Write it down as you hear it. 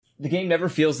The game never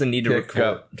feels the need to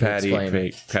record.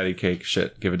 Patty cake.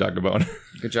 Shit. Give a dog a bone.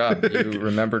 Good job. You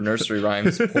remember nursery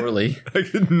rhymes poorly.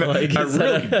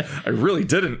 I really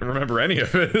didn't remember any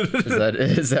of it.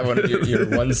 Is that one of your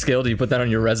one skill? Do you put that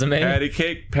on your resume?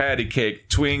 Patty cake,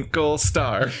 twinkle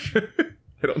star.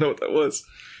 I don't know what that was.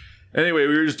 Anyway,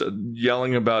 we were just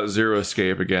yelling about Zero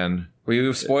Escape again.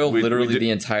 We've spoiled literally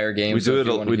the entire game. We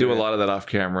do a lot of that off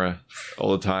camera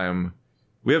all the time.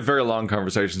 We have very long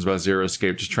conversations about Zero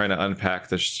Escape, just trying to unpack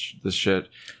this shit.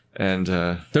 And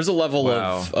there's a level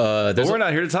of but we're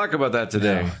not here to talk about that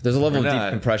today. No, there's a level of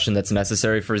decompression that's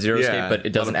necessary for Zero Escape, but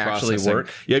it doesn't actually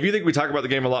work. Yeah, if you think we talk about the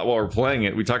game a lot while we're playing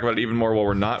it, we talk about it even more while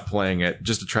we're not playing it,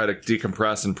 just to try to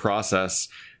decompress and process.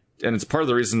 And it's part of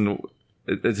the reason.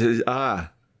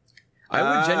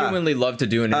 I would genuinely love to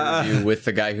do an interview with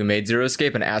the guy who made Zero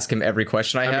Escape and ask him every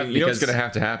question I have. You know what's going to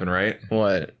have to happen, right?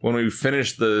 What? When we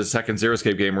finish the second Zero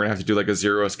Escape game, we're going to have to do like a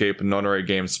Zero Escape non-rated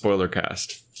game spoiler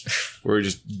cast. Where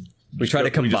we try to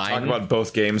combine. We just talk about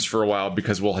both games for a while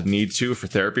because we'll need to for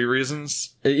therapy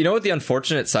reasons. You know what the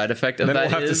unfortunate side effect of that is?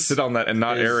 And then we'll have to sit on that and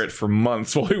not air it for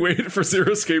months while we wait for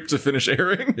Zero Escape to finish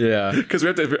airing. Yeah. Because we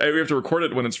have to record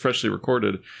it when it's freshly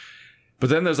recorded. But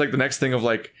then there's like the next thing of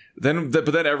like, but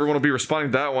then everyone will be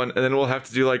responding to that one, and then we'll have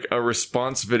to do like a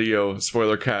response video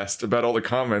spoiler cast about all the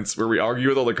comments where we argue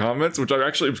with all the comments, which I'm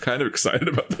actually kind of excited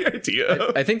about the idea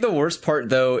of. I think the worst part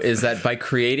though is that by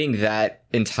creating that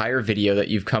entire video that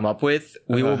you've come up with,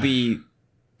 we will be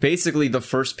basically the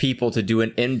first people to do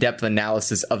an in-depth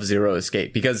analysis of Zero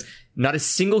Escape, because not a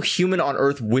single human on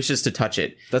Earth wishes to touch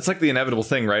it. That's like the inevitable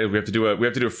thing, right? We have to do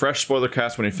a fresh spoiler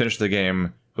cast when we finish the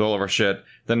game with all of our shit,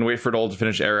 then wait for it all to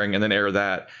finish airing, and then air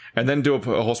that, and then do a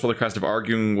whole spoiler cast of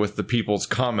arguing with the people's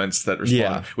comments that respond.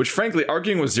 Yeah. Which, frankly,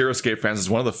 arguing with Zero Escape fans is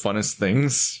one of the funnest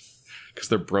things, because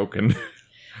they're broken.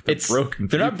 Broken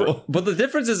people. But the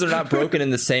difference is they're not broken in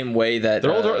the same way that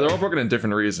they're all broken in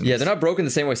different reasons. Yeah, they're not broken the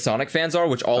same way Sonic fans are,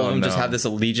 which all of them just have this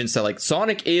allegiance to like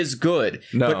Sonic is good.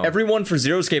 No. But everyone for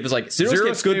Zero Escape is like Zero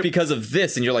Escape's good because of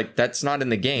this, and you're like, that's not in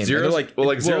the game. Zero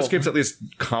Escape's at least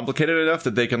complicated enough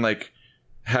that they can like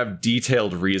have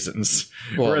detailed reasons.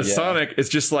 Whereas Sonic, it's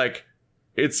just like,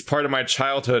 it's part of my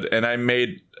childhood, and I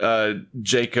made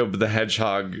Jacob the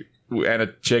Hedgehog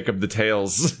and Jacob the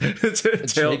Tails.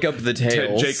 Jacob the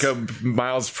Tails. Jacob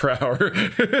miles per hour.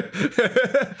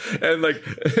 and like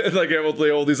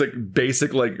all these like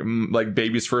basic like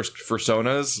baby's first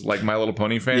personas, like My Little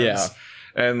Pony fans. Yeah.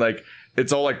 And like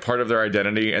it's all like part of their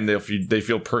identity, and they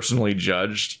feel personally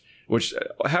judged. Which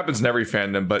happens in every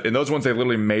fandom, but in those ones, they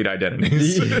literally made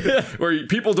identities. Where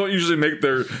people don't usually make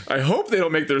I hope they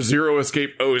don't make their Zero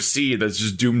Escape OC that's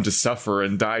just doomed to suffer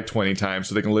and die 20 times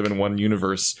so they can live in one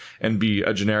universe and be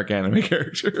a generic anime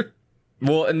character.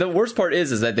 Well, and the worst part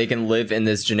is that they can live in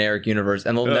this generic universe,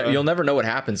 and you'll never know what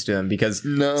happens to them, because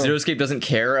Zero Escape doesn't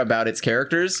care about its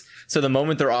characters. So the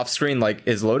moment they're off screen, like,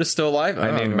 is Lotus still alive?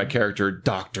 I named my character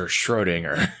Dr.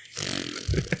 Schrodinger.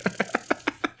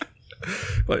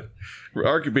 Like,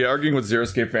 arguing with Zero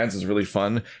Escape fans is really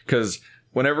fun, because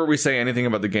whenever we say anything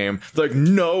about the game, they're like,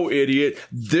 no, idiot,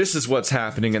 this is what's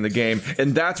happening in the game,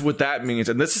 and that's what that means,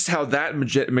 and this is how that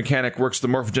mechanic works, the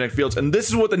morphogenic fields, and this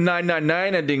is what the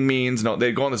 999 ending means. No,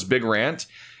 they go on this big rant,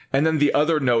 and then the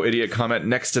other no idiot comment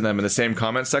next to them in the same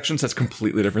comment section says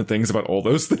completely different things about all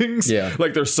those things. Yeah.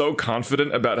 Like, they're so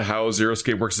confident about how Zero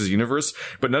Escape works as a universe,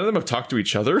 but none of them have talked to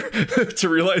each other to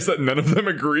realize that none of them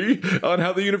agree on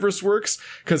how the universe works.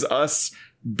 Because us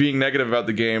being negative about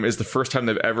the game is the first time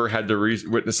they've ever had to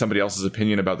witness somebody else's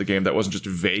opinion about the game that wasn't just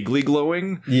vaguely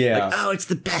glowing. Yeah. Like, oh, it's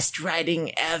the best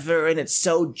writing ever, and it's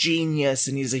so genius,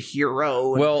 and he's a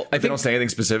hero. Well, I think they don't say anything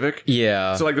specific.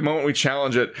 Yeah. So, like, the moment we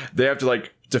challenge it, they have to,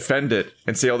 like, defend it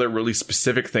and say all their really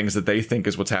specific things that they think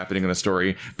is what's happening in the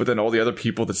story, but then all the other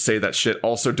people that say that shit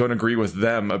also don't agree with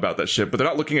them about that shit, but they're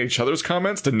not looking at each other's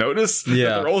comments to notice that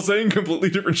they're all saying completely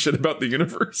different shit about the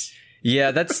universe.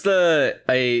 Yeah, that's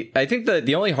I think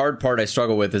the only hard part I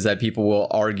struggle with is that people will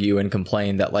argue and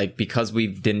complain that, like, because we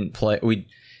didn't play,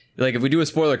 like, if we do a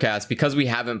spoiler cast, because we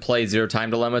haven't played Zero Time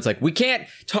Dilemma, it's like, we can't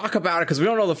talk about it because we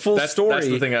don't know the full story. That's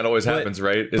the thing that always happens,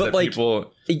 right? Is that, like,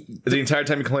 people, the entire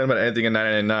time you complain about anything in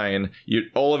 999,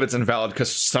 all of it's invalid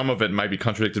because some of it might be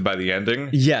contradicted by the ending.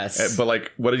 Yes. But,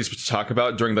 like, what are you supposed to talk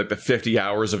about during, like, the 50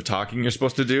 hours of talking you're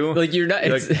supposed to do? Like, you're not,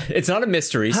 it's not a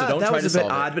mystery, so don't try to solve it. That was a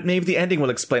bit odd, but maybe the ending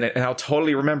will explain it, and I'll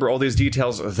totally remember all these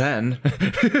details then.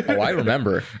 Oh, I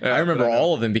remember. I remember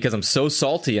all of them because I'm so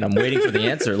salty and I'm waiting for the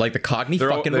answer. Like the Cogni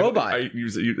fucking robot. robot.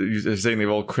 You're saying they've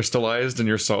all crystallized in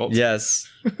your salt? Yes.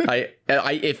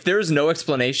 If there's no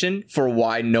explanation for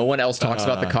why no one else talks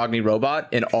about the Cogni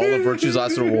robot in all of Virtue's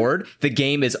Last Reward, the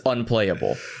game is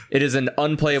unplayable. It is an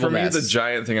unplayable mess. For me, the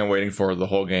giant thing I'm waiting for the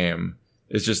whole game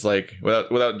is just like,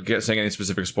 without saying any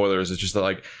specific spoilers, it's just that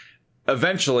like,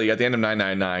 eventually at the end of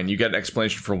 999, you get an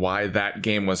explanation for why that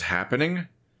game was happening,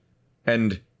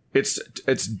 and it's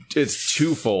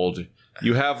twofold.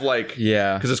 You have like,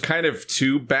 because it's kind of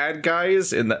two bad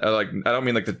guys in the like, I don't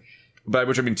mean like by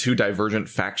which I mean two divergent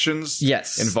factions.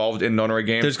 Yes. Involved in Nonary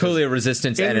games. There's clearly a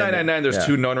resistance. In 999, there's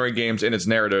two Nonary games in its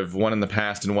narrative. One in the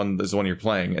past, and one is the one you're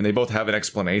playing, and they both have an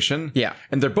explanation. Yeah.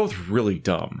 And they're both really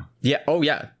dumb. Yeah. Oh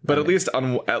yeah. But at least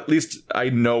I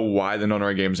know why the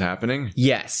Nonary game's happening.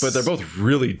 Yes. But they're both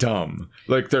really dumb.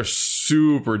 Like they're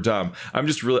super dumb.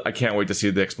 I can't wait to see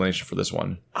the explanation for this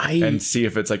one and see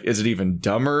if it's like, is it even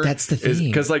dumber? That's the thing.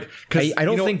 Because I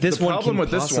don't think this one can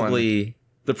possibly.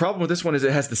 The problem with this one is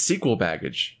it has the sequel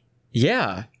baggage.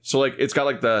 Yeah. So like it's kind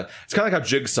of like how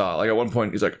Jigsaw, like at one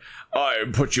point he's like, I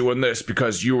put you in this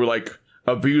because you were like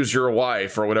abuse your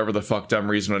wife or whatever the fuck dumb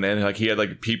reason, and like he had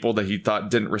like people that he thought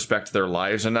didn't respect their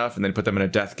lives enough and then put them in a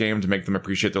death game to make them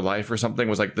appreciate their life or something,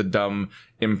 was like the dumb,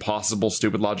 impossible,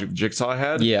 stupid logic Jigsaw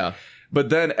had. Yeah. But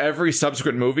then every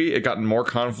subsequent movie, it got more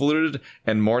convoluted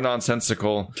and more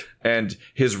nonsensical, and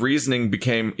his reasoning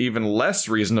became even less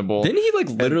reasonable. Didn't he like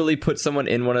literally put someone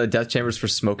in one of the death chambers for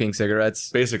smoking cigarettes?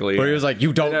 Basically. Where he was like,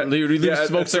 you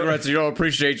smoke cigarettes, you don't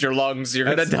appreciate your lungs, you're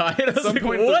gonna die. And I was like,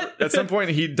 what? At some point,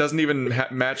 he doesn't even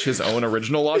match his own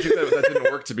original logic. That didn't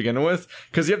work to begin with,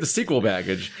 because you have the sequel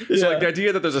baggage. So like the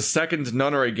idea that there's a second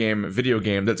Nonary video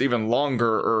game that's even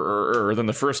longer than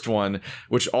the first one,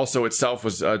 which also itself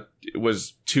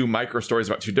was two micro stories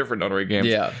about two different Nonary games.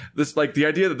 Yeah. This like the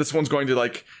idea that this one's going to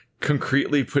like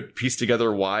concretely piece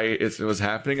together why it was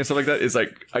happening and stuff like that is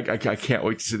like I can't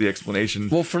wait to see the explanation.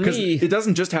 Well, for me, it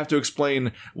doesn't just have to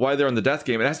explain why they're in the death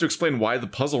game. It has to explain why the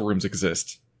puzzle rooms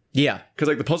exist. Yeah. Because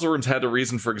like the puzzle rooms had a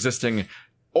reason for existing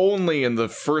only in the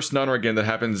first Nonary game that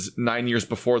happens 9 years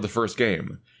before the first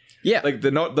game. Yeah. Like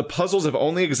the puzzles have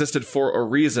only existed for a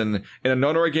reason in a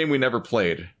Nonary game we never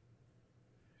played.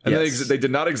 And they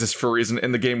did not exist for a reason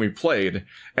in the game we played.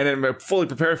 And I'm fully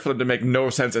prepared for them to make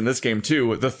no sense in this game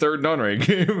too. The third Nonary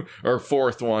game, or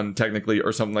fourth one technically,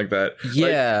 or something like that.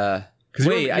 Yeah.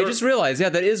 Wait, I just realized,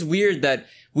 that is weird that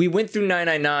we went through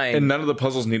 999. And none of the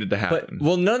puzzles needed to happen.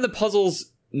 None of the puzzles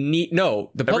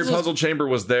every puzzle chamber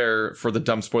was there for the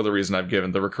dumb spoiler reason I've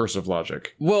given, the recursive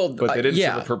logic. Well, but they didn't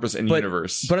serve a purpose in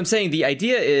universe. But I'm saying the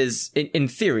idea is, in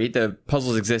theory, the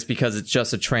puzzles exist because it's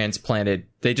just a transplanted.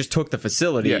 They just took the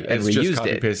facility and reused just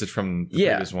copy-pasted from the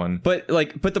previous one. But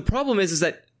the problem is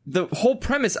that the whole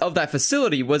premise of that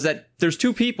facility was that there's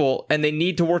two people and they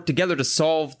need to work together to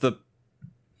solve the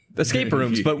escape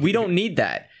rooms, but we don't need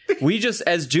that. We just,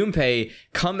 as Junpei,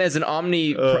 come as an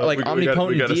omnipotent we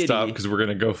gotta deity. Stop because we're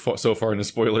gonna go so far into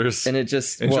spoilers. And it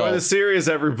just enjoy the series,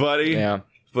 everybody. Yeah,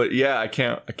 but yeah, I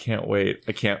can't wait.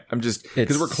 I'm just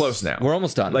because we're close now. We're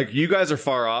almost done. Like you guys are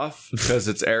far off because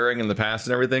it's airing in the past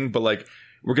and everything, but like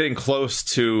we're getting close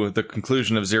to the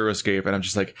conclusion of Zero Escape, and I'm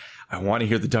just like, I want to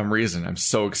hear the dumb reason. I'm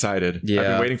so excited. Yeah. I've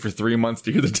been waiting for 3 months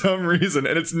to hear the dumb reason,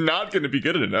 and it's not going to be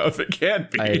good enough. It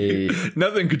can't be.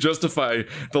 Nothing could justify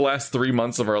the last 3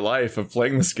 months of our life of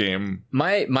playing this game.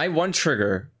 My one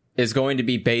trigger is going to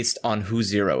be based on who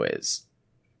Zero is.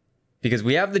 Because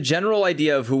we have the general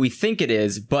idea of who we think it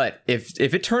is, but if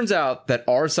it turns out that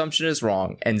our assumption is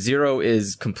wrong, and Zero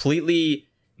is completely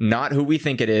not who we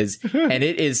think it is, and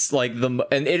it is like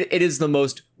it is the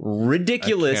most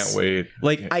ridiculous. I can't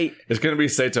wait. It's gonna be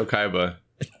Seito Kaiba.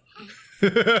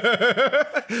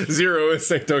 Zero is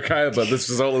Seito Kaiba. This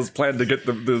was all his plan to get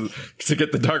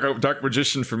the dark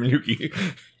magician from Yugi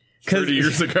 30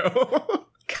 years ago.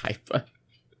 Kaiba.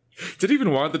 Did he even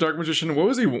want the Dark Magician?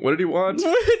 What did he want?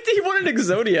 He wanted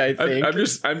Exodia, I think.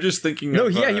 I'm just thinking. No,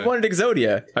 he wanted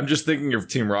Exodia. I'm just thinking of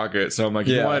Team Rocket. So I'm like,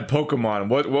 he wanted Pokemon.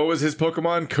 What was his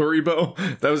Pokemon? Kuribo.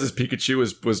 That was his Pikachu.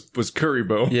 Was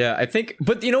Kuribo. Yeah, I think.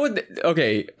 But you know what?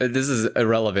 Okay, this is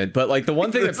irrelevant. But like the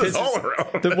one thing that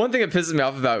pisses me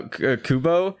off about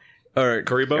Kubo or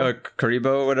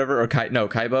Kuribo, whatever, or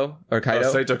Kaibo or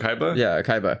Kaido. Seito Kaiba. Yeah,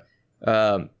 Kaiba.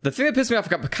 The thing that pissed me off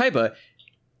about Kaiba.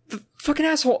 The fucking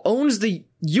asshole owns the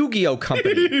Yu-Gi-Oh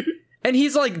company. And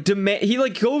he's like, he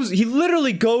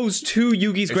literally goes to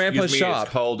Yugi's grandpa's shop.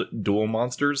 It's called Duel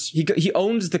Monsters. He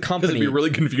owns the company. It'd be really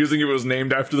confusing if it was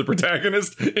named after the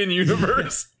protagonist in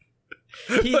universe.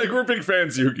 Like, we're big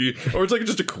fans, Yugi. Or it's like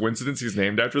just a coincidence he's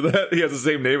named after that. He has the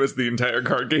same name as the entire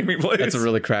card game he plays. That's a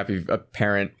really crappy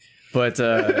parent. But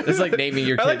it's like naming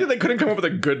your I like that kid. they couldn't come up with a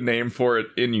good name for it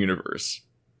in universe.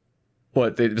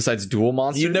 What, besides Duel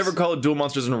Monsters? You'd never call it Duel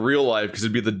Monsters in real life because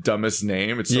it'd be the dumbest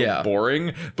name. It's so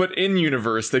boring. But in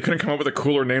universe, they couldn't come up with a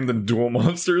cooler name than Duel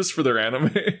Monsters for their anime.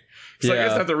 Because I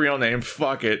guess that's the real name.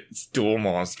 Fuck it. It's Duel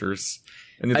Monsters.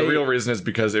 And the real reason is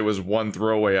because it was one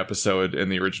throwaway episode in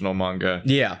the original manga.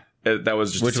 Yeah. That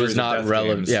was just which was not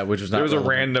relevant. Yeah, which was not. There was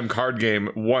relevant. a random card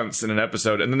game once in an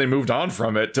episode, and then they moved on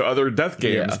from it to other death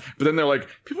games. Yeah. But then they're like,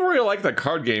 people really like that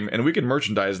card game, and we can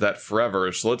merchandise that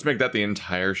forever. So let's make that the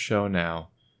entire show now,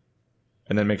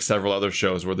 and then make several other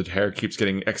shows where the hair keeps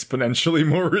getting exponentially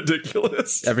more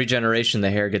ridiculous. Every generation, the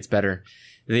hair gets better.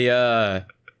 The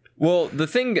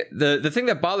thing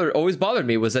that always bothered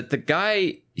me was that the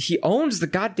guy, he owns the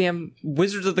goddamn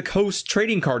Wizards of the Coast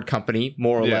trading card company,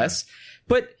 more or less,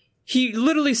 but he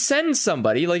literally sends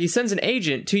somebody, like he sends an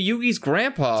agent to Yugi's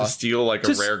grandpa to steal like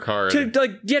a rare card. To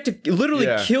literally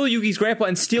kill Yugi's grandpa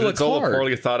and steal a it's card. all a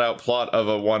poorly thought out plot of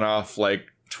a one-off like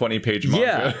 20-page manga.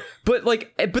 Yeah,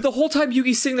 but the whole time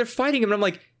Yugi's sitting there fighting him, and I'm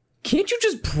like, can't you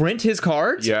just print his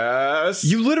cards? Yes.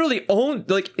 You literally own,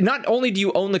 not only do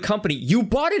you own the company, you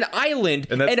bought an island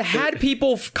and had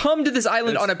people come to this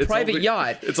island on a private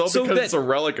yacht. It's all because it's a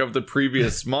relic of the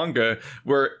previous manga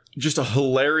where just a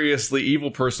hilariously evil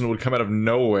person would come out of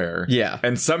nowhere. Yeah.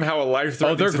 And somehow a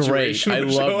life-threatening situation I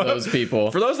would show love up. those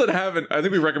people. For those that haven't, I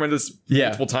think we recommend this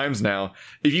multiple times now.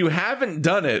 If you haven't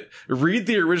done it, read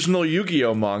the original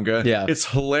Yu-Gi-Oh manga. Yeah. It's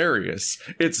hilarious.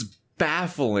 It's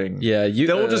baffling. Yeah,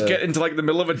 they'll just get into like the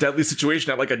middle of a deadly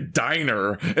situation at like a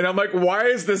diner, and I'm like, why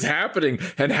is this happening?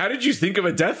 And how did you think of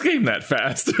a death game that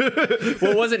fast? Well,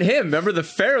 it wasn't him. Remember, the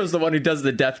Pharaoh's the one who does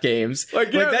the death games.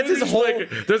 That's his whole.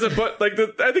 There's a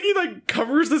I think he like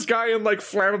covers this guy in like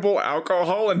flammable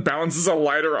alcohol and balances a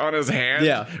lighter on his hand.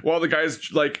 Yeah. While the guy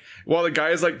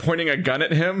is like pointing a gun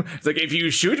at him. It's like, if you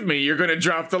shoot me, you're gonna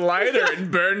drop the lighter and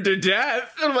burn to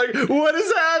death. And I'm like, what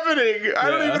is happening?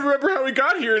 I don't even remember how we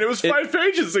got here, and it was 5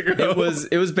 pages ago.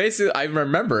 It was basically, I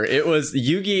remember, it was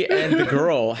Yugi and the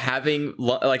girl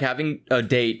having a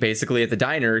date basically at the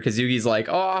diner, because Yugi's like,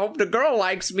 oh, I hope the girl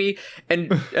likes me,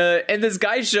 and this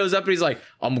guy shows up and he's like,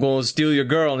 I'm going to steal your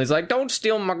girl, and he's like, don't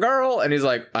steal my girl, and he's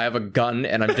like, I have a gun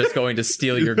and I'm just going to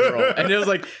steal your girl. And it was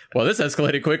like, well, this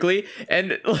escalated quickly,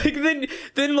 and like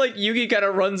then like Yugi kind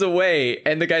of runs away,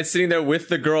 and the guy's sitting there with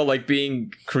the girl like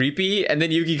being creepy, and then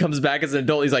Yugi comes back as an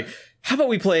adult. He's like, how about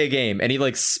we play a game? And he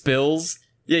like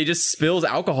he just spills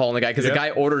alcohol on the guy because the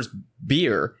guy orders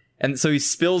beer. And so he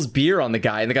spills beer on the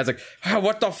guy, and the guy's like,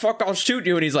 what the fuck, I'll shoot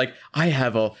you. And he's like, I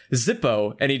have a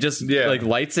Zippo. And he just like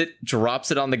lights it, drops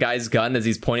it on the guy's gun as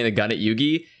he's pointing the gun at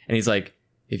Yugi. And he's like,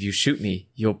 if you shoot me,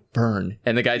 you'll burn.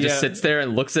 And the guy just sits there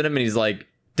and looks at him, and he's like,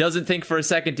 doesn't think for a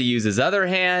second to use his other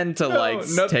hand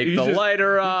to take the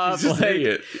lighter off. He's just an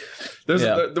idiot.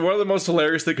 One of the most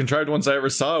hilarious contrived ones I ever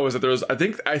saw was that there was, I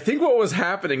think what was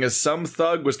happening is some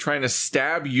thug was trying to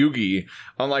stab Yugi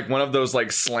on like one of those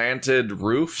like slanted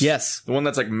roofs. Yes. The one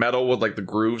that's like metal with like the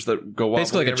grooves that go up.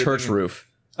 Basically like a church roof.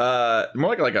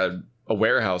 More like a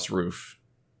warehouse roof.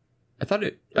 I thought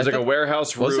it was like a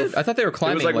warehouse roof. Was it? I thought they were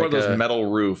climbing. It was like one of those metal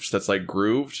roofs that's like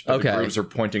grooved. But okay. The grooves are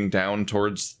pointing down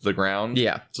towards the ground.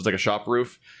 Yeah. So it's like a shop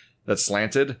roof that's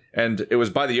slanted, and it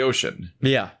was by the ocean.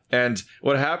 Yeah. And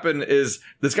what happened is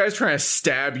this guy's trying to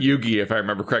stab Yugi, if I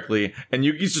remember correctly, and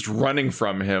Yugi's just running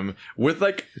from him with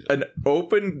like an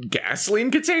open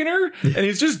gasoline container, and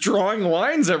he's just drawing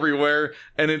lines everywhere.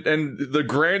 And the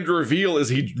grand reveal is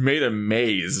he made a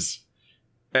maze.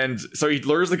 And so he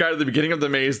lures the guy to the beginning of the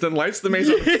maze, then lights the maze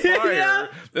on fire.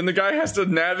 Then the guy has to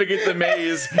navigate the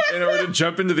maze in order to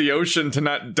jump into the ocean to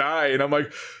not die. And I'm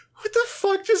like, what the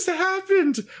fuck just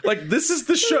happened? Like, this is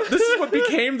the show. This is what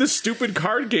became the stupid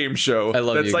card game show. I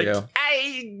love that's Yu-Gi-Oh.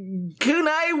 like,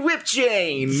 Kunai Whip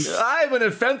Chain. I have an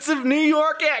offensive New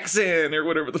York accent, or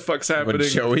whatever the fuck's happening. With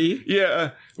Joey?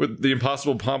 Yeah. With the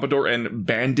Impossible Pompadour, and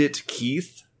Bandit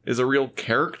Keith is a real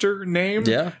character name.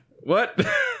 Yeah. What?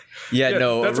 Yeah,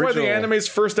 no. That's why the anime's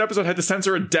first episode had to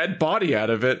censor a dead body out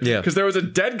of it. Yeah. Because there was a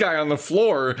dead guy on the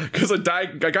floor because a guy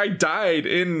died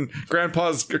in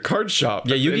Grandpa's card shop.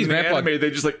 Yeah, Yugi's in grandpa. The anime,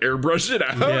 they just like airbrushed it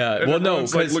out. Yeah, and well, no,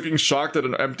 everyone's, like looking shocked at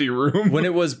an empty room. When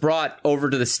it was brought over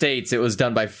to the States, it was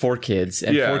done by 4Kids,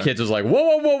 and 4Kids was like,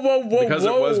 whoa, because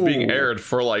it was being aired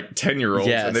for like 10-year-olds,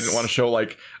 and they didn't want to show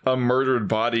like a murdered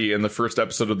body in the first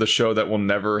episode of the show that will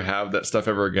never have that stuff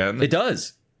ever again. It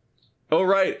does. Oh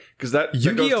right, because that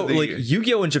Yu-Gi-Oh!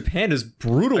 Yu-Gi-Oh! In Japan is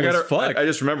brutal as fuck. I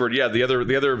just remembered. Yeah, the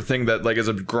other thing that like is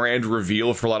a grand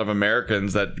reveal for a lot of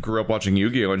Americans that grew up watching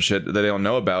Yu-Gi-Oh! And shit that they don't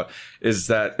know about is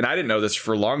that, and I didn't know this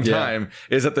for a long time,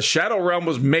 is that the Shadow Realm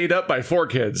was made up by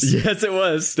 4Kids. Yes, it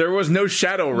was. There was no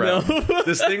Shadow Realm. No.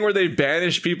 This thing where they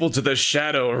banish people to the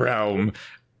Shadow Realm,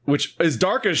 which is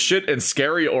dark as shit and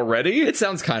scary already. It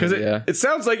sounds kind of, it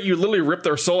sounds like you literally rip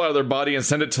their soul out of their body and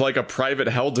send it to like a private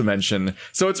hell dimension.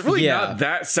 So it's really not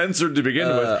that censored to begin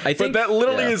with. But that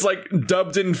literally is like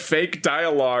dubbed in fake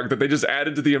dialogue that they just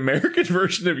added to the American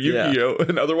version of Yu-Gi-Oh!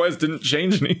 And otherwise didn't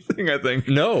change anything, I think.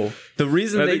 No. The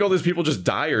reason I think all these people just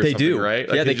die or something, do. right?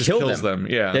 Like yeah, they just kill kills them.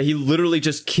 Yeah. Yeah, he literally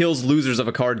just kills losers of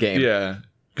a card game. Yeah.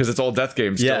 Because it's all death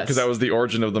games still, because that was the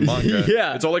origin of the manga.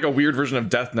 Yeah. It's all like a weird version of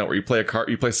Death Note where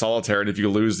you play solitaire, and if you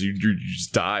lose, you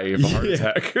just die of a heart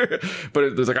attack.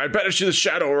 But there's like, I banish you to the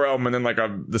Shadow Realm, and then like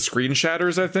the screen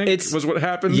shatters, I think, was what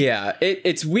happened. Yeah,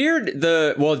 it's weird. It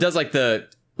does like the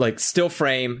still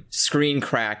frame, screen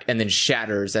crack, and then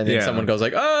shatters, and then someone goes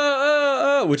like,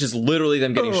 which is literally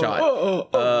them getting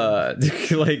shot.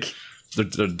 Like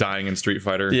they're dying in Street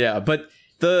Fighter. Yeah, but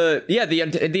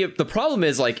the problem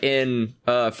is like in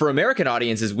for American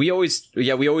audiences, we always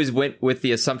went with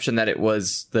the assumption that it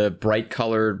was the bright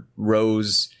colored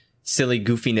rose silly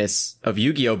goofiness of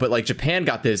Yu-Gi-Oh, but like Japan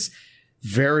got this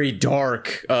very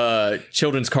dark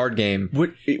children's card game.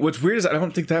 What's weird is I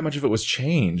don't think that much of it was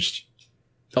changed.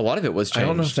 A lot of it was changed. I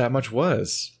don't know if that much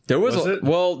was. There was a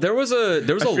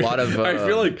lot of I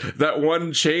feel like that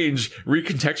one change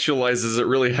recontextualizes it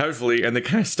really heavily, and they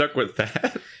kind of stuck with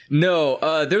that.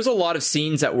 No, there's a lot of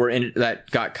scenes that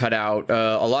got cut out.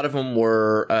 A lot of them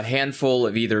were a handful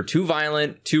of either too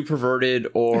violent, too perverted,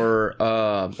 or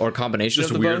combination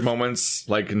just of the weird both. moments,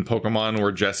 like in Pokemon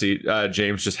where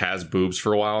James just has boobs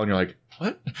for a while, and you're like,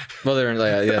 what? Well, they're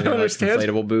like, they're like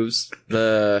inflatable boobs.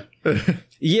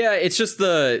 It's just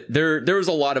there was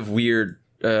a lot of weird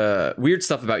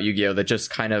stuff about Yu-Gi-Oh! That just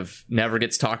kind of never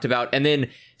gets talked about. And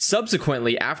then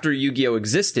subsequently, after Yu-Gi-Oh!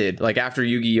 Existed, like after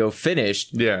Yu-Gi-Oh!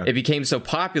 Finished, it became so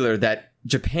popular that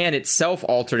Japan itself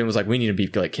altered and was like, we need to be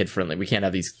like kid friendly. We can't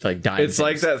have these like dying It's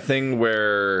things. Like that thing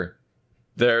where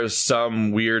there's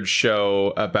some weird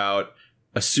show about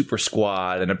a super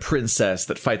squad and a princess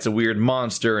that fights a weird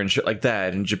monster and shit like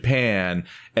that in Japan,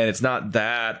 and it's not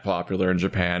that popular in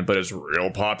Japan, but it's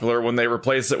real popular when they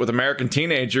replace it with American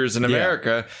teenagers in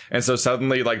America. And so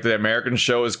suddenly like the American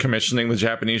show is commissioning the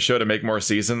Japanese show to make more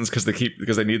seasons because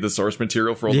they need the source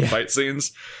material for all the fight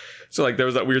scenes. So like there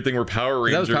was that weird thing where Power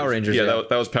Rangers, that was Power Rangers, that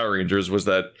was Power Rangers, was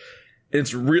that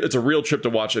it's a real trip to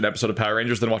watch an episode of Power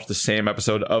Rangers, then watch the same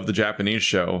episode of the Japanese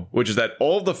show, which is that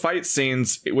all of the fight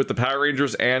scenes with the Power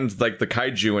Rangers and like the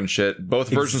kaiju and shit, both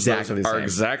versions of those are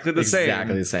exactly the same.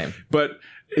 Exactly the same. But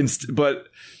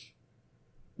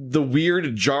the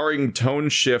weird jarring tone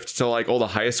shift to like all the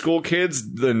high school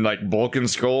kids, then like Bulk and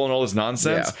Skull and all this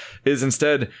nonsense is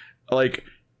instead like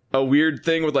a weird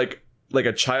thing with like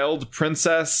a child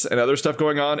princess and other stuff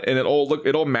going on, and it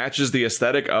all matches the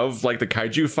aesthetic of like the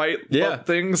kaiju fight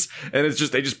things, and it's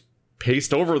just they just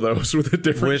paste over those with a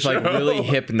different show. Like really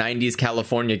hip 90s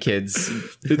California kids.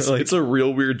 It's a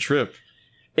real weird trip.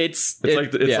 It's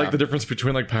like the difference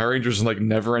between like Power Rangers and like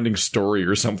Neverending Story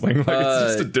or something. Like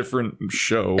it's just a different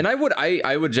show. And I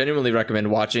would genuinely recommend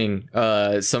watching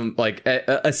some like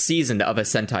a season of a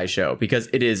Sentai show because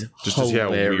it is just hilarious. To see how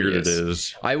weird it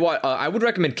is. I would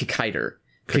recommend Kikaider.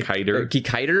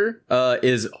 Kikaider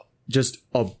is just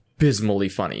abysmally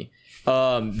funny.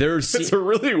 It's a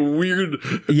really weird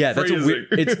that's a weird,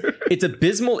 it's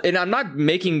abysmal, and I'm not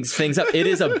making things up. It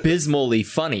is abysmally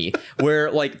funny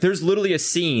where like there's literally a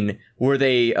scene where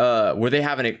they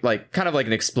have an like kind of like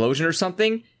an explosion or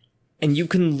something, and you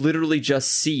can literally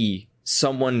just see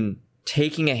someone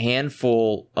taking a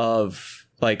handful of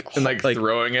like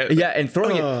throwing it and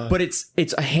throwing it, but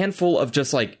it's a handful of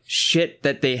just like shit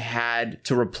that they had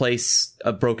to replace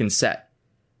a broken set.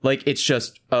 Like it's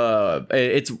just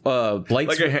lights,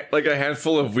 like a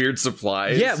handful of weird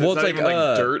supplies. Yeah, well, it's like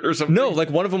dirt or something. No,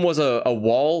 like one of them was a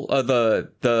wall.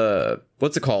 The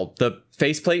what's it called? The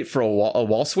faceplate for a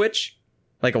wall switch,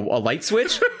 like a light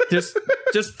switch.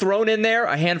 just thrown in there.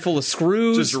 A handful of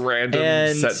screws, just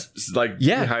random sets,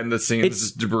 behind the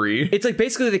scenes debris. It's like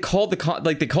basically they called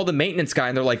the maintenance guy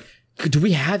and they're like, do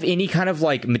we have any kind of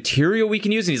like material we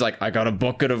can use? And he's like, I got a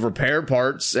bucket of repair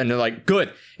parts. And they're like,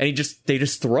 good. And they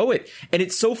just throw it. And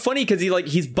it's so funny because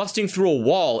he's busting through a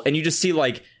wall and you just see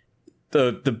like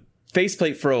the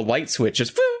faceplate for a light switch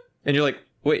just, and you're like,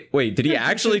 wait, did he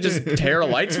actually just tear a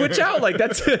light switch out? Like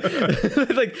that's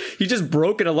like he just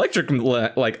broke an electrical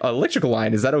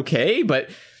line. Is that okay? But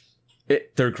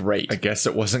they're great. I guess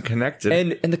it wasn't connected.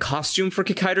 And the costume for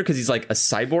Kikaider, because he's like a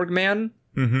cyborg man.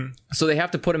 Mm-hmm. So they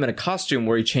have to put him in a costume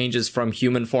where he changes from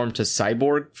human form to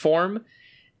cyborg form.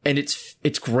 And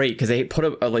it's great because they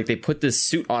put this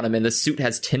suit on him, and the suit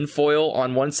has tinfoil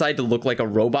on one side to look like a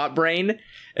robot brain.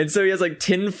 And so he has like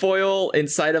tinfoil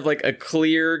inside of like a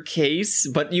clear case,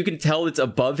 but you can tell it's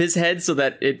above his head so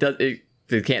that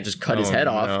they can't just cut his head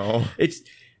off. No. It's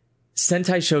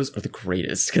Sentai shows are the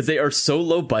greatest because they are so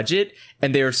low budget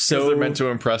and they are so they're meant to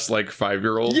impress like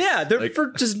 5-year-olds. Yeah, they're like,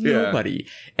 for just nobody.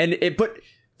 And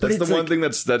that's the one thing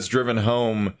that's driven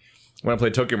home when I play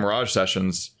Tokyo Mirage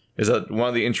Sessions. Is that one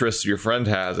of the interests your friend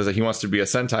has is that he wants to be a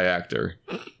Sentai actor.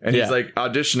 And he's like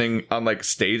auditioning on like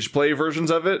stage play versions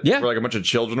of it. Yeah. Where like a bunch of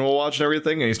children will watch and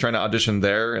everything. And he's trying to audition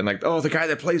there. And like, oh, the guy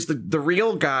that plays the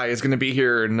real guy is going to be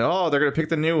here. And oh, they're going to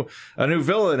pick a new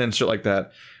villain and shit like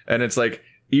that. And it's like,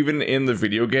 even in the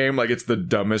video game, like it's the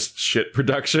dumbest shit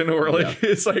production where like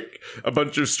it's like a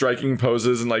bunch of striking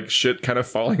poses and like shit kind of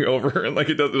falling over and like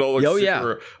it all looks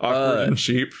super awkward and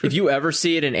cheap. If you ever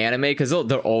see it in anime, because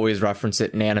they'll always reference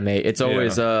it in anime, it's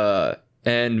always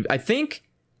and I think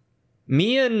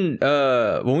me and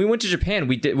when we went to Japan,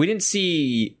 we didn't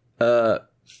see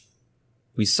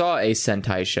we saw a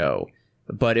Sentai show,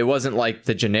 but it wasn't like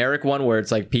the generic one where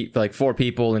it's like like 4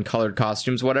 people in colored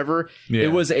costumes, whatever. Yeah.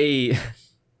 It was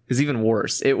It's even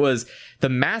worse. It was the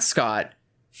mascot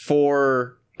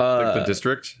for like the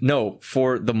district? No,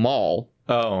 for the mall.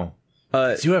 Oh.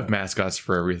 You have mascots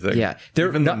for everything. Yeah.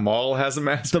 Even the mall has a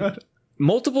mascot?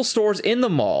 Multiple stores in the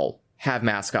mall have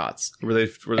mascots. Were they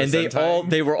and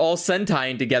they were all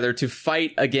Sentaiing together to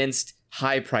fight against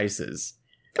high prices.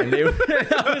 And they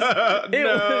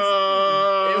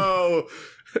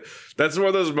That's one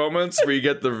of those moments where you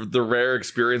get the rare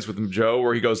experience with Joe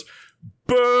where he goes,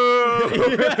 boo!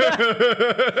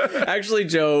 Actually,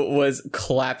 Joe was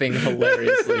clapping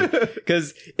hilariously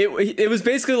because it was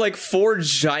basically like 4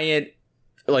 giant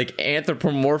like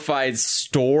anthropomorphized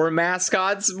store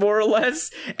mascots, more or less,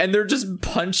 and they're just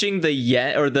punching the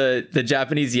yen or the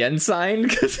Japanese yen sign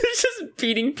because they're just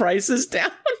beating prices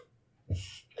down.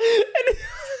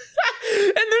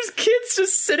 And there's kids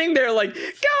just sitting there like, go!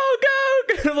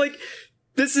 And I'm like,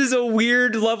 this is a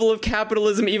weird level of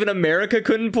capitalism even America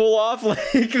couldn't pull off.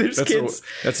 Like, there's kids.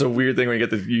 That's a weird thing when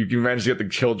you manage to get the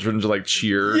children to like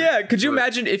cheer. Yeah, could you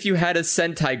imagine if you had a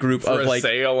Sentai group of like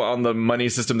sale on the money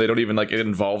system they don't even like get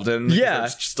involved in? Yeah, they're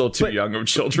still too young of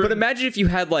children. But imagine if you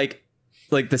had like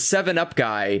the 7-Up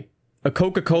guy. A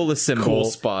Coca-Cola symbol. Cool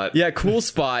Spot. Yeah, Cool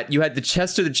Spot. You had the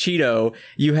Chester the Cheeto.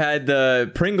 You had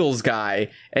the Pringles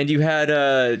guy. And you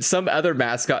had some other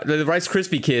mascot, the Rice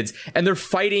Krispie kids. And they're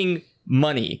fighting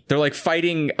money. They're like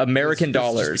fighting American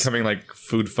dollars. It's becoming like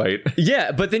food fight.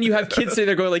 Yeah, but then you have kids sitting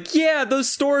there going like, yeah, those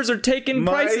stores are taking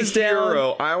prices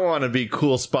down. I want to be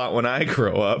Cool Spot when I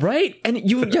grow up. Right? And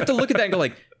you have to look at that and go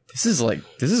like, this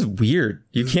is weird.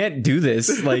 You can't do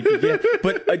this. Like, yeah.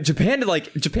 But Japan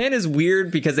is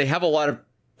weird because they have a lot of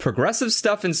progressive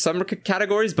stuff in some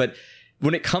categories. But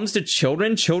when it comes to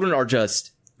children are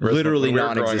just literally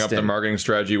non-existent. Growing up, the marketing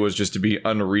strategy was just to be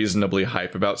unreasonably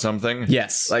hype about something.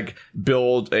 Yes, like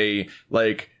build a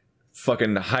like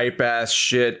fucking hype ass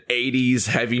shit 80s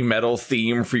heavy metal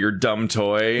theme for your dumb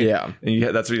toy. Yeah, and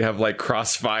that's what you have like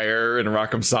Crossfire and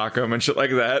Rock'em Sock'em and shit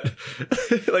like that.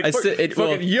 Like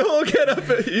you'll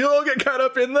get caught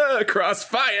up in the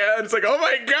Crossfire. And it's like, oh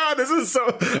my god, this is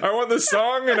so. I want this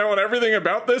song and I want everything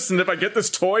about this. And if I get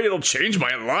this toy, it'll change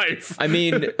my life. I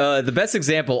mean, the best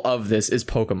example of this is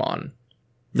Pokemon.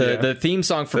 The theme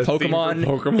song for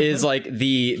Pokemon is like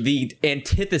the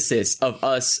antithesis of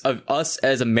us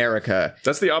as America.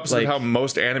 That's the opposite of how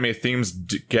most anime themes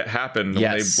happen.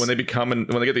 Yes. When they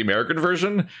get the American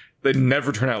version, they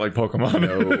never turn out like Pokemon.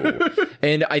 No.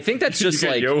 And I think that's just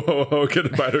like yo ho ho,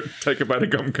 take a bite of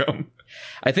gum gum.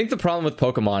 I think the problem with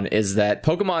Pokemon is that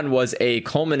Pokemon was a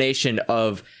culmination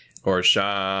of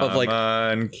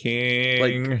Shaman King.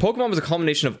 Like Pokemon was a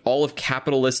culmination of all of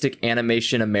capitalistic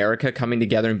animation America coming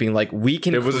together and being like, we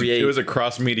can create. It was a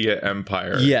cross-media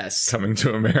empire. Yes, coming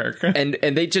to America, and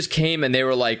they just came and they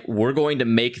were like, we're going to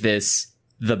make this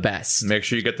the best. Make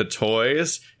sure you get the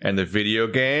toys and the video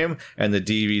game and the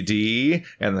DVD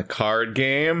and the card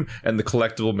game and the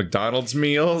collectible McDonald's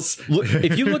meals.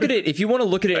 If you look at it, if you want to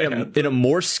look at it in a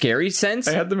more scary sense,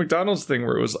 I had the McDonald's thing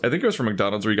where I think it was from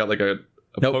McDonald's where you got like a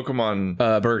Pokemon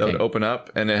Burger that King would open up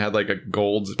and it had like a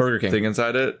gold Burger King thing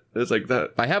inside it. It was like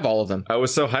that. I have all of them. I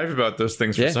was so hyped about those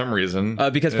things for some reason.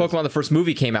 Because Pokemon, the first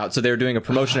movie came out, so they were doing a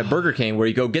promotion at Burger King where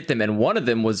you go get them, and one of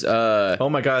them was... oh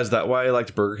my god, is that why I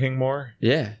liked Burger King more?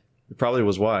 Yeah. It probably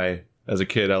was why. as a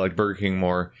kid, I liked Burger King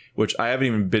more, which I haven't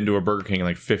even been to a Burger King in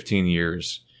like 15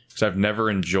 years because I've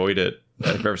never enjoyed it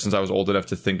ever since I was old enough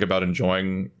to think about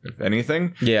enjoying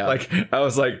anything. Yeah. Like, I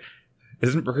was like,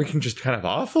 isn't Burger King just kind of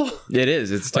awful? It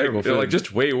is. It's terrible food. Like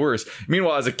just way worse.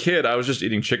 Meanwhile, as a kid, I was just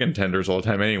eating chicken tenders all the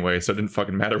time anyway, so it didn't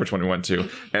fucking matter which one we went to.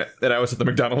 And I always thought the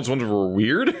McDonald's ones were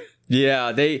weird.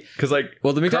 Yeah, because like,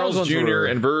 well, the McDonald's Carl's Jr.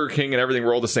 and Burger King and everything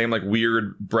were all the same, like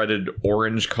weird breaded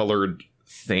orange colored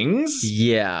things.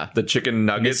 Yeah, the chicken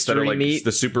nuggets that are like meat.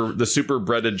 the super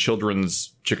breaded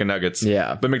children's chicken nuggets.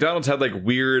 Yeah, but McDonald's had like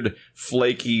weird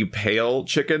flaky pale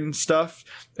chicken stuff,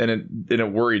 and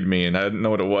it worried me, and I didn't know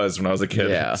what it was when I was a kid.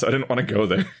 Yeah, so I didn't want to go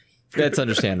there. That's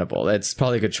understandable. That's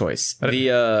probably a good choice.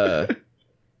 Yeah,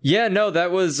 no,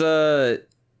 that was and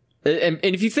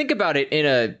if you think about it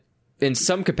in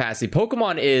some capacity,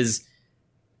 Pokemon is,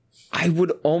 I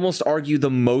would almost argue,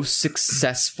 the most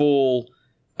successful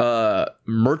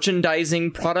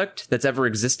merchandising product that's ever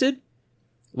existed.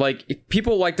 Like,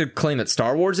 people like to claim that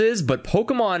Star Wars is, but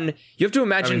Pokemon, you have to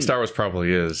imagine. I mean, Star Wars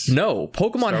probably is. No,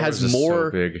 Pokemon has more.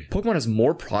 So big. Pokemon has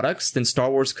more products than Star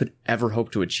Wars could ever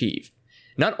hope to achieve.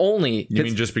 Not only... You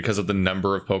mean just because of the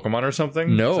number of Pokemon or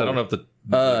something? No. I don't know if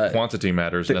the quantity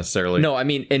matters necessarily. No, I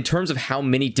mean, in terms of how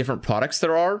many different products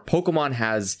there are, Pokemon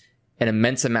has an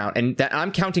immense amount. And that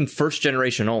I'm counting first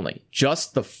generation only.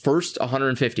 Just the first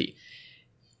 150.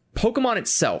 Pokemon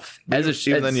itself... then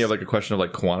you have like a question of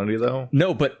like quantity though?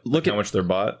 No, but look at... how much they're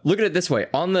bought? Look at it this way.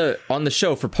 On the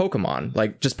show for Pokemon,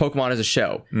 like just Pokemon as a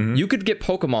show, you could get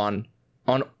Pokemon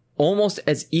on almost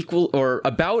as equal or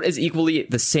about as equally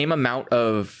the same amount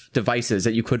of devices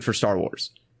that you could for Star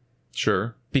Wars.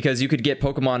 Sure. Because you could get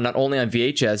Pokemon not only on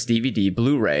VHS, DVD,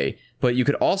 Blu-ray, but you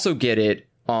could also get it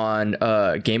on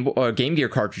Game Gear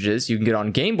cartridges. You can get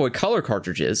on Game Boy Color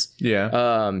cartridges. Yeah.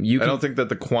 I don't think that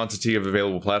the quantity of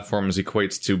available platforms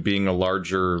equates to being a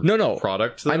larger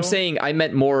product, though. I'm saying I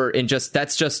meant more in just,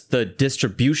 that's just the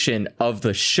distribution of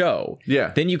the show.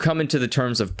 Yeah. Then you come into the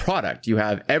terms of product. You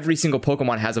have every single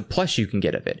Pokemon has a plush you can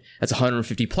get of it. That's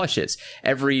 150 plushes.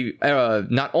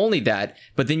 Not only that,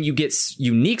 but then you get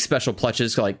unique special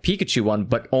plushes like Pikachu one,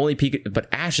 but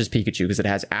Ash's Pikachu, because it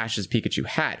has Ash's Pikachu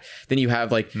hat. Then you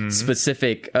have like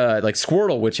specific like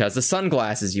Squirtle, which has the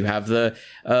sunglasses. You have the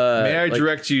may I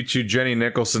direct you to Jenny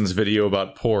Nicholson's video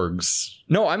about Porgs?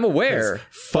 No, I'm aware.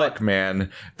 Fuck,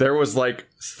 man, there was like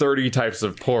 30 types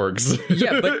of Porgs.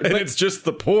 Yeah, but and it's just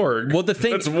the Porg. Well, the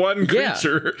thing, that's one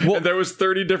creature. Well, and there was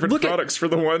 30 different products for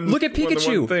the one. Look at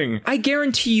Pikachu. One thing. I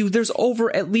guarantee you, there's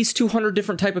over at least 200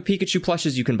 different type of Pikachu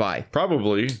plushes you can buy.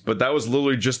 Probably, but that was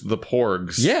literally just the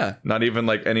Porgs. Yeah, not even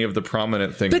like any of the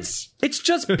prominent things. It's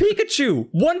just Pikachu.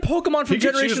 One Pokemon from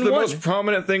Generation 1. Pikachu is the most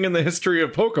prominent thing in the history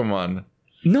of Pokemon.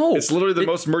 No, it's literally the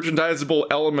most merchandisable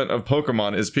element of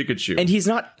Pokemon is Pikachu, and he's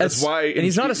not. That's why, and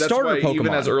he's not a starter Pokemon.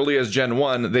 Even as early as Gen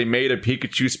 1, they made a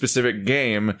Pikachu specific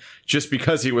game just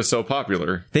because he was so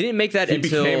popular. They didn't make that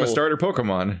until he became a starter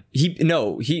Pokemon. He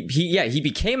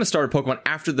became a starter Pokemon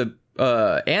after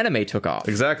the anime took off.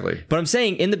 Exactly. But I'm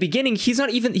saying in the beginning, he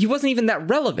wasn't even that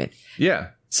relevant. Yeah.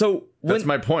 So that's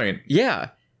my point. Yeah.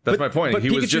 That's my point.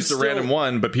 He was just a random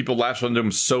one, but people latched onto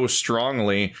him so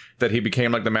strongly that he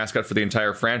became like the mascot for the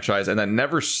entire franchise, and that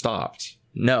never stopped.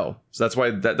 No. So that's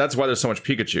why there's so much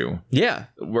Pikachu. Yeah.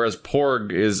 Whereas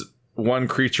Porg is one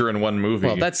creature in one movie.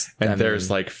 Well,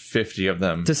 there's like 50 of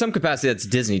them. To some capacity, that's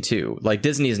Disney too. Like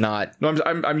Disney is not. No,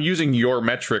 I'm using your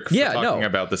metric for talking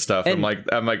about this stuff. And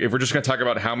I'm like, if we're just going to talk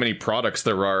about how many products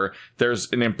there are,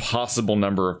 there's an impossible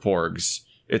number of Porgs.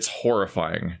 It's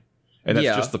horrifying. And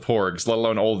that's just the Porgs, let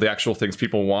alone all the actual things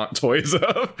people want toys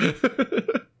of.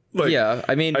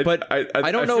 I mean, but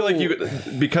I don't know. I feel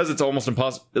like because it's almost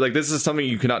impossible. Like, this is something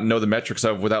you cannot know the metrics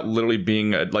of without literally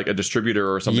being a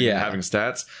distributor or something and having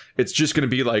stats. It's just going to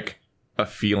be like a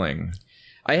feeling.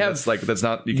 That's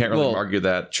not, you can't really argue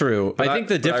that. True. But I think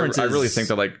the difference is, I really think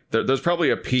that like there's probably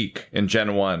a peak in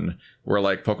Gen 1 where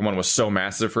like Pokemon was so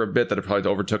massive for a bit that it probably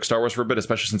overtook Star Wars for a bit,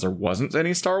 especially since there wasn't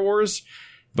any Star Wars.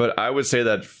 But I would say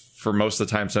that for most of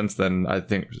the time since then, I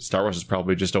think Star Wars has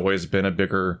probably just always been a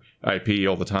bigger IP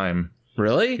all the time.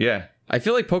 Really? Yeah. I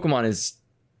feel like Pokemon is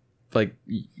like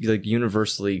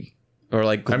universally, or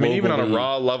like globally. I mean, even on a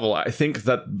raw level, I think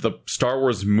that the Star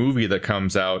Wars movie that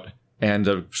comes out and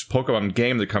a Pokemon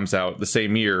game that comes out the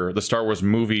same year, the Star Wars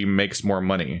movie makes more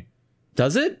money.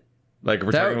 Does it? Like,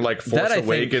 we're talking like Force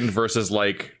Awakens versus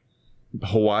like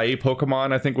Hawaii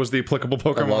Pokemon, I think was the applicable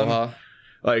Pokemon. Aloha.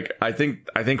 Like, I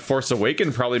think Force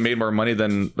Awakens probably made more money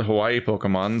than Hawaii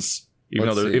Pokemons, even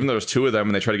though there's two of them,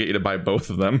 and they try to get you to buy both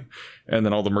of them, and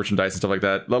then all the merchandise and stuff like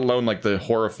that. Let alone like the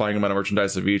horrifying amount of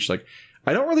merchandise of each. Like,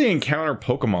 I don't really encounter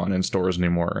Pokemon in stores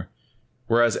anymore.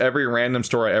 Whereas every random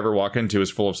store I ever walk into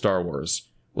is full of Star Wars.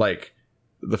 Like,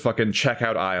 the fucking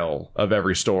checkout aisle of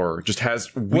every store just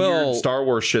has weird Star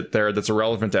Wars shit there that's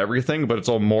irrelevant to everything, but it's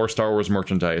all more Star Wars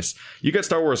merchandise. You get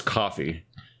Star Wars coffee.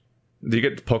 Do you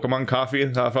get Pokemon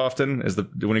coffee how often?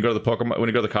 When you go to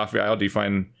the coffee aisle, do you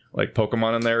find like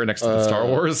Pokemon in there next to the Star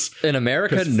Wars? In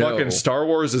America, no. Fucking Star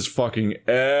Wars is fucking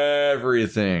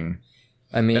everything.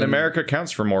 I mean, in America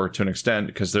counts for more to an extent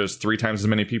because there's 3 times as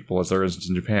many people as there is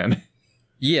in Japan.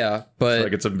 Yeah, but So,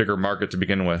 like, it's a bigger market to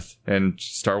begin with, and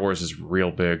Star Wars is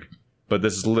real big. But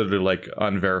this is literally like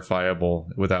unverifiable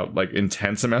without like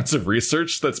intense amounts of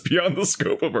research that's beyond the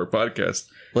scope of our podcast.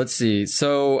 let's see.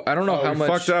 So I don't know how We much.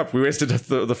 fucked up. We wasted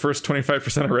the first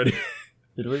 25% already.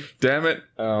 Did we? Damn it.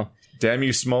 Oh, Damn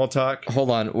you, small talk. hold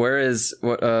on. Where is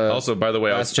what? Also, by the way,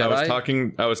 I Last was Jedi?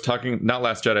 talking not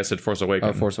Last Jedi, I said Force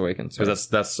Awakens. Force Awakens. Sorry. Because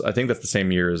that's I think that's the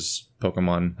same year as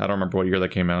Pokemon. I don't remember what year that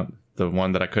came out. The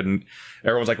one that I couldn't.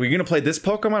 Everyone's like, "Were you gonna play this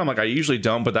Pokemon?" I'm like, "I usually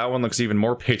don't, but that one looks even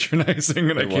more patronizing,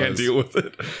 and I can't deal with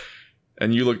it."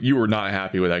 And you were not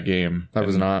happy with that game. I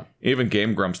was not. Even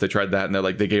Game Grumps, they tried that,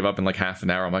 and they gave up in like half an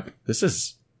hour. I'm like, this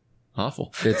is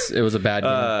awful. It was a bad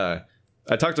game.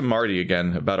 I talked to Marty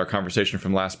again about our conversation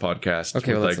from last podcast.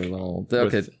 Okay, well, with, that's a little.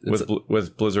 Okay,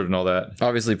 with Blizzard and all that.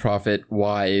 obviously profit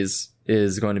wise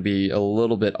is going to be a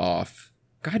little bit off.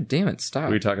 God damn it! Stop.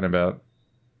 What are you talking about?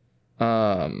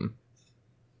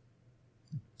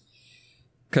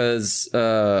 Because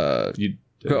I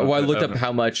looked up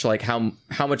how much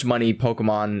much money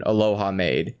Pokemon Aloha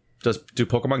made. Do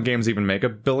Pokemon games even make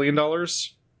 $1 billion?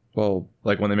 Well,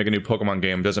 Like when they make a new Pokemon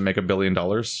game, does it make $1 billion?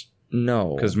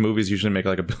 no, Because movies usually make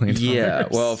like $1 billion. yeah.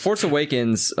 Well, Force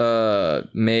Awakens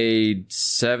made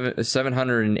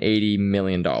 $780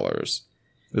 million. Is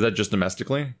that just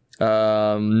domestically?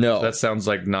 No, That sounds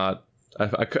like not.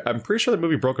 I'm pretty sure the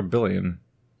movie broke $1 billion.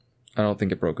 I don't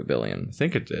think it broke $1 billion. I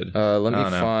think it did. Let me I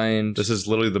don't know. find. This is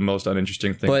literally the most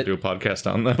uninteresting thing to do a podcast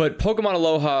on, though. But Pokemon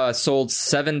Aloha sold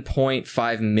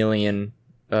 7.5 million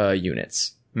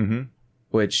units,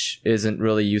 which isn't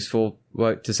really useful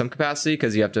to some capacity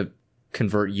because you have to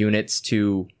convert units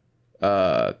to.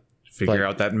 Figure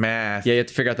out that math. Yeah, you have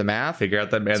to figure out the math. Figure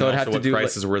out that math. So And it'd also have to what do,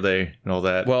 prices were they and all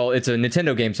that. Well, it's a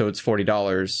Nintendo game, so it's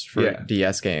 $40 for a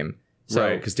DS game. So,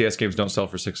 right, because DS games don't sell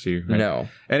for $60. Right? No.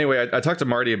 Anyway, I talked to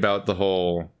Marty about the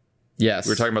whole. Yes.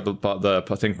 We were talking about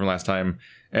the thing from last time,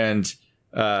 and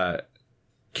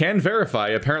can verify.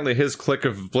 Apparently, his clique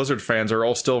of Blizzard fans are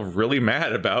all still really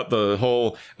mad about the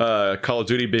whole Call of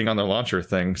Duty being on their launcher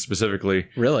thing specifically.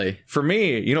 Really? For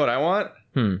me, you know what I want?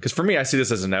 Because for me, I see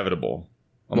this as inevitable.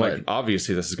 I'm What? like,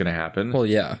 obviously, this is going to happen. Well,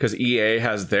 yeah. Because EA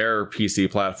has their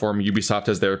PC platform, Ubisoft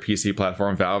has their PC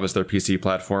platform, Valve has their PC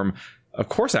platform. Of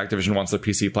course, Activision wants their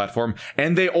PC platform,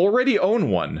 and they already own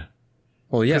one.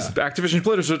 Well, yeah. Activision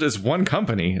Blizzard is one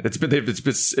company.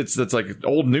 It's like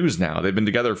old news now. They've been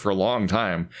together for a long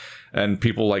time, and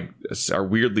people like are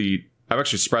weirdly. I'm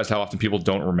actually surprised how often people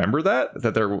don't remember that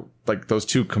they're like those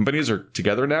two companies are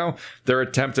together now. Their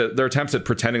attempts at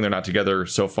pretending they're not together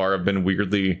so far have been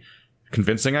weirdly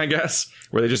convincing, I guess,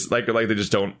 where they just they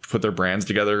just don't put their brands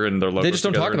together and their logos. They just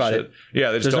don't talk about it.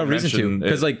 Yeah, they just There's don't no reason to,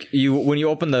 because when you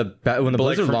open the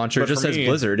Blizzard launcher, it just says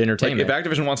Blizzard Entertainment. Like,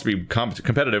 if Activision wants to be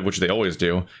competitive, which they always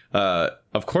do,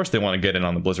 of course they want to get in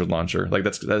on the Blizzard launcher. Like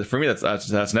that's for me, that's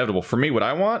inevitable. For me, what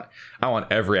I want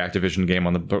every Activision game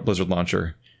on the Blizzard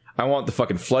launcher. I want the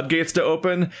fucking floodgates to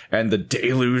open and the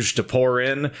deluge to pour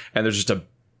in, and there's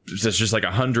just like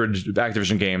 100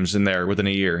 Activision games in there within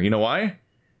a year. You know why?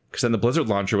 Because then the Blizzard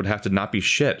launcher would have to not be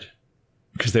shit.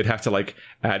 Because they'd have to like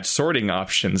add sorting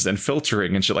options and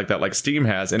filtering and shit like that, like Steam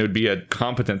has, and it would be a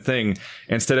competent thing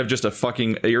instead of just a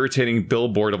fucking irritating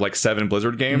billboard of like 7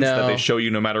 Blizzard games that they show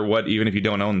you no matter what, even if you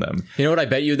don't own them. You know what I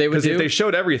bet you they would do? Because if they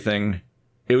showed everything,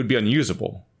 it would be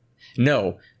unusable.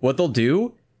 No, what they'll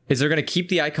do is they're going to keep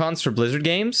the icons for Blizzard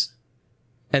games,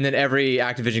 and then every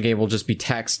Activision game will just be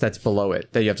text that's below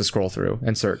it that you have to scroll through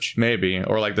and search. Maybe,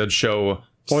 or like they'd show.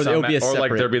 Or it'll be or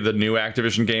like there'd be the new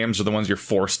Activision games, or the ones you're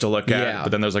forced to look at. Yeah.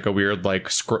 But then there's like a weird like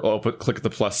click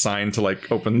the plus sign to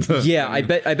like open the. Yeah, I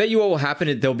bet you what will happen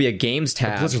is there'll be a games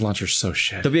tab. Blizzard launcher's so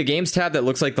shit. There'll be a games tab that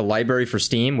looks like the library for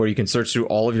Steam, where you can search through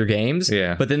all of your games.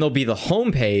 Yeah. But then there'll be the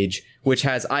home page, which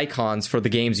has icons for the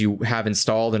games you have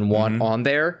installed and want on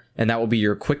there. and that will be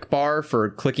your quick bar for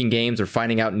clicking games or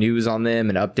finding out news on them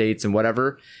and updates and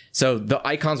whatever. So the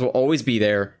icons will always be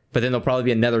there, but then there'll probably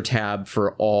be another tab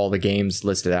for all the games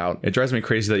listed out. It drives me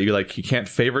crazy that you can't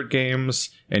favorite games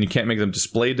and you can't make them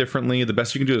display differently. The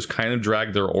best you can do is kind of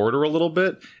drag their order a little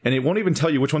bit, and it won't even tell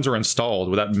you which ones are installed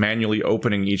without manually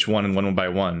opening each one and one by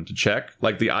one to check.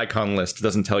 Like the icon list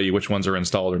doesn't tell you which ones are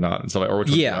installed or not, and stuff, or which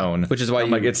ones you own. Which is why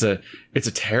it's a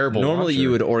terrible. Normally, launcher.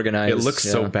 you would organize. It looks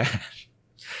so bad,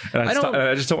 and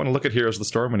I just don't want to look at Heroes of the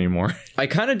Storm anymore. I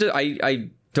kind of do. I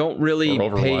don't really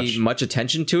pay much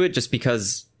attention to it just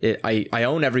because I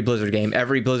own every Blizzard game.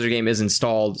 Every Blizzard game is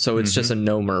installed, so it's just a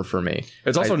no-mer for me.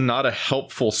 It's also not a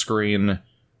helpful screen.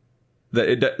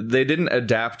 They didn't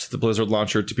adapt the Blizzard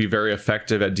launcher to be very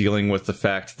effective at dealing with the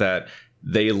fact that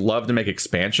they love to make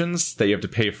expansions that you have to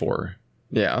pay for.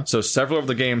 Yeah. So several of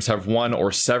the games have one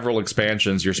or several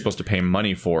expansions you're supposed to pay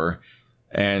money for.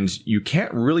 And you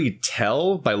can't really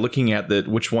tell by looking at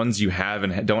which ones you have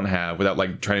and don't have without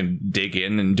like trying to dig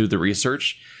in and do the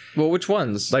research. Well, which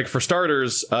ones? Like for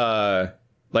starters,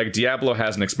 like Diablo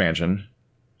has an expansion,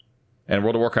 and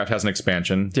World of Warcraft has an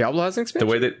expansion. Diablo has an expansion?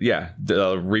 The way that,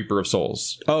 the Reaper of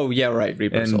Souls. Oh, yeah, right.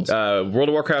 Reaper of Souls. World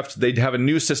of Warcraft, they have a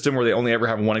new system where they only ever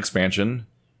have one expansion.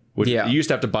 Which you used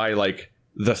to have to buy like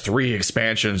the 3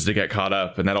 expansions to get caught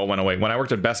up, and that all went away. When I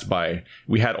worked at Best Buy,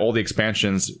 we had all the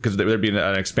expansions because there'd be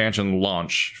an expansion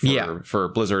launch for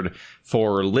Blizzard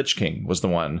for Lich King was the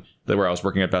one where I was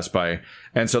working at Best Buy.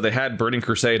 And so they had Burning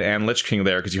Crusade and Lich King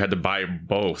there because you had to buy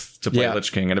both to play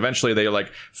Lich King. And eventually they were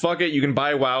like, fuck it, you can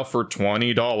buy WoW for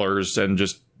 $20 and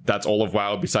just that's all of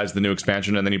WoW besides the new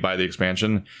expansion, and then you buy the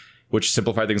expansion, which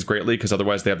simplified things greatly because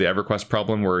otherwise they have the EverQuest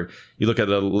problem where you look at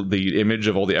the image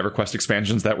of all the EverQuest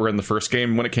expansions that were in the first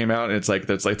game when it came out, and it's like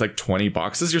there's like 20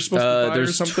 boxes you're supposed to buy or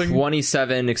something. There's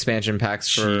 27 expansion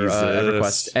packs for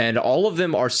EverQuest, and all of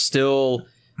them are still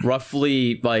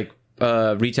roughly like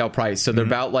retail price, so they're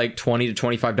about like $20 to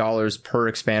 $25 per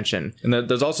expansion. And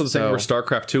there's also the thing where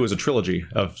StarCraft 2 is a trilogy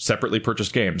of separately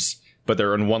purchased games. But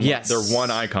they're in one. They're one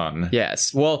icon.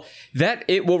 Yes. Well,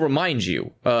 it will remind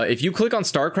you. If you click on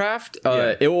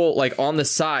StarCraft, it will like on the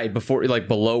side before, like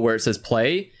below where it says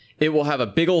play, it will have a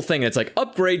big old thing. It's like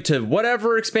upgrade to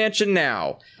whatever expansion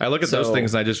now. I look at those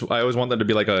things and I always want them to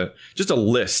be like just a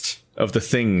list of the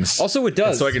things. Also, it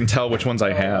does, so I can tell which ones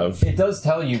I have. It does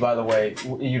tell you, by the way,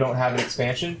 you don't have an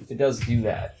expansion. It does do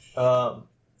that.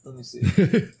 Let me see.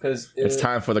 Because it's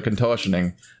time for the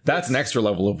contortioning. That's an extra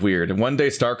level of weird. And one day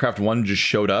StarCraft 1 just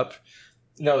showed up.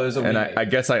 No, there's a and I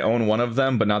guess I own one of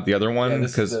them, but not the other one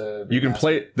because you can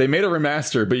play. They made a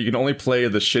remaster, but you can only play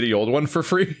the shitty old one for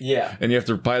free. Yeah, and you have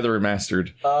to buy the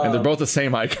remastered, and they're both the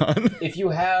same icon. If you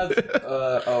have,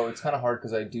 it's kind of hard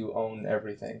because I do own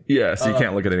everything. Yeah, so you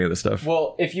can't look at any of the stuff.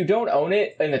 Well, if you don't own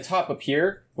it, in the top up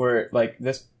here, where like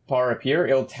this bar up here,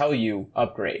 it'll tell you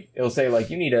upgrade. It'll say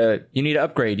like you need to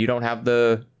upgrade. You don't have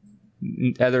the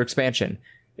other expansion.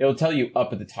 It'll tell you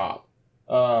up at the top.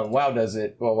 WoW does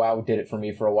it. Well, WoW did it for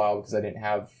me for a while because I didn't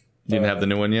have. You didn't have the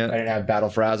new one yet? I didn't have Battle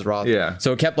for Azeroth. Yeah.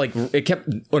 So it kept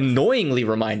annoyingly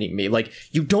reminding me, like,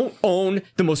 you don't own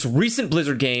the most recent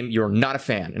Blizzard game. You're not a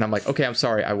fan. And I'm like, okay, I'm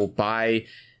sorry. I will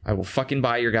fucking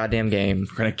buy your goddamn game.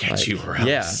 We're gonna catch you around.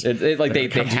 Yeah. They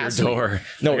come to your door.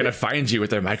 No, they're gonna find you with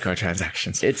their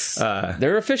microtransactions. It's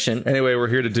they're efficient. Anyway, we're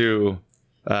here to do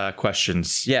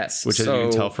questions. Yes. Which as you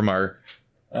can tell from our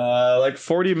like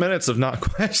 40 minutes of not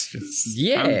questions.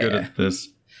 Yeah. I'm good at this.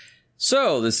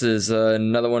 So this is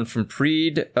another one from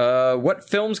Preed. What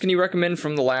films can you recommend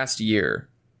from the last year?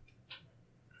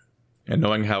 And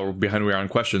knowing how behind we are on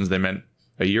questions, they meant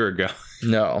a year ago.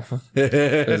 No.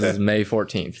 This is May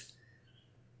 14th.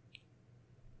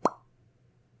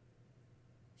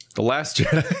 The Last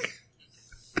Jedi.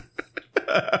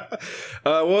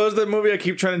 What was the movie I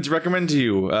keep trying to recommend to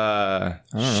you?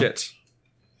 Shit.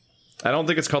 I don't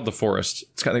think it's called The Forest.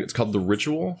 I think it's called The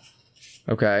Ritual.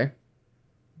 Okay.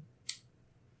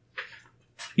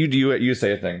 You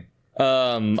say a thing.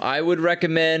 I would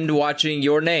recommend watching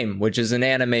Your Name, which is an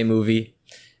anime movie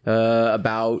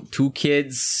about 2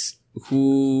 kids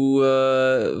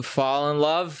who fall in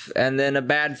love, and then a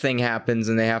bad thing happens,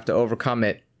 and they have to overcome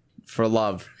it for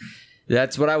love.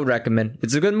 That's what I would recommend.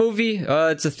 It's a good movie.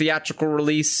 It's a theatrical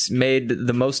release. Made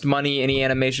the most money any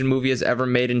animation movie has ever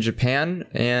made in Japan.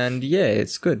 And yeah,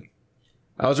 it's good.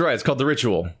 I was right. It's called The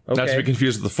Ritual. Okay. Not to be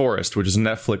confused with The Forest, which is a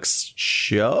Netflix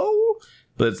show.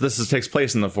 But this takes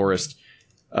place in the forest.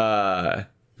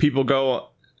 People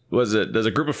go... There's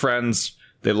a group of friends.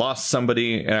 They lost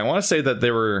somebody. And I want to say that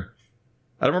they were...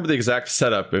 I don't remember the exact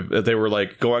setup. If they were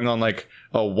like going on like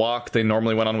a walk they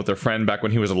normally went on with their friend back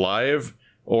when he was alive.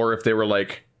 Or if they were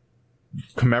like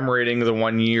commemorating the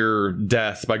 1 year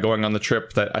death by going on the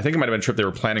trip that I think it might have been a trip they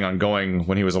were planning on going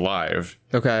when he was alive.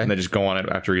 Okay. And they just go on it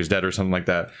after he's dead or something like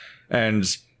that. And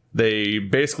they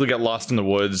basically get lost in the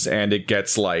woods, and it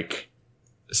gets like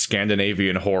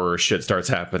Scandinavian horror shit starts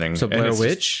happening. So Blair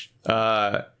Witch?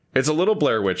 It's a little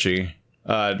Blair Witchy,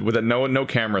 with no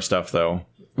camera stuff though.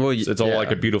 Well, It's all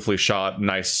like a beautifului shot,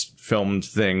 nice filmed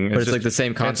thing. But it's like the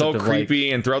same concept. It's all of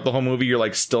creepy, and throughout the whole movie, you're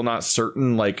like still not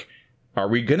certain. Like, are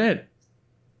we gonna?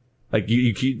 Like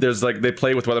you keep, there's like they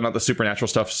play with whether or not the supernatural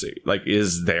stuff like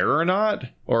is there or not,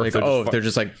 or like, if they're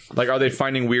just like are they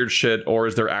finding weird shit, or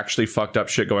is there actually fucked up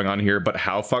shit going on here? But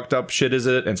how fucked up shit is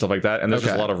it, and stuff like that. And there's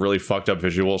just a lot of really fucked up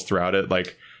visuals throughout it.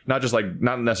 Like not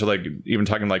necessarily like even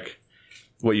talking like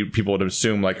what people would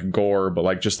assume like gore, but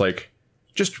like just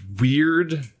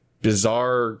weird,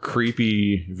 bizarre,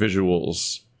 creepy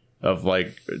visuals of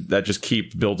like that just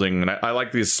keep building. And I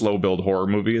like these slow build horror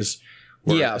movies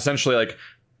where essentially like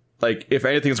if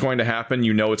anything's going to happen,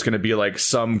 you know it's going to be like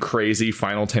some crazy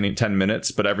final 10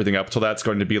 minutes, but everything up till that's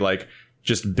going to be like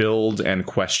just build and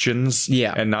questions,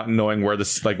 and not knowing where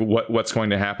this like what's going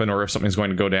to happen or if something's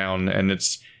going to go down. And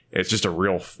it's just a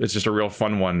real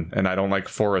fun one. And I don't like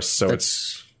forests, so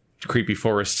it's creepy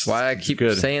forests. Why I keep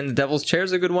saying The Devil's Chair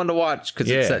is a good one to watch, because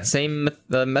it's that same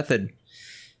method.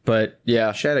 But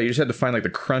yeah, Shadow, you just had to find like the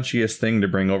crunchiest thing to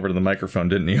bring over to the microphone,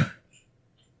 didn't you?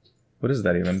 What is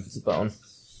that even? It's a bone.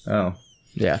 Oh,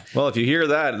 yeah. Well, if you hear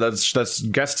that, that's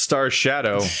guest star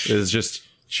Shadow is just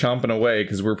chomping away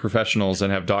because we're professionals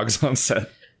and have dogs on set.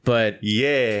 But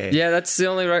yeah, that's the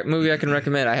only movie I can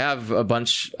recommend. I have a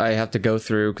bunch I have to go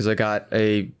through because I got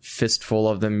a fistful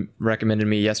of them recommended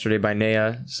me yesterday by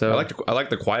Naya. So I like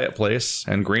The Quiet Place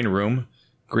and Green Room.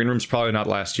 Green Room's probably not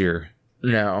last year.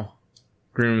 No,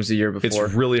 Green Room's the year before.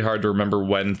 It's really hard to remember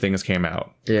when things came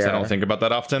out. Yeah, I don't think about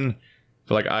that often.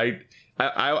 But like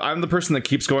I'm the person that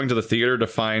keeps going to the theater to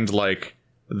find like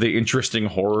the interesting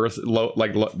horror,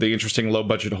 the interesting low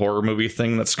budget horror movie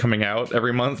thing that's coming out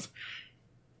every month,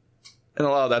 and a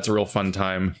lot of that's a real fun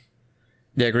time.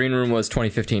 Yeah, Green Room was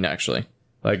 2015 actually.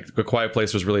 Like The Quiet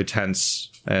Place was really tense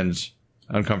and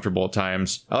uncomfortable at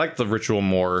times. I liked The Ritual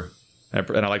more, and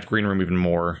I liked Green Room even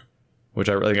more, which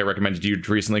I think I recommended to you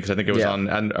recently because I think it was on.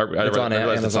 And I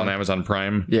realized it's on Amazon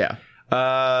Prime. Yeah.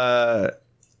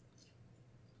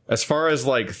 As far as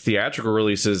like theatrical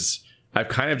releases, I've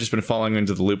kind of just been falling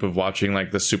into the loop of watching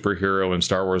like the superhero and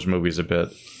Star Wars movies a bit,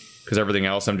 because everything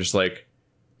else I'm just like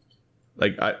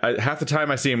I half the time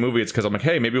I see a movie, it's because I'm like,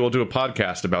 hey, maybe we'll do a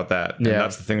podcast about that. And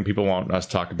that's the thing that people want us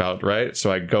to talk about, right?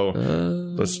 So I go,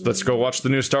 let's go watch the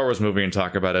new Star Wars movie and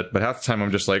talk about it. But half the time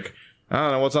I'm just like, I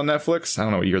don't know what's on Netflix. I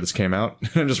don't know what year this came out.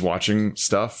 I'm just watching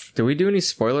stuff. Did we do any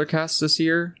spoiler casts this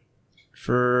year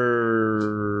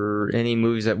for any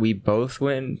movies that we both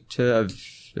went to?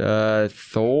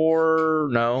 Thor?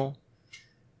 No.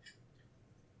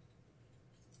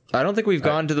 I don't think we've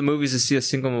gone to the movies to see a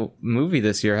single movie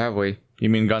this year, have we? You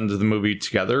mean gone to the movie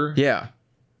together? Yeah.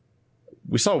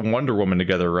 We saw Wonder Woman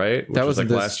together, right? Which that was like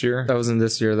last year. That wasn't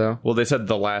this year, though. Well, they said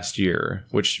the last year,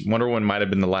 which Wonder Woman might have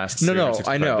been the last. No,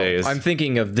 I know. Days. I'm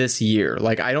thinking of this year.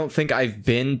 Like, I don't think I've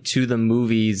been to the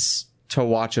movies to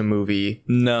watch a movie.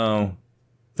 No.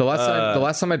 The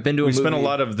last time I've been to a movie, we spent a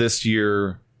lot of this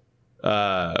year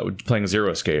playing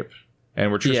Zero Escape,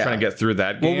 and we're just trying to get through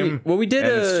that game. We did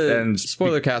a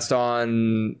spoiler cast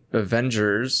on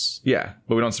Avengers. Yeah,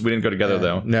 but we didn't go together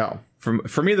though. No.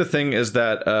 For me, the thing is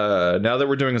that now that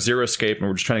we're doing a Zero Escape and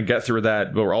we're just trying to get through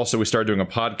that, but we started doing a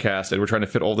podcast and we're trying to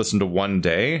fit all this into one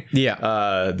day.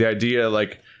 Yeah. The idea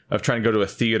of trying to go to a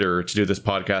theater to do this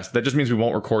podcast, that just means we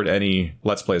won't record any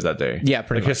Let's Plays that day. Yeah,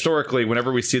 pretty much. Historically,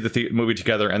 whenever we see the movie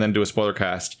together and then do a spoiler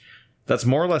cast, that's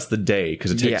more or less the day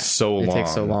because it takes so long. It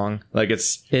takes so long. Like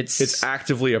it's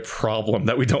actively a problem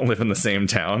that we don't live in the same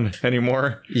town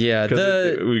anymore. Yeah,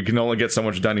 we can only get so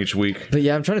much done each week. But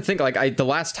yeah, I'm trying to think. Like the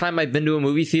last time I've been to a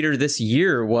movie theater this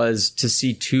year was to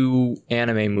see 2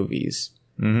 anime movies.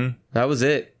 Mm-hmm. That was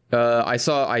it. I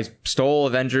stole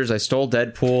Avengers. I stole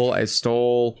Deadpool. I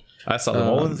saw them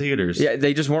all in theaters. Yeah,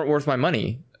 they just weren't worth my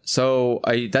money. So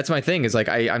that's my thing is like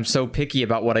I'm so picky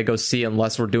about what I go see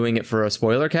unless we're doing it for a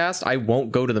spoiler cast. I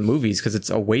won't go to the movies because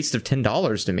it's a waste of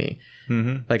 $10 to me.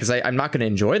 Mm-hmm. Like, because I'm not going to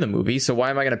enjoy the movie, so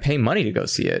why am I going to pay money to go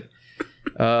see it?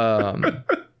 And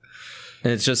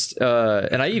it's just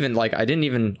and I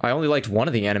only liked one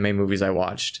of the anime movies I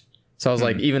watched, so I was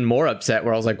like even more upset.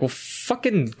 Where I was like, well,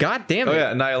 fucking goddamn it! Oh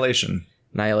yeah, Annihilation.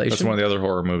 That's one of the other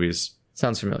horror movies.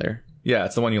 Sounds familiar. Yeah,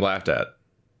 it's the one you laughed at.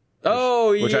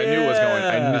 Which I knew was going.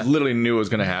 I literally knew it was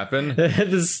going to happen.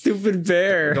 The stupid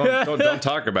bear. Don't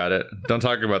talk about it. Don't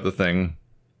talk about the thing.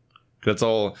 That's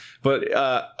all. But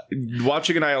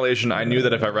watching Annihilation, I knew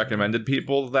that if I recommended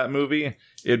people that movie,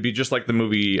 it'd be just like the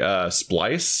movie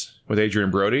Splice with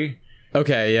Adrian Brody.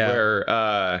 Okay, yeah.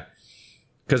 Where,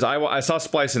 because I saw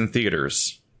Splice in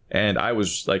theaters, and I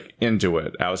was like into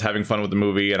it. I was having fun with the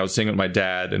movie, and I was seeing it with my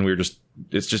dad, and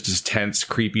it's just this tense,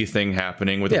 creepy thing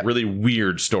happening with a really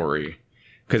weird story.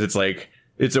 Because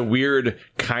it's a weird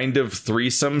kind of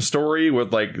threesome story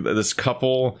with like this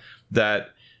couple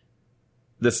that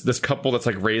this couple that's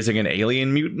like raising an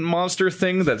alien mutant monster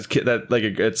thing that like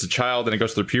it's a child and it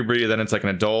goes through puberty, then it's like an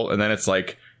adult, and then it's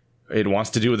like it wants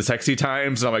to do with the sexy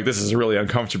times, and I'm like, this is really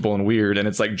uncomfortable and weird, and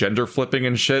it's like gender flipping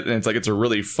and shit, and it's a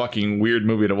really fucking weird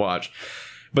movie to watch.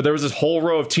 But there was this whole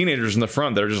row of teenagers in the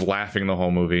front that are just laughing the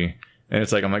whole movie, and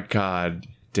it's like, I'm like, God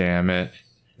damn it.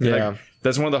 Yeah. Like,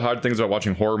 that's one of the hard things about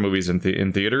watching horror movies in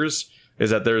theaters,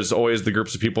 is that there's always the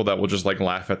groups of people that will just like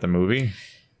laugh at the movie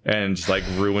and like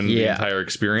ruin the entire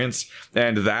experience.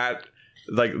 And that,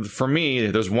 like, for me,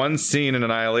 there's one scene in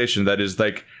Annihilation that is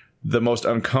like the most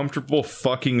uncomfortable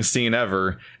fucking scene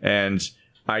ever, and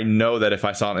I know that if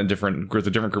I saw it in a different group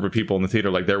of people in the theater,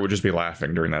 like, there would just be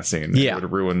laughing during that scene. Yeah, it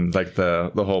would ruin like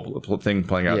the whole thing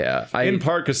playing out. Yeah, in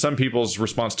part because some people's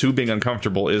response to being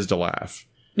uncomfortable is to laugh.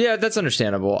 Yeah, that's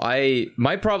understandable.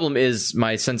 My problem is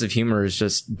my sense of humor is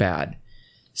just bad.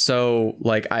 So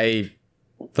like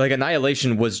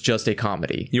Annihilation was just a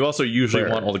comedy. You also usually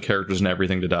want all the characters and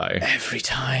everything to die every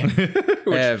time.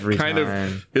 Which kind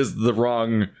of is the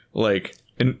wrong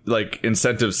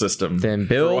incentive system. Then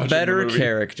build better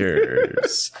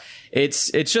characters.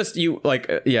 It's just you like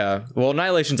well,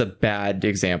 Annihilation's a bad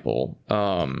example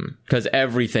because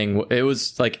everything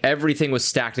was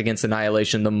stacked against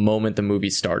Annihilation the moment the movie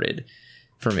started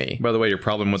for me. By the way, your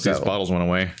problem with these bottles went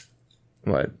away.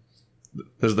 What?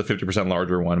 This is the 50%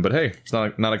 larger one, but hey, it's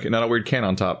not a weird can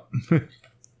on top.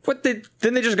 What?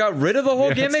 Then they just got rid of the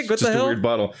whole gimmick? What the hell? A weird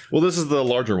bottle. Well, this is the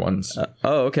larger ones.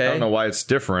 Oh, okay. I don't know why it's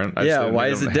different. Why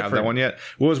is it different? Have that one yet?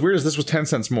 What was weird is this was 10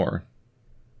 cents more.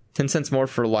 10 cents more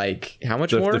for like how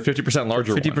much more? The 50%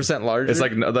 larger 50% larger? It's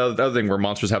like the other thing where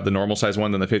monsters have the normal size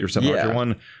one, then the 50% larger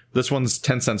one. This one's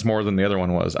 10 cents more than the other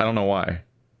one was. I don't know why.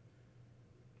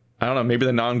 I don't know. Maybe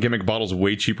the non-gimmick bottle's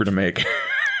way cheaper to make.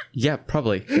 Yeah,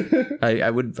 probably. I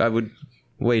would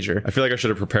wager. I feel like I should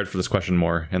have prepared for this question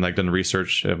more and like done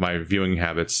research of my viewing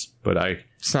habits, but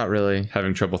it's not really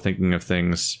having trouble thinking of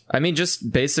things. I mean, just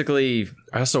basically,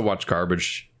 I also watch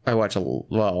garbage. I watch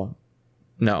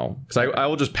no, because I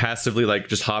will just passively like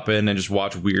just hop in and just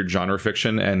watch weird genre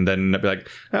fiction and then be like,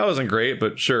 that wasn't great,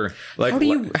 but sure. Like,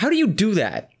 how do you do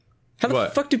that? How the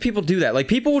fuck do people do that? Like,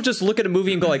 people will just look at a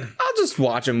movie and go like, I'll just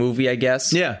watch a movie, I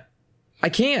guess. Yeah. I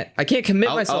can't commit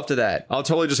myself to that. I'll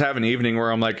totally just have an evening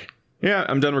where I'm like, yeah,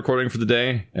 I'm done recording for the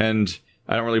day, and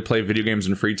I don't really play video games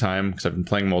in free time because I've been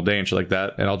playing them all day and shit like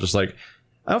that. And I'll just like,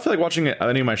 I don't feel like watching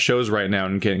any of my shows right now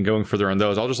and going further on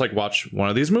those. I'll just like watch one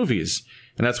of these movies,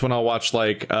 and that's when I'll watch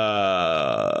like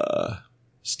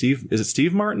Steve. Is it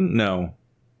Steve Martin? No,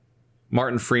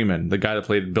 Martin Freeman, the guy that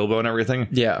played Bilbo and everything.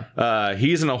 Yeah,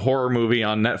 he's in a horror movie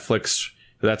on Netflix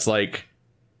that's like,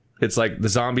 it's like the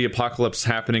zombie apocalypse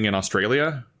happening in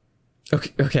Australia.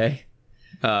 Okay.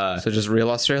 So just real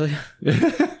Australia?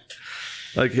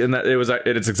 Like, and that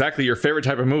it's exactly your favorite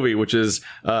type of movie, which is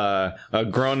a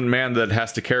grown man that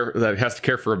has to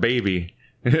care for a baby.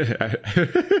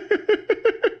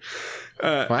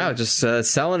 Wow, just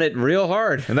selling it real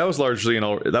hard. And that was largely an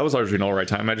all right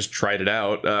time. I just tried it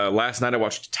out. Last night I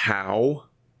watched Tau,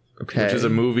 which is a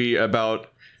movie about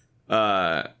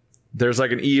there's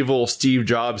like an evil Steve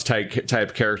Jobs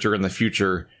type character in the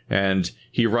future, and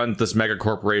he runs this mega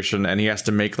corporation, and he has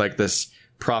to make like this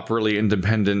properly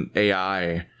independent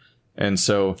AI. And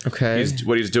so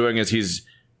what he's doing is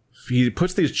he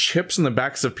puts these chips in the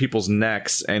backs of people's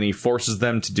necks, and he forces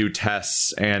them to do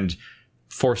tests and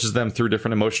forces them through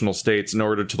different emotional states in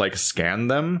order to like scan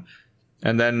them.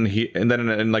 And then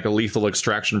in like a lethal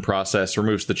extraction process,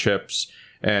 removes the chips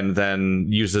and then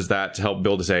uses that to help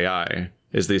build his AI.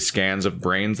 Is these scans of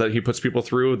brains that he puts people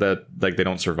through that like they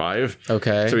don't survive.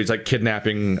 Okay. So he's like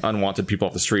kidnapping unwanted people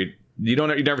off the street. You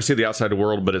never see the outside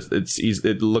world, but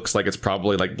it looks like it's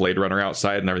probably like Blade Runner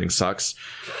outside and everything sucks.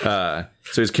 So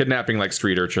he's kidnapping like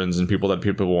street urchins and people that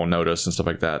people won't notice and stuff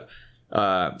like that.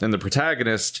 And the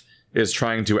protagonist is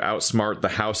trying to outsmart the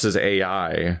house's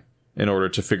AI in order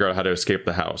to figure out how to escape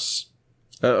the house.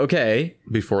 Okay.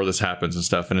 Before this happens and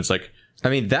stuff. And it's like, I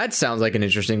mean, that sounds like an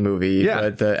interesting movie,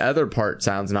 but the other part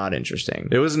sounds not interesting.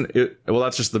 Well,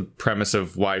 that's just the premise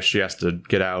of why she has to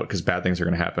get out, because bad things are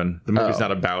going to happen. The movie's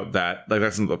not about that. Like,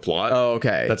 that's not the plot. Oh,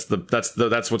 okay.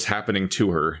 That's what's happening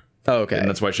to her. Oh, okay. And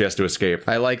that's why she has to escape.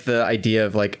 I like the idea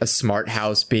of like a smart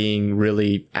house being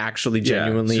really actually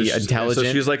genuinely Yeah, so intelligent.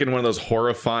 So she's like in one of those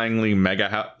horrifyingly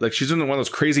mega like she's in one of those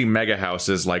crazy mega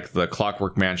houses like the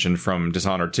Clockwork Mansion from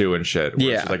Dishonored 2 and shit.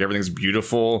 Where Yeah. it's like everything's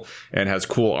beautiful and has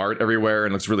cool art everywhere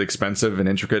and looks really expensive and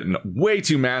intricate and way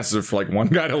too massive for like one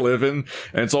guy to live in.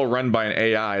 And it's all run by an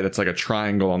AI that's like a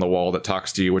triangle on the wall that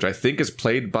talks to you, which I think is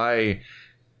played by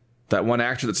that one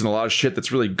actor that's in a lot of shit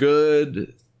that's really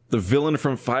good. The villain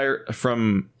from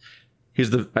he's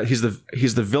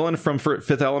the villain from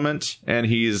Fifth Element, and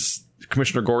he's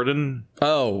Commissioner Gordon.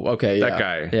 Oh, okay. Yeah. That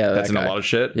guy. Yeah. That's that in guy. a lot of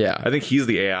shit. Yeah. I think he's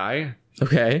the AI.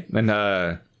 Okay. And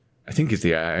I think he's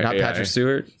the AI. Not Patrick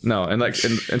Stewart. No, and like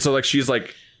and so like she's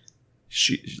like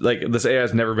this AI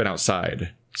has never been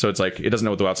outside. So it's like it doesn't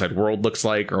know what the outside world looks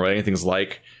like or what anything's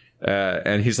like.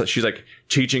 And she's like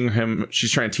teaching him,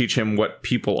 she's trying to teach him what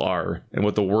people are and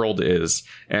what the world is.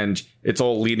 And it's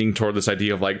all leading toward this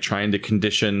idea of like trying to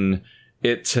condition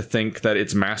it to think that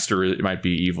its master might be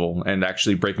evil and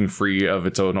actually breaking free of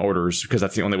its own orders because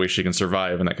that's the only way she can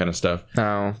survive and that kind of stuff.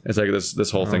 Oh, It's like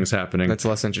this whole thing's happening. that's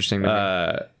less interesting to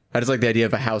me. I just like the idea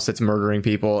of a house that's murdering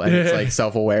people and it's like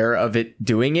self-aware of it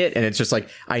doing it. And it's just like,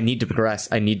 I need to progress.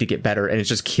 I need to get better. And it's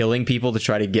just killing people to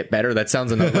try to get better. That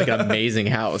sounds like an amazing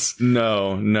house.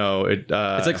 No.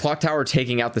 It's like Clock Tower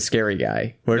taking out the scary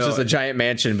guy where it's No, just a giant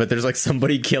mansion, but there's like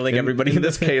somebody killing everybody. in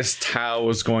this case, Tao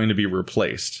is going to be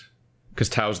replaced because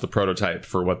Tao's the prototype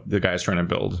for what the guy's trying to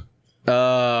build.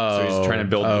 Oh, So he's trying to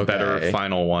build the better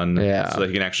final one Yeah. so that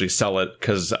he can actually sell it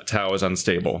because Tao is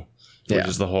unstable, which Yeah.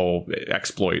 is the whole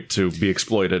exploit to be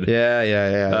exploited. Yeah.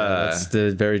 That's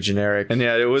the very generic. And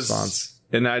yeah, it was, response.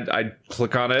 and I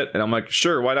click on it and I'm like,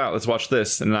 sure, why not? Let's watch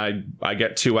this. And I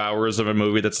get 2 hours of a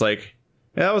movie that's like,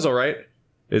 yeah, that was all right.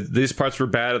 These parts were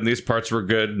bad and these parts were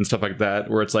good and stuff like that,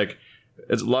 where it's like,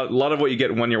 it's a lot of what you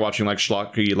get when you're watching like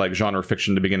schlocky like genre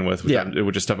fiction to begin with,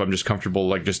 which is stuff I'm just comfortable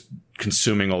like just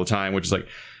consuming all the time, which is like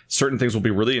certain things will be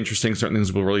really interesting, certain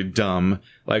things will be really dumb.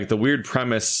 Like the weird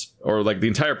premise or like the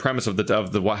entire premise of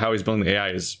the how he's building the AI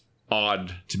is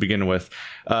odd to begin with,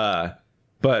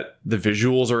 but the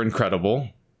visuals are incredible.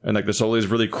 And like there's all these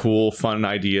really cool, fun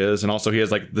ideas, and also he has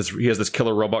this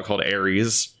killer robot called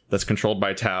Ares that's controlled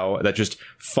by Tao that just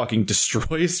fucking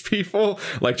destroys people,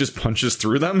 like just punches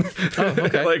through them. Oh,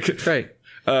 okay. Like Great.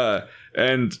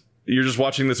 And you're just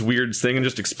watching this weird thing and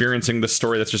just experiencing the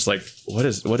story that's just like, what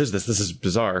is this? This is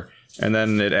bizarre. And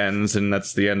then it ends, and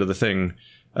that's the end of the thing.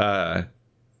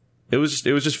 It was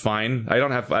just fine. I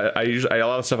don't have I usually a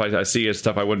lot of stuff I see is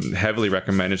stuff I wouldn't heavily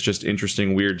recommend. It's just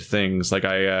interesting, weird things. Like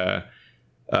I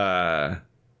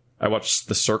watched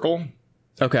The Circle.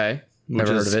 Okay.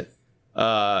 Never heard of it.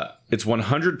 It's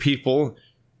 100 people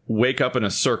wake up in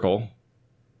a circle.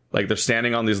 Like they're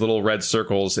standing on these little red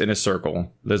circles in a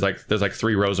circle. There's like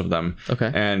 3 rows of them.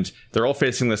 Okay. And they're all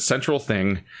facing this central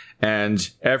thing. And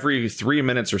every 3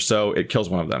 minutes or so, it kills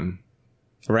one of them.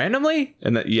 Randomly?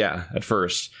 And at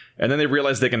first. And then they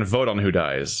realize they can vote on who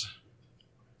dies.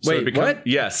 Wait, what?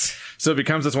 Yes. So it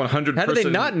becomes this 100 How did they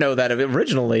not know that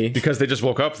originally? Because they just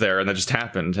woke up there and that just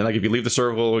happened. And like if you leave the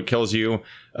circle, it kills you.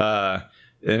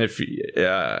 And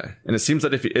it seems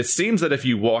that if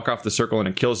you walk off the circle and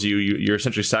it kills you, you're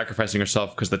essentially sacrificing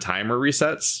yourself because the timer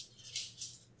resets.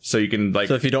 So you can like.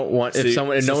 So if you don't want,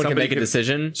 no one can make a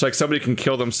decision. So like somebody can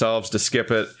kill themselves to skip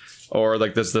it. Or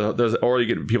like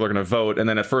people are going to vote, and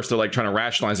then at first they're like trying to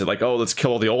rationalize it, like, oh, let's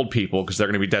kill all the old people because they're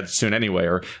going to be dead soon anyway,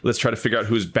 or let's try to figure out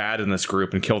who's bad in this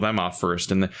group and kill them off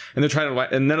first, and they're trying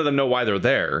to, and none of them know why they're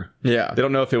there. Yeah, they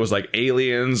don't know if it was like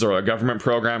aliens or a government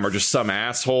program or just some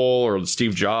asshole or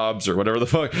Steve Jobs or whatever the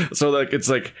fuck. So like it's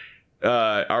like.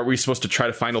 Are we supposed to try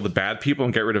to find all the bad people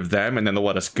and get rid of them and then they'll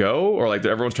let us go? Or like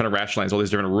everyone's trying to rationalize all these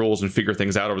different rules and figure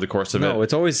things out over the course of it? No,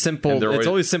 it's always simple. It's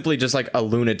always simply just like a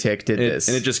lunatic did this.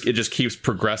 And it just keeps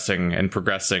progressing and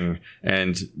progressing,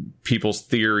 and people's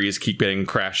theories keep getting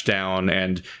crashed down,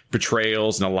 and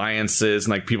betrayals and alliances,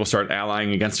 and like people start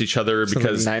allying against each other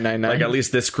because like 999. like at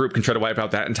least this group can try to wipe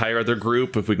out that entire other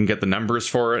group if we can get the numbers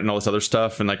for it and all this other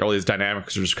stuff, and like all these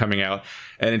dynamics are just coming out,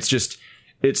 and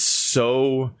it's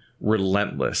so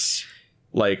relentless.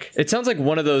 Like it sounds like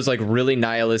one of those like really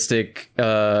nihilistic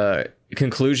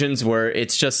conclusions where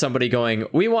it's just somebody going,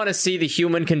 we want to see the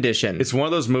human condition. it's one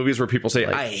of those movies where people say,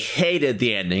 I hated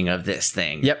the ending of this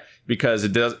thing. Yep.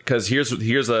 because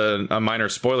here's a minor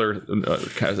spoiler,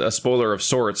 a spoiler of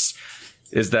sorts,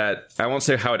 is that I won't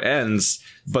say how it ends,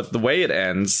 but the way it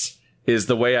ends is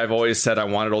the way I've always said I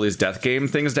wanted all these death game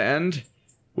things to end,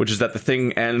 which is that the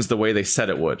thing ends the way they said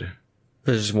it would.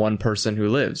 There's just one person who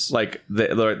lives. Like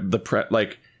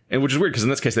And which is weird because in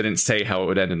this case they didn't say how it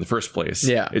would end in the first place.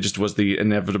 Yeah. It just was the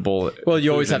inevitable. Well,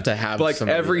 you always conclusion. have to have. But like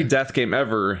somebody every there. death game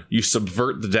ever, you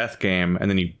subvert the death game and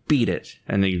then you beat it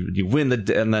and then you win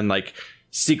and then like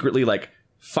secretly like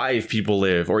 5 people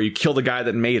live, or you kill the guy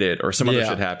that made it, or some other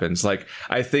shit happens. Like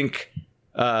I think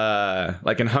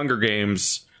like in Hunger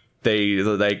Games they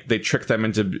trick them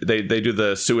into they do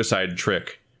the suicide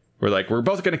trick. We're like, we're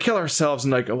both going to kill ourselves,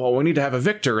 and like, well, we need to have a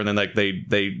victor, and then like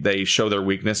they show their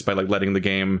weakness by like letting the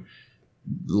game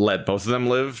let both of them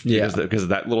live because of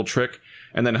that little trick.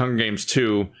 And then Hunger Games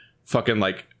 2, fucking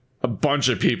like a bunch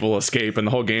of people escape, and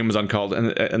the whole game is uncalled.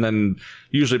 And then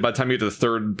usually by the time you get to the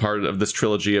third part of this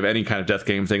trilogy of any kind of death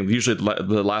game thing, usually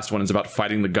the last one is about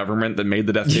fighting the government that made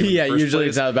the death game. Yeah, in the first usually place.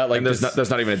 it's not about like and there's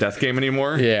not even a death game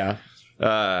anymore. Yeah.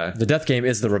 The death game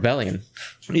is the rebellion.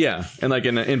 Yeah, and like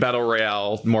in Battle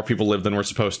Royale, more people live than we're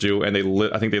supposed to, and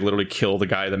I think they literally kill the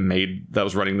guy that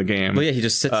was running the game. Well, yeah, he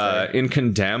just sits there. In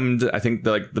Condemned, I think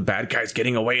the bad guy's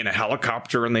getting away in a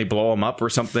helicopter and they blow him up or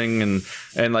something,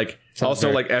 and like also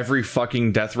fair. like every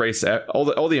fucking death race,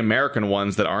 all the American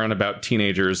ones that aren't about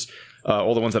teenagers.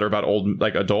 All the ones that are about old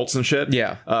like adults and shit.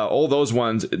 Yeah. All those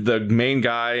ones, the main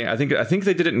guy, I think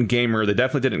they did it in Gamer, they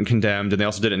definitely did it in Condemned, and they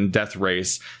also did it in Death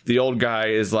Race. The old guy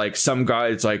is like some guy,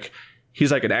 it's like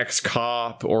he's like an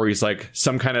ex-cop, or he's like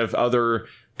some kind of other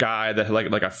guy that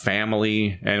had like a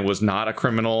family and was not a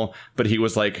criminal, but he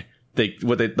was like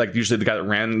usually the guy that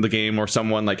ran the game or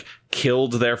someone like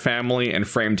killed their family and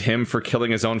framed him for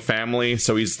killing his own family,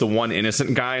 so he's the one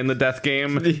innocent guy in the death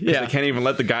game. Yeah, they can't even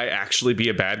let the guy actually be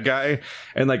a bad guy,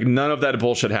 and like none of that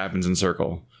bullshit happens in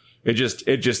Circle. It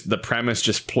just the premise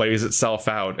just plays itself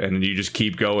out, and you just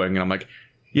keep going, and I'm like,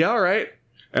 yeah, all right.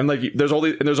 And like there's all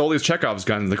these Chekhov's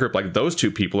guns in the group. Like those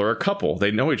two people are a couple.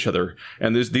 They know each other.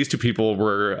 And these two people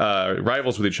were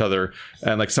rivals with each other.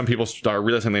 And like some people start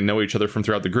realizing they know each other from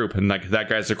throughout the group. And like that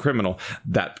guy's a criminal.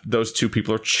 Those two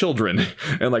people are children.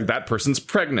 And like that person's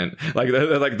pregnant. Like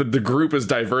the group is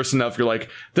diverse enough. You're like,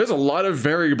 there's a lot of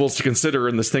variables to consider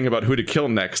in this thing about who to kill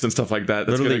next and stuff like that.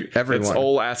 That's Literally everyone. It's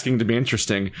all asking to be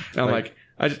interesting. And I'm like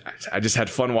I just had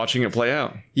fun watching it play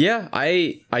out. Yeah,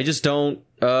 I just don't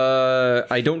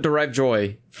I don't derive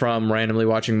joy from randomly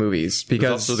watching movies because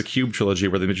There's also the Cube trilogy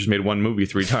where they just made one movie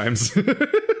 3 times.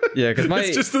 yeah, because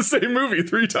it's just the same movie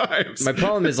 3 times. My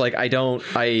problem is like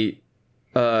I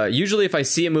usually if I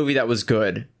see a movie that was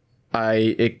good,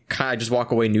 I just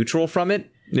walk away neutral from it.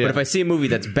 Yeah. But if I see a movie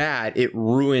that's bad, it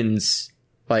ruins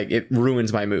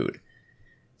my mood.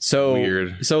 So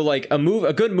Weird. So like a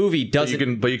good movie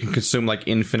doesn't. But you can consume like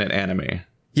infinite anime,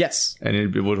 Yes.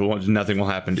 and nothing will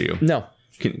happen to you. No.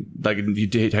 Have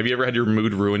you ever had your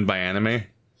mood ruined by anime?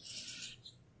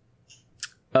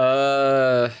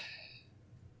 No.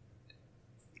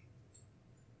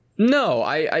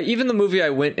 I even the movie I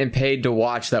went and paid to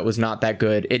watch that was not that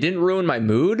good. It didn't ruin my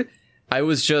mood. I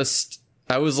was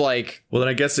like, Well, then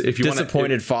I guess if you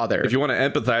disappointed father. If you want to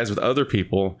empathize with other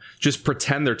people, just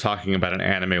pretend they're talking about an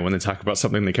anime when they talk about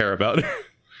something they care about.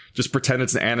 Just pretend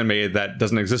it's an anime that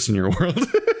doesn't exist in your world.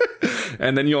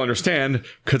 And then you'll understand,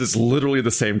 because it's literally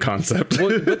the same concept.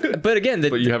 but again,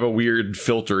 but you have a weird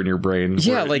filter in your brain.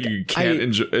 Yeah, where like, you can't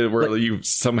enjoy. Where you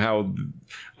somehow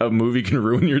a movie can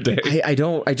ruin your day. I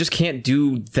just can't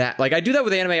do that. Like I do that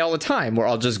with anime all the time, where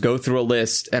I'll just go through a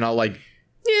list and I'll like,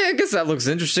 yeah, I guess that looks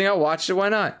interesting. I'll watch it. Why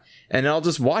not? And I'll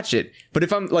just watch it. But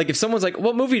if someone's like,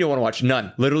 what movie do you want to watch?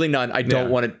 None. Literally none. I don't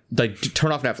want to like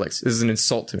turn off Netflix. This is an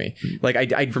insult to me. Like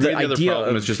For me, the other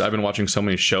problem is just I've been watching so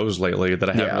many shows lately that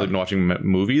I haven't really been watching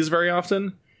movies very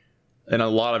often. And a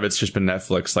lot of it's just been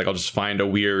Netflix. Like I'll just find a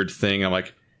weird thing. I'm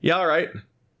like, yeah, all right.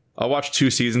 I'll watch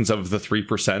 2 seasons of The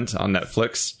 3% on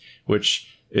Netflix, which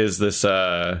is this,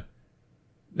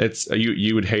 it's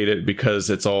you would hate it because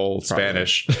it's all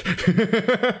Spanish.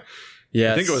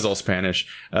 Yeah, I think it was all Spanish.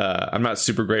 I'm not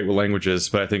super great with languages,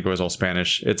 but I think it was all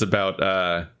Spanish. It's about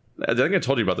I think I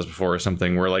told you about this before or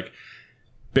something, where like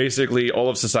basically all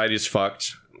of society's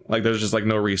fucked. Like there's just like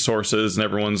no resources and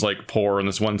everyone's like poor in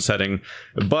this one setting.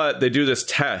 But they do this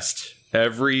test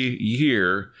every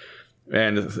year,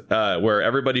 and where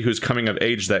everybody who's coming of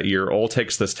age that year all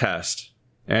takes this test.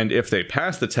 And if they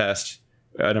pass the test,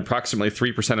 and approximately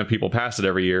 3% of people pass it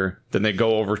every year, then they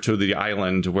go over to the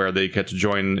island where they get to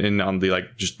join in on the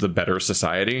like just the better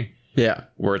society. Yeah,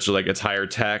 where it's like it's higher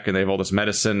tech and they have all this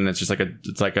medicine. And it's just like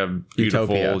a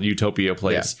beautiful utopia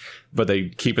place, but they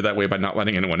keep it that way by not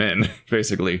letting anyone in,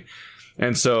 basically.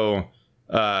 And so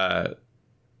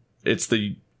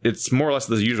it's more or less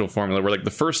the usual formula where like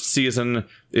the first season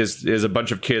is a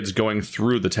bunch of kids going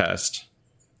through the test.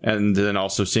 and then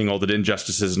also seeing all the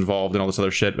injustices involved and all this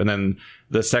other shit. And then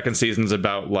the second season's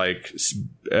about like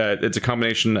it's a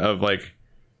combination of like,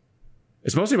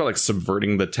 it's mostly about like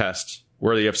subverting the test,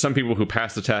 where you have some people who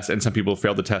pass the test and some people who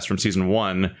failed the test from season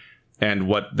 1 and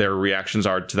what their reactions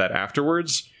are to that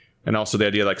afterwards. And also the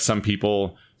idea like some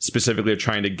people specifically are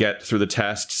trying to get through the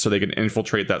test so they can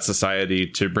infiltrate that society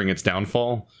to bring its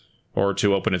downfall or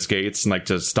to open its gates and like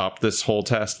to stop this whole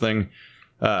test thing.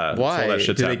 Why? So all that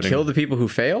shit's Do they happening. kill the people who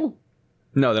fail?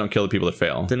 No, they don't kill the people that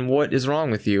fail. Then what is wrong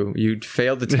with you? You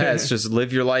failed the test. Just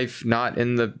live your life not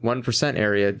in the 1%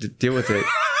 area. Deal with it.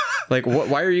 Like,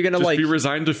 why are you going to, Just like... be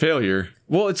resigned to failure.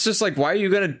 Well, it's just like, why are you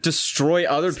going to destroy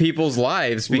other people's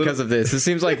lives because of this? It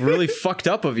seems like really fucked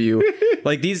up of you.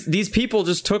 Like, these people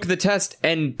just took the test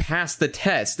and passed the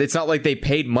test. It's not like they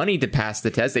paid money to pass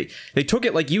the test. They took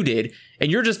it like you did, and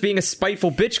you're just being a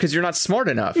spiteful bitch because you're not smart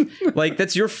enough. Like,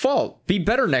 that's your fault. Be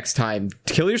better next time.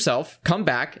 Kill yourself. Come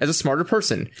back as a smarter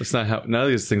person. That's not how... None of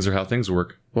these things are how things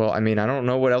work. Well, I mean, I don't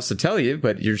know what else to tell you,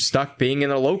 but you're stuck being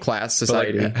in a low-class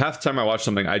society. Like, half the time I watch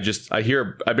something, I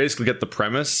basically get the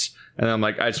premise, and I'm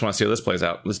like, I just want to see how this plays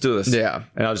out. Let's do this. Yeah.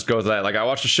 And I'll just go with that. Like, I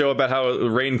watched a show about how the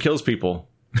rain kills people.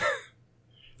 I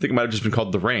think it might have just been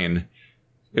called The Rain.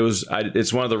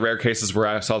 It's one of the rare cases where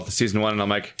I saw the season 1, and I'm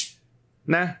like,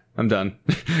 nah, I'm done.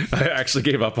 I actually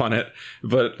gave up on it.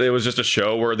 But it was just a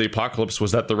show where the apocalypse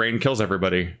was that the rain kills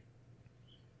everybody.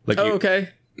 Like, okay.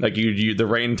 Like the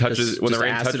rain touches when the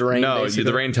rain touches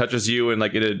the rain touches you and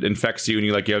like it infects you and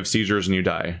you have seizures and you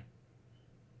die.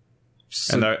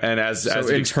 So, and as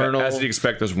you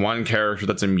expect, there's one character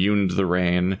that's immune to the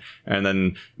rain, and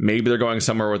then maybe they're going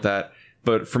somewhere with that.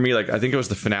 But for me, like I think it was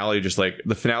the finale, just like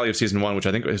the finale of season 1, which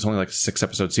I think is only like a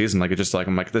 6-episode season. Like it just like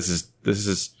I'm like this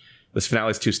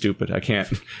finale is too stupid. I can't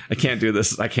do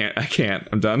this. I can't.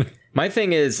 I'm done. My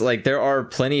thing is like there are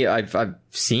plenty. I've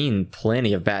seen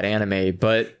plenty of bad anime,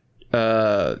 but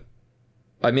I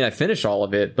mean I finished all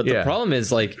of it. But the problem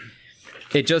is like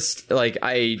it just like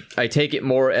I take it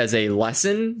more as a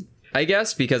lesson, I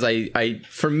guess, because I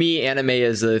for me anime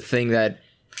is a thing that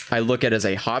I look at as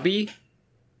a hobby.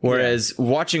 Whereas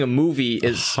watching a movie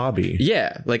is hobby.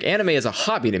 Yeah, like anime is a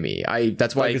hobby to me.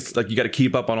 That's why it's like you got to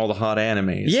keep up on all the hot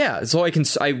animes. Yeah, so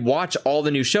I watch all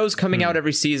the new shows coming out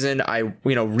every season. I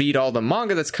read all the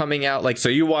manga that's coming out. Like so,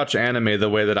 you watch anime the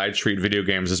way that I treat video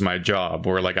games as my job,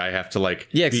 where like I have to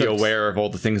be aware of all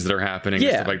the things that are happening.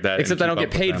 And stuff like that. Except I don't get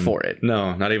paid for it.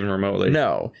 No, not even remotely.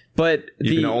 No, but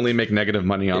you can only make negative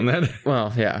money on that.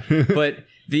 Well, yeah, but.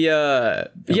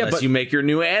 Unless you make your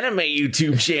new anime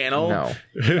YouTube channel.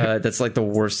 No, that's like the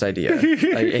worst idea. I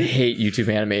hate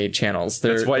YouTube anime channals.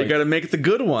 That's why you got to make the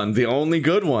good one, the only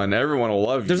good one. Everyone will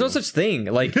love you. There's no such thing.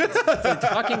 Like, it's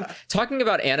like talking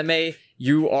about anime.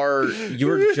 You're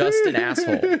just an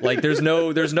asshole. Like there's no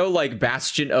like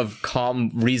bastion of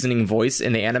calm reasoning voice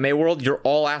in the anime world. You're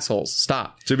all assholes.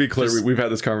 Stop. To be clear, we've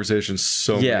had this conversation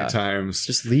so many times.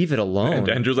 Just leave it alone. And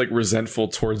Andrew's like resentful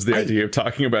towards the idea of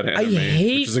talking about anime,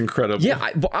 which is incredible.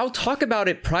 Yeah, I'll talk about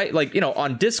it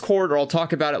on Discord, or I'll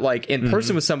talk about it like in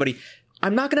person with somebody.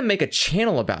 I'm not gonna make a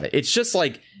channel about it. It's just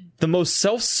like the most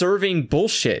self-serving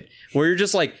bullshit where you're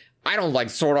just like, I don't like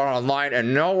Sword Art Online,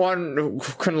 and no one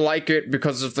can like it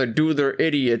because if they do, they're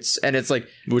idiots. And it's like,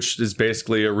 which is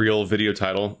basically a real video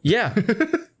title. Yeah,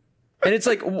 and it's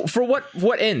like, for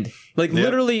what end? Like,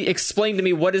 literally, explain to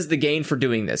me what is the gain for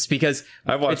doing this? Because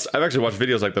I've actually watched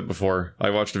videos like that before. I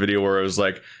watched a video where it was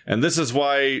like, and this is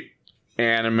why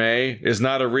anime is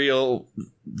not a real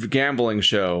gambling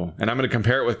show, and I'm going to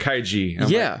compare it with Kaiji.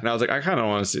 And I was like, I kind of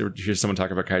want to hear someone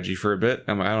talk about Kaiji for a bit.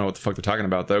 I'm like, I don't know what the fuck they're talking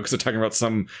about though, because they're talking about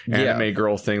some anime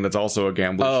girl thing that's also a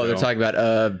gambling show. They're talking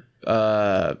about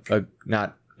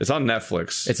not. It's on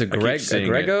Netflix. It's a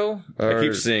Grego. I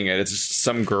keep seeing it. It's just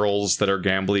some girls that are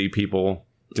gambly people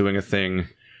doing a thing.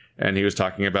 And he was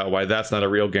talking about why that's not a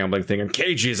real gambling thing, and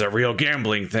Keiji is a real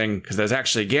gambling thing because there's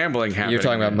actually gambling happening. You're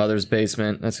talking about Mother's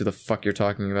Basement. That's who the fuck you're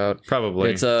talking about. Probably.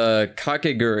 It's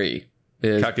Kakeguri.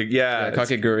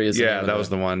 Kakeguri is that was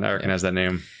the one. I recognize that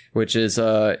name. Which is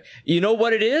you know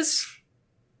what it is?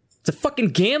 It's a fucking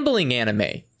gambling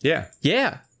anime. Yeah.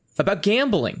 Yeah. About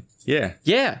gambling. Yeah.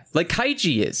 Yeah. Like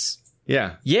Kaiji is.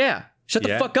 Yeah. Yeah. Shut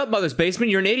the fuck up, Mother's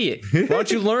Basement. You're an idiot. Why don't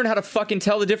you learn how to fucking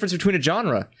tell the difference between a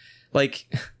genre? Like,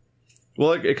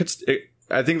 well,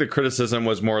 I think the criticism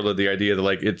was more the idea that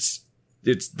like it's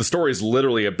the story is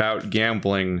literally about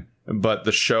gambling, but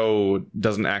the show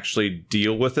doesn't actually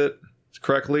deal with it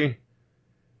correctly.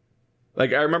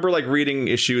 Like, I remember like reading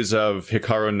issues of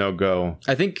Hikaru no Go,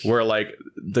 I think where like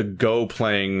the Go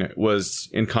playing was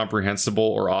incomprehensible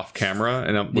or off camera,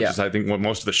 and which is I think what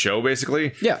most of the show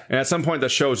basically. Yeah. And at some point, the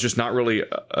show is just not really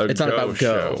a it's Go not about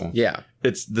show. Go. Yeah.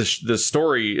 It's the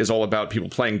story is all about people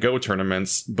playing Go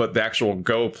tournaments, but the actual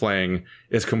Go playing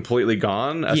is completely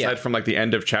gone. Aside from like the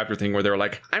end of chapter thing where they're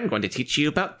like, "I'm going to teach you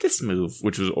about this move,"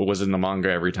 which was in the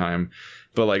manga every time.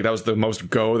 But like that was the most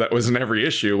Go that was in every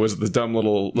issue, was the dumb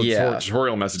little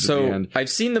tutorial message at the end. I've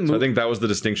seen the movie. So I think that was the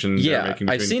distinction they're making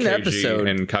between I've seen the Keiji episode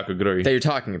and Kakaguri. that you're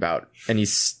talking about, and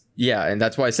and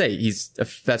that's why I say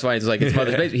that's why it's like his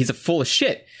mother's baby. He's a full of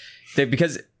shit.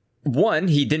 Because one,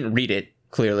 he didn't read it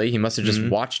clearly. He must have just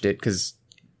watched it because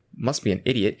must be an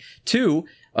idiot. Two,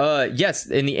 yes,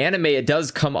 in the anime it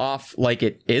does come off like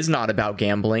it is not about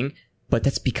gambling. But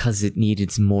that's because it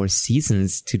needed more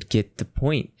seasons to get the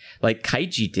point, like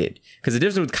Kaiji did. Because the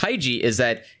difference with Kaiji is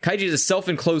that Kaiji is a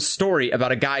self-enclosed story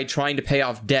about a guy trying to pay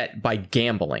off debt by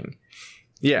gambling.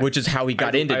 Yeah, which is how he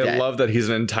got into debt. I love that he's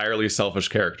an entirely selfish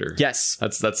character. Yes,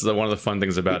 that's one of the fun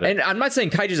things about it. And I'm not saying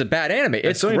Kaiji's a bad anime.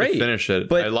 It's great. To finish it,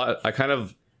 but I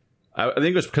think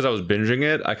it was because I was binging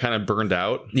it. I kind of burned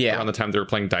out around the time they were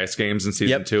playing dice games in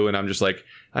season 2, and I'm just like,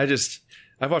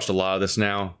 I've watched a lot of this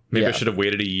now. Maybe I should have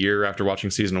waited a year after watching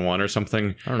season 1 or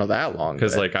something. I don't know that long.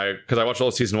 Because I watched all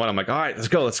of season 1. I'm like, all right, let's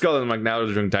go. And I'm like, now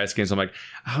they're doing dice games. I'm like,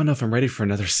 I don't know if I'm ready for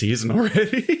another season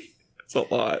already. It's a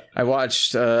lot. I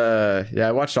watched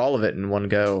all of it in one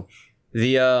go.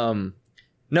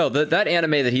 That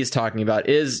anime that he's talking about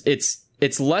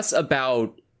it's less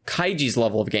about Kaiji's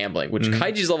level of gambling, which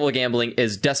Kaiji's level of gambling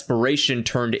is desperation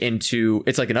turned into,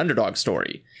 it's like an underdog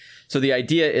story. So the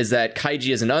idea is that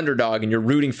Kaiji is an underdog and you're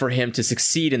rooting for him to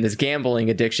succeed in this gambling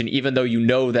addiction, even though you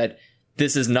know that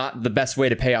this is not the best way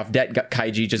to pay off debt,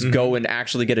 Kaiji. Just go and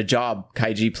actually get a job,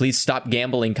 Kaiji. Please stop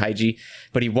gambling, Kaiji.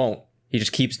 But he won't. He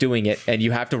just keeps doing it, and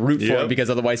you have to root for him because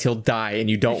otherwise he'll die, and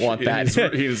you don't want that.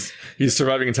 he's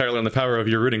surviving entirely on the power of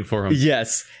you rooting for him.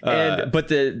 Yes, but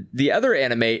the other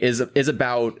anime is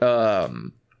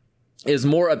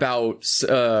more about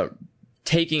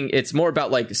it's more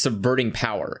about like subverting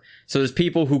power. So there's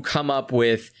people who come up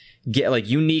with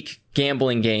unique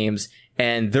gambling games,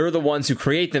 and they're the ones who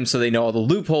create them, so they know all the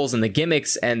loopholes and the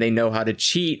gimmicks, and they know how to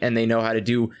cheat, and they know how to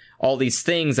do all these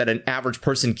things that an average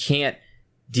person can't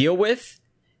deal with.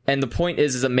 And the point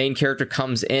is a main character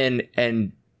comes in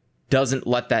and doesn't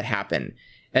let that happen.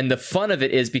 And the fun of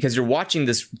it is because you're watching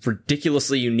this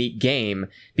ridiculously unique game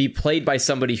be played by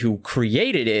somebody who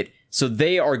created it, so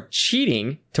they are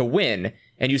cheating to win.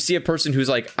 And you see a person who's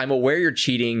like, I'm aware you're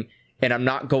cheating, and I'm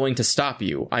not going to stop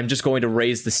you. I'm just going to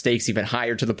raise the stakes even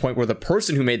higher, to the point where the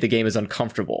person who made the game is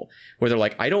uncomfortable. Where they're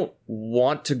like, I don't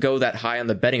want to go that high on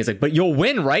the betting. It's like, but you'll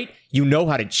win, right? You know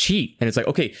how to cheat. And it's like,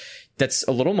 okay, that's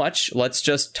a little much. Let's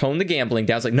just tone the gambling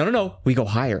down. It's like, no. We go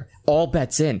higher. All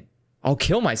bets in. I'll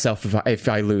kill myself if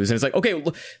I lose. And it's like, okay,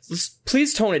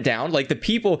 please tone it down. Like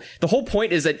the whole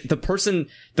point is that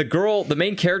the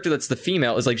main character that's the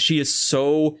female is like, she is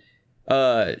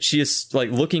like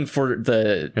looking for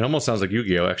the... It almost sounds like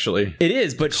Yu-Gi-Oh! Actually. It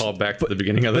is, but... Call back to the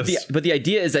beginning of this. But the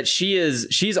idea is that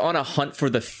she's on a hunt for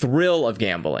the thrill of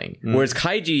gambling, whereas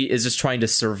Kaiji is just trying to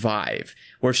survive,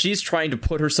 where she's trying to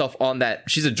put herself on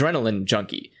that... She's adrenaline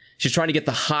junkie. She's trying to get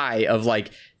the high of the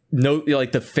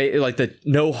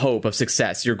no hope of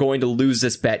success. You're going to lose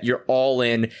this bet. You're all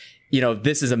in.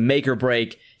 This is a make or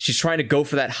break. She's trying to go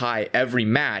for that high every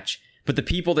match. But the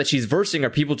people that she's versing are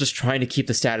people just trying to keep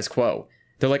the status quo.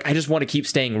 They're like, I just want to keep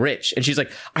staying rich. And she's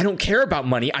like, I don't care about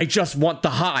money. I just want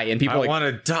the high. And people are like, I want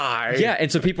to die. Yeah.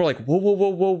 And so people are like,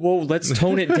 whoa. Let's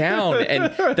tone it down.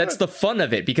 And that's the fun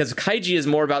of it, because Kaiji is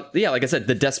more about, like I said,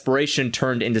 the desperation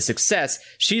turned into success.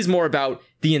 She's more about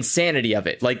the insanity of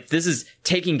it. Like, this is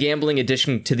taking gambling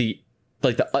addiction to the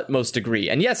utmost degree.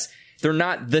 And yes, they're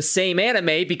not the same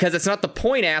anime, because it's not the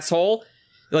point, asshole.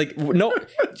 Like, no,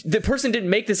 the person didn't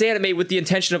make this anime with the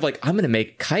intention of like, I'm going to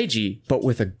make Kaiji, but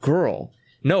with a girl.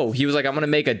 No, he was like, I'm going to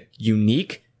make a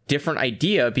unique, different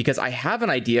idea, because I have an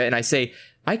idea and I say,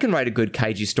 I can write a good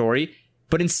Kaiji story.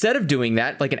 But instead of doing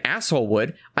that, like an asshole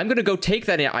would, I'm going to go take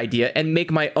that idea and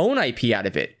make my own IP out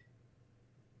of it.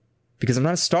 Because I'm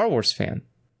not a Star Wars fan.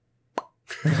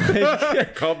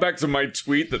 Call back to my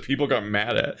tweet that people got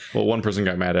mad at. Well, one person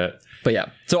got mad at. But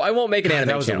yeah, so I won't make an anime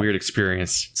channel. That was a weird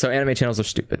experience. So anime channels are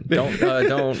stupid.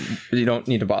 You don't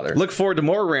need to bother. Look forward to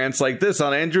more rants like this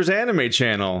on Andrew's anime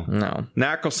channel. No.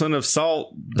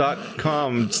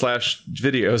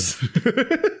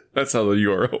 Nacklesonofsalt.com/videos. That's how the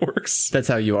URL works. That's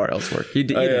how URLs work. You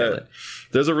nailed it.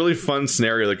 There's a really fun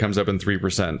scenario that comes up in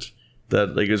 3%.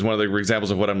 that like is one of the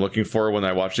examples of what I'm looking for when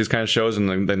I watch these kind of shows,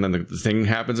 and then the thing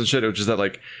happens and shit, which is that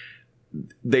like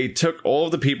they took all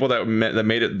of the people that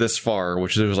made it this far,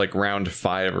 which was like round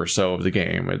 5 or so of the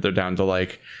game. They're down to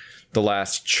like the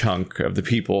last chunk of the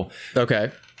people.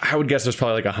 Okay. I would guess there's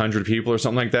probably like 100 people or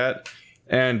something like that.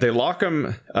 And they lock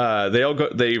them. They all go.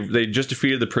 They just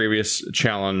defeated the previous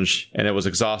challenge, and it was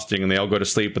exhausting. And they all go to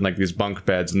sleep in like these bunk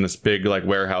beds in this big like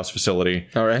warehouse facility.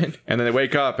 All right. And then they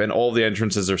wake up, and all the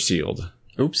entrances are sealed.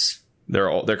 Oops.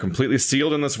 They're completely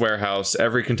sealed in this warehouse.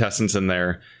 Every contestant's in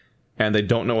there, and they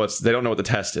don't know what the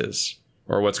test is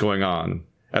or what's going on.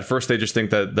 At first, they just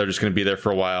think that they're just going to be there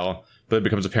for a while, but it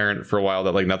becomes apparent for a while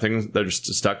that like they're just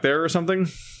stuck there or something.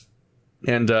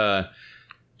 And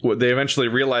they eventually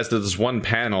realize that there's one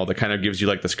panel that kind of gives you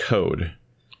like this code.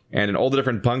 And in all the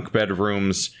different bunk bed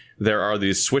rooms, there are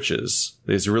these switches,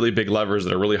 these really big levers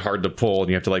that are really hard to pull, and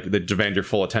you have to like they demand your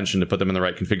full attention to put them in the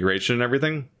right configuration and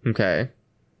everything. Okay.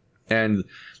 And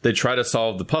they try to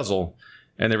solve the puzzle,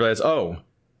 and they realize, oh,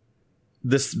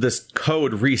 this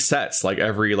code resets like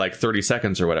every like 30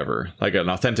 seconds or whatever, like an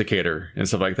authenticator and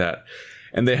stuff like that.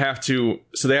 And they have to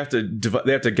get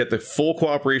the full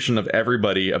cooperation of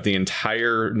everybody, of the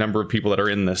entire number of people that are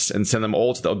in this, and send them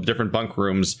all to the different bunk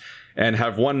rooms, and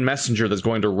have one messenger that's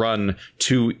going to run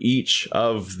to each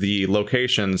of the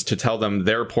locations to tell them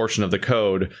their portion of the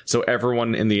code, so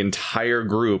everyone in the entire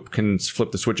group can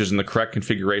flip the switches in the correct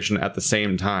configuration at the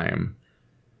same time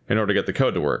in order to get the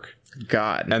code to work.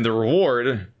 God. And the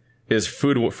reward is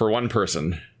food for one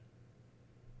person.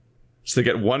 So they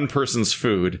get one person's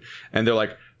food, and they're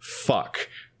like, fuck,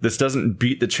 this doesn't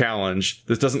beat the challenge.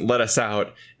 This doesn't let us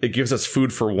out. It gives us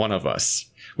food for one of us,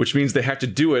 which means they have to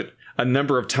do it a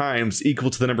number of times equal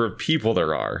to the number of people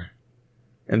there are.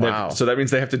 And wow. So that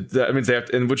means they have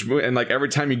to, and like every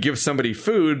time you give somebody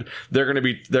food, they're going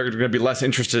to be less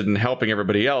interested in helping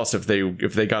everybody else if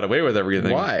they got away with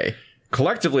everything. Why?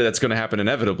 Collectively, that's going to happen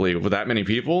inevitably with that many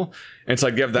people. And it's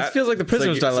like you have that. This feels like the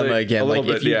prisoner's dilemma again. Like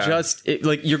if you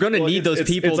you're going to need those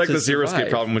people. It's like to the zero survive. escape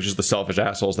problem, which is the selfish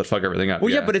assholes that fuck everything up. Well,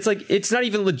 yeah, but it's like it's not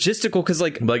even logistical because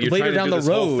like you're later down to do the this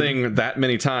whole road, thing that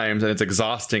many times, and it's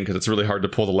exhausting because it's really hard to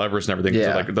pull the levers and everything.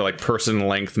 Yeah, they're like person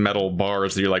length metal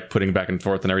bars that you're like putting back and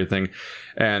forth and everything,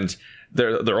 and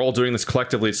they're all doing this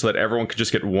collectively so that everyone could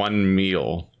just get one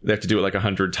meal. They have to do it like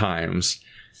 100 times,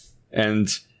 and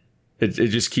it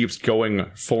just keeps going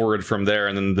forward from there.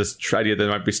 And then this idea that they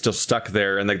might be still stuck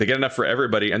there, and like they get enough for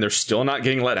everybody, and they're still not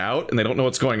getting let out, and they don't know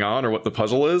what's going on or what the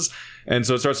puzzle is. And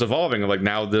so it starts evolving. Like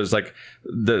now there's like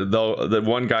the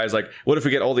one guy's like, what if we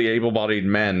get all the able-bodied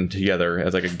men together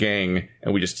as like a gang,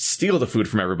 and we just steal the food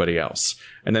from everybody else,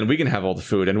 and then we can have all the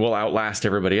food, and we'll outlast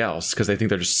everybody else because they think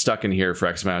they're just stuck in here for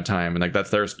X amount of time. And like that's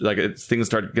their things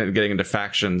start getting into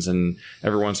factions, and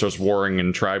everyone starts warring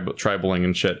and tribaling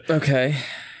and shit. Okay.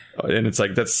 And it's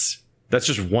like that's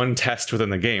just one test within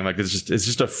the game. Like it's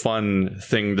just a fun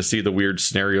thing to see the weird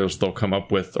scenarios they'll come up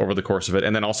with over the course of it,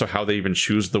 and then also how they even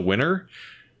choose the winner.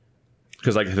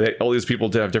 Because like all these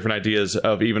people have different ideas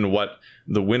of even what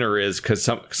the winner is. Because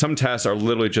some tests are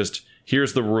literally just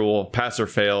here's the rule, pass or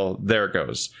fail, there it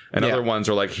goes, and other ones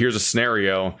are like here's a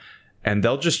scenario, and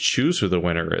they'll just choose who the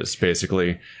winner is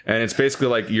basically. And it's basically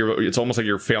like it's almost like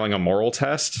you're failing a moral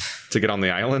test to get on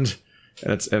the island.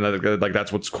 And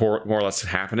that's what's more or less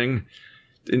happening.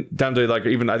 Down to like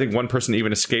even I think one person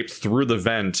even escaped through the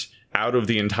vent out of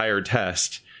the entire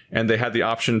test, and they had the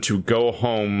option to go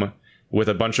home with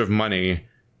a bunch of money,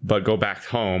 but go back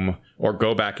home or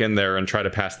go back in there and try to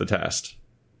pass the test.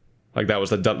 Like that was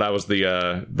the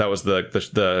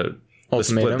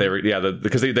split.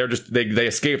 Because they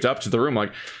escaped up to the room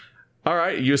like, all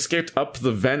right, you escaped up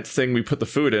the vent thing we put the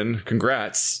food in.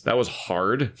 Congrats. That was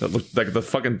hard. That looked like the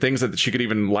fucking things that she could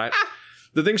even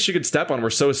the things she could step on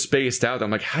were so spaced out. I'm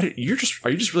like, are you just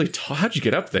really tall? How'd you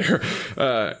get up there?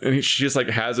 And she just like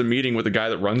has a meeting with the guy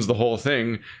that runs the whole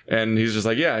thing. And he's just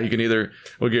like, yeah, you can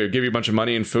we'll give you a bunch of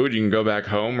money and food. You can go back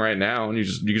home right now, and you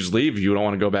just leave if you don't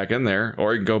want to go back in there,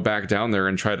 or you can go back down there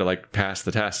and try to like pass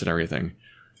the test and everything.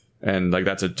 And like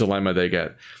that's a dilemma they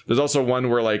get. There's also one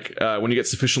where like when you get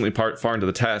sufficiently far into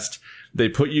the test, they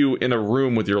put you in a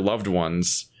room with your loved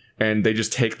ones, and they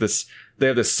just take this. They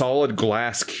have this solid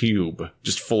glass cube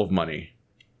just full of money.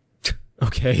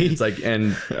 Okay, it's like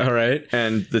all right.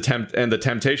 And the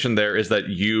temptation there is that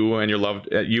you and your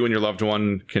loved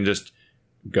one can just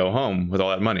go home with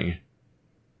all that money,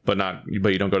 but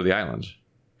you don't go to the island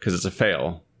because it's a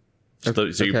fail. So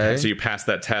you pass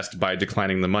that test by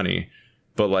declining the money.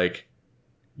 But like,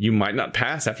 you might not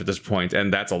pass after this point,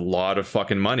 and that's a lot of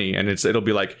fucking money. And it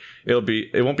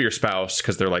won't be your spouse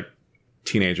because they're like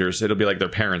teenagers. It'll be like their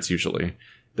parents usually,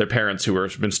 their parents who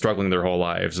have been struggling their whole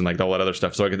lives and like all that other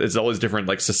stuff. So like, it's always different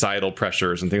like societal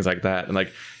pressures and things like that. And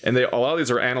like, and a lot of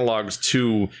these are analogs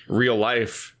to real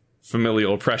life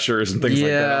familial pressures and things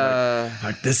like that.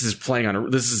 Like, this is playing on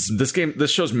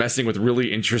this show's messing with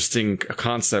really interesting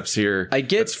concepts here. I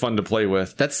get it's fun to play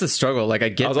with. That's the struggle. Like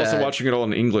I was also watching it all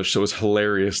in English, so it was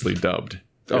hilariously dubbed.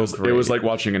 It was like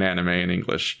watching an anime in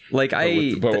English. Like but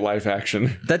with live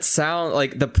action. That sound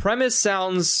like the premise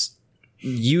sounds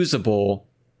usable,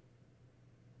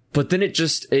 but then it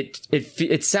just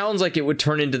it sounds like it would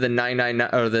turn into the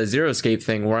 999 or the Zero Escape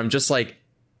thing where I'm just like,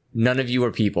 none of you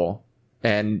are people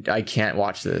and I can't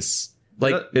watch this.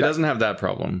 Like it doesn't have that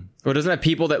problem. Or doesn't have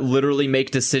people that literally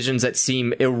make decisions that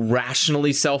seem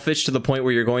irrationally selfish to the point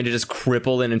where you're going to just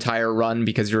cripple an entire run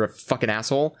because you're a fucking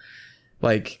asshole.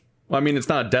 Like, well, I mean, it's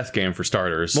not a death game for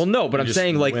starters. Well, no, but I'm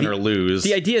saying like win or lose.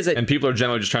 The idea is that, and people are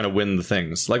generally just trying to win the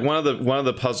things. Like one of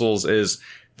the puzzles is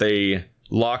they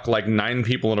lock like 9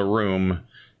 people in a room,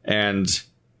 and it's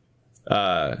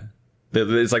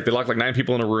like they lock like 9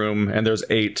 people in a room, and there's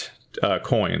 8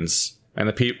 coins, and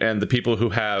the people who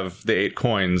have the 8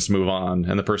 coins move on,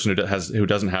 and the person who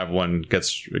doesn't have one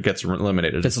gets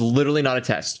eliminated. That's literally not a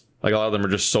test. Like a lot of them are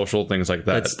just social things like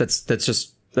that.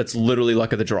 That's literally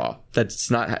luck of the draw. That's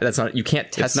not you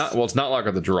can't test. It's not luck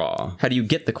of the draw. How do you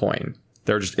get the coin?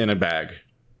 They're just in a bag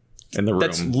in the room.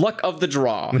 That's luck of the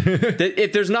draw.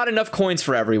 If there's not enough coins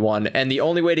for everyone, and the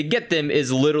only way to get them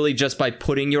is literally just by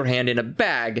putting your hand in a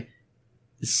bag,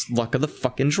 it's luck of the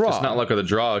fucking draw. It's not luck of the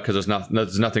draw because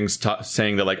there's nothing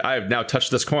saying that like I've now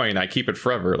touched this coin, I keep it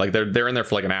forever. Like they're in there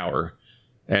for like an hour,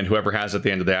 and whoever has it at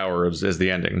the end of the hour is the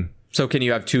ending. So can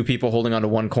you have 2 people holding onto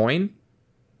one coin?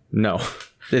 No.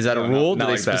 Is that a rule? Do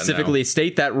they like specifically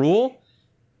state that rule?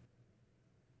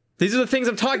 These are the things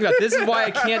I'm talking about. This is why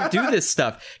I can't do this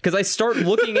stuff. Because I start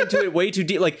looking into it way too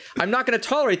deep. Like, I'm not going to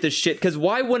tolerate this shit. Because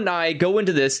why wouldn't I go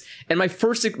into this and my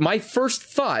first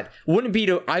thought wouldn't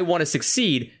be I want to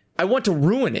succeed. I want to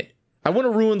ruin it. I want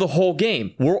to ruin the whole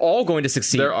game. We're all going to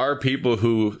succeed. There are people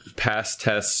who pass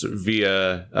tests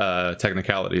via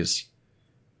technicalities.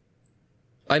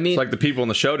 I mean, it's like the people in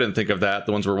the show didn't think of that,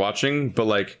 the ones we're watching, but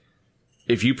like,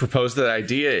 if you propose that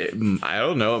idea, I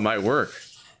don't know, it might work.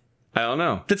 I don't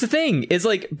know. That's the thing. Is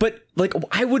like, but like,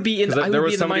 I would be in. There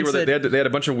was somebody where they had a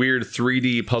bunch of weird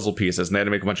 3D puzzle pieces, and they had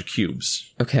to make a bunch of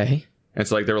cubes. Okay. And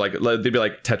so like they were like they'd be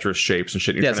like Tetris shapes and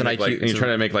shit. And you're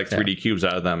trying to make like 3D cubes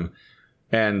out of them.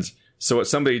 And so what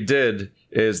somebody did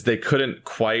is they couldn't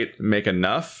quite make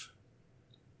enough.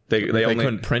 They only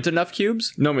couldn't print enough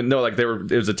cubes? No, like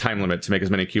it was a time limit to make as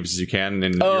many cubes as you can,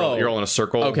 and you're all in a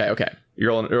circle. Okay. You're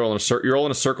all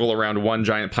in a circle around one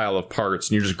giant pile of parts,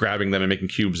 and you're just grabbing them and making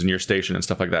cubes in your station and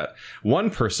stuff like that. One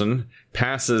person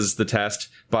passes the test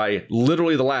by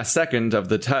literally the last second of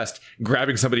the test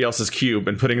grabbing somebody else's cube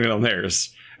and putting it on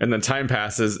theirs. And then time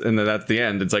passes, and then at the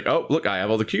end, it's like, oh, look, I have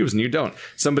all the cubes, and you don't.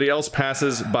 Somebody else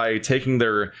passes by taking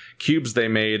their cubes they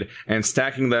made and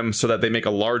stacking them so that they make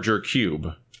a larger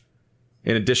cube.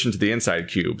 In addition to the inside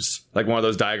cubes, like one of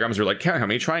those diagrams where like count how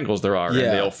many triangles there are, and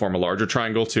they all form a larger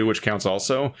triangle too, which counts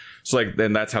also. So like,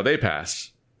 then that's how they pass,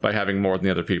 by having more than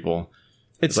the other people.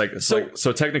 It's like so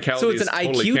technicality. So it's an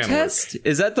totally IQ test.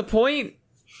 Is that the point?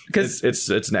 Because it's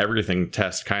an everything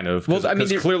test kind of. Well, I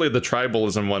mean, clearly the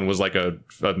tribalism one was like a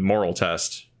moral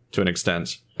test to an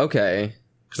extent. Okay.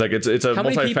 Because like it's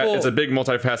a big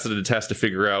multifaceted test to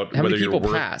figure out whether you're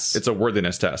pass. It's a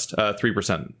worthiness test.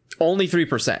 3%. Only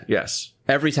 3%. Yes.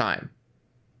 Every time.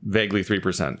 Vaguely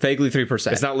 3%. Vaguely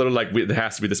 3%. It's not literally like it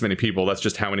has to be this many people. That's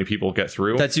just how many people get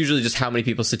through. That's usually just how many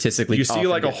people statistically. You see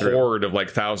like a horde of like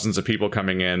thousands of people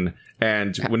coming in,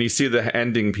 and when you see the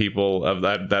ending people of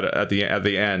that at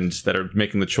the end that are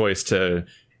making the choice to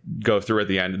go through at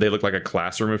the end, they look like a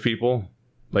classroom of people.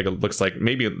 Like it looks like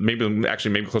maybe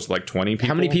close to like 20 people.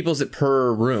 How many people is it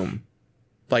per room?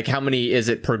 Like how many is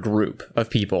it per group of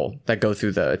people that go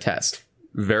through the test?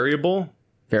 Variable?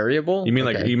 You mean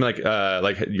like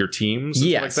your teams?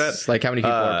 Yes. Like that? Like how many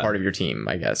people are part of your team,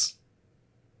 I guess.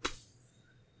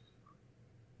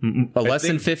 Less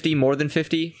than 50, more than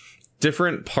 50?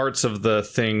 Different parts of the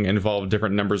thing involve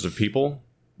different numbers of people.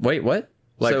 Wait, what?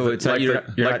 Like, so it's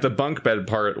the bunk bed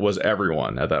part was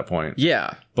everyone at that point.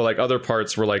 Yeah. But like other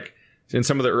parts were like, in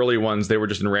some of the early ones, they were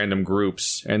just in random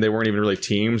groups and they weren't even really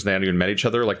teams. They hadn't even met each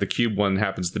other. Like the cube one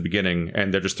happens at the beginning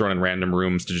and they're just thrown in random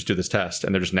rooms to just do this test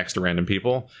and they're just next to random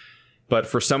people. But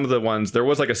for some of the ones, there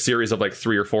was like a series of like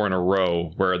 3 or 4 in a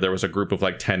row where there was a group of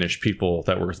like 10-ish people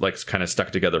that were like kind of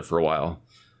stuck together for a while,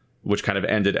 which kind of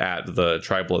ended at the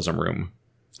tribalism room.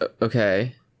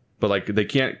 Okay. but like they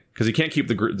can't, because you can't keep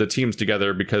the teams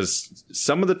together because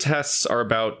some of the tests are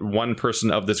about one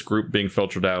person of this group being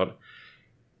filtered out,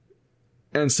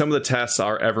 and some of the tests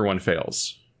are everyone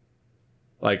fails,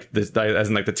 like this, as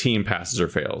in like the team passes or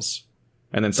fails,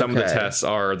 and then some of the tests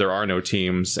are there are no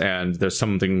teams and there's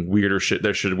something weirder shit.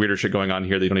 There's weirder shit going on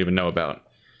here that you don't even know about.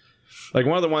 Like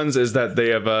one of the ones is that they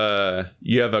have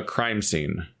you have a crime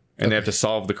scene and they have to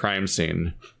solve the crime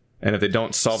scene, and if they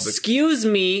don't solve the Excuse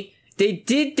me. They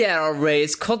did that already.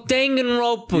 It's called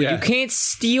Danganronpa. Yeah. You can't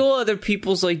steal other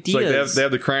people's ideas. So like they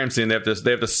have the crime scene. They have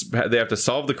to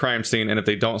solve the crime scene, and if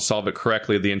they don't solve it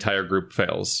correctly, the entire group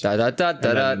fails. So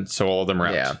all of them are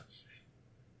out. Yeah,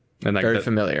 and like very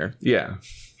familiar. Yeah,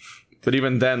 but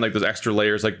even then, like those extra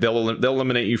layers, like they'll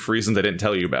eliminate you for reasons they didn't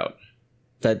tell you about.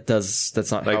 That's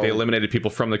not like how... they eliminated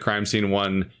people from the crime scene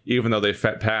one, even though they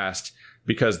passed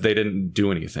because they didn't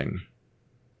do anything.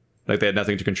 Like they had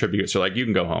nothing to contribute. So like you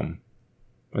can go home.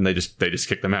 And they just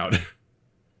kick them out.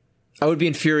 I would be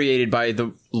infuriated by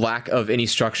the lack of any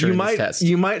structure in this test.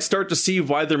 You might start to see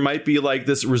why there might be like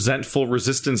this resentful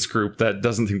resistance group that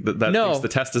doesn't think that thinks the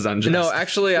test is unjust. No,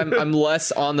 actually, I'm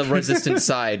less on the resistance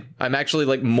side. I'm actually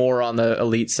like more on the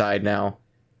elite side now.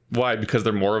 Why? Because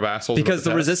they're more of assholes? Because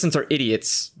the resistance are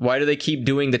idiots. Why do they keep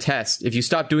doing the test? If you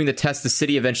stop doing the test, the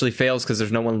city eventually fails because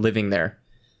there's no one living there.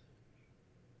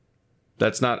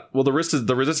 That's not... Well, the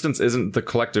resistance isn't the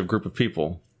collective group of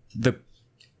people.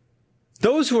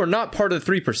 Those who are not part of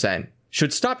the 3%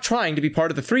 should stop trying to be part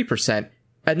of the 3%,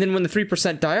 and then when the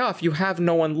 3% die off, you have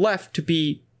no one left to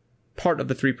be part of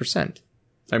the 3%.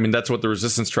 I mean, that's what the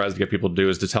resistance tries to get people to do,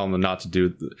 is to tell them not to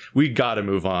do. We gotta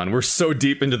move on. We're so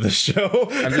deep into the show.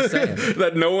 I'm just saying.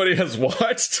 that nobody has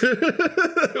watched.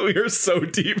 We are so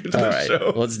deep into the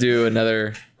show. Let's do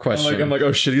another question. I'm like,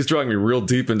 oh shit, he's drawing me real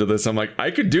deep into this. I'm like,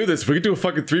 I could do this. We could do a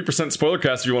fucking 3% spoiler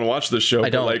cast if you want to watch this show. I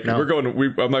don't. But like, no. we're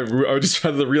going. I just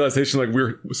had the realization like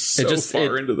we're so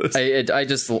far into this.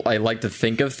 I like to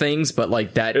think of things, but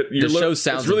like that, the show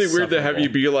sounds. It's really weird to have you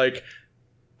be like,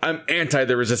 I'm anti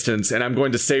the resistance, and I'm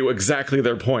going to say exactly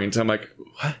their point. I'm like,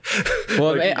 what?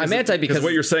 Well, like, I'm anti because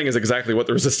what you're saying is exactly what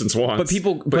the resistance wants.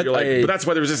 But you're like, but that's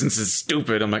why the resistance is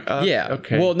stupid. I'm like, yeah,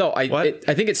 okay. Well, no, I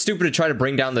think it's stupid to try to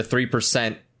bring down the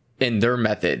 3% in their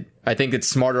method. I think it's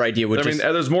smarter idea. I mean,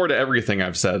 there's more to everything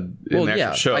I've said in the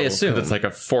actual show. I assume it's like a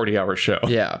 40-hour show.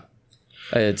 Yeah,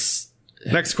 it's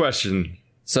next question.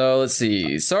 So let's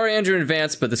see. Sorry, Andrew, in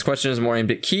advance, but this question is more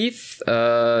aimed at Keith.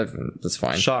 That's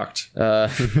fine. Shocked. So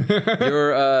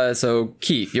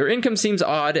Keith, your income seems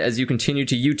odd as you continue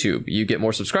to YouTube. You get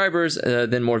more subscribers,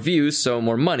 then more views, so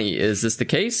more money. Is this the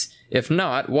case? If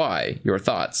not, why? Your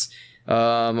thoughts.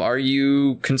 Are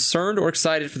you concerned or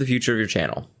excited for the future of your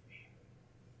channel?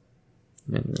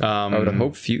 I would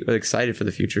hope excited for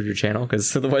the future of your channel,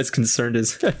 because otherwise concerned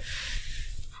is...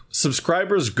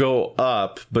 Subscribers go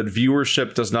up, but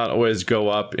viewership does not always go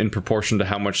up in proportion to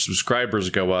how much subscribers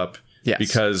go up. Yes.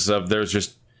 Because there's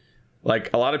just like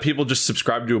a lot of people just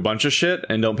subscribe to a bunch of shit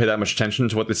and don't pay that much attention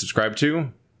to what they subscribe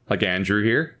to. Like Andrew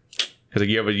here. Because like,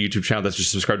 you have a YouTube channel that's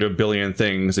just subscribed to a billion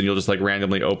things, and you'll just like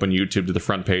randomly open YouTube to the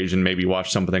front page and maybe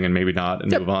watch something and maybe not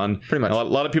and move on. Pretty much. A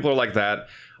lot of people are like that.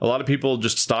 A lot of people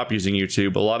just stop using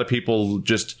YouTube. A lot of people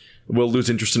just will lose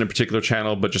interest in a particular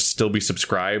channel, but just still be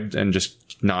subscribed and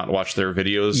just not watch their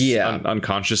videos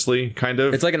unconsciously, kind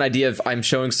of. It's like an idea of I'm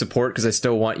showing support because I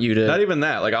still want you to... Not even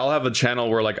that. Like, I'll have a channel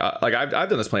where, like I've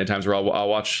done this plenty of times where I'll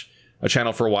watch a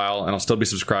channel for a while and I'll still be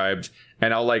subscribed,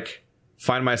 and I'll, like,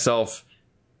 find myself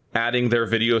adding their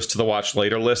videos to the watch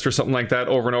later list or something like that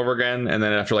over and over again, and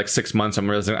then after like 6 months I'm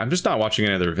realizing I'm just not watching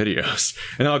any of their videos,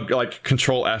 and I'll like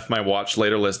control F my watch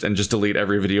later list and just delete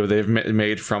every video they've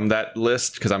made from that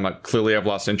list because I'm like, clearly I've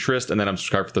lost interest, and then I'm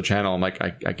subscribed to the channel. I'm like,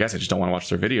 I guess I just don't want to watch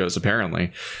their videos,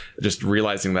 apparently, just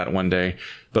realizing that one day.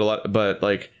 But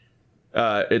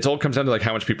it all comes down to like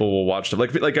how much people will watch stuff.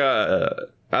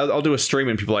 I'll do a stream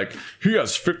and people are like, he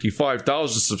has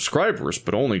 55,000 subscribers,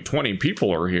 but only 20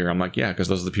 people are here. I'm like, yeah, because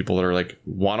those are the people that are like,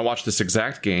 want to watch this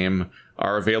exact game,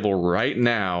 are available right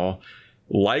now,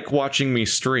 like watching me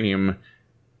stream,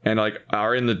 and like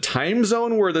are in the time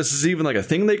zone where this is even like a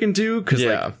thing they can do. Because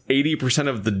like 80%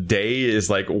 of the day is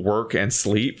like work and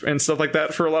sleep and stuff like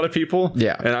that for a lot of people.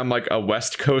 Yeah. And I'm like a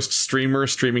West Coast streamer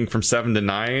streaming from 7 to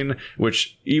 9,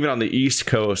 which even on the East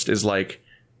Coast is like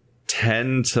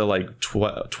 10 to like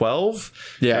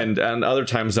 12. Yeah. And other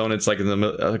time zone, it's like in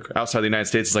the outside the United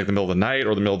States, it's like the middle of the night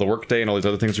or the middle of the workday, and all these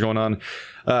other things are going on.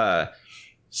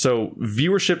 So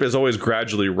viewership is always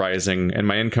gradually rising, and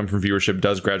my income from viewership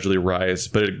does gradually rise,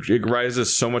 but it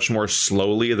rises so much more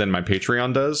slowly than my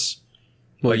Patreon does.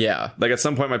 Well, Like at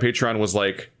some point my Patreon was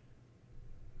like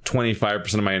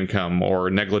 25% of my income or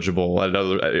negligible at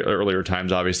earlier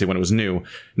times, obviously, when it was new.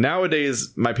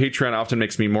 Nowadays, my Patreon often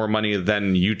makes me more money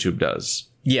than YouTube does.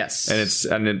 Yes.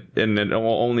 And it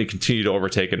will only continue to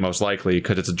overtake it, most likely,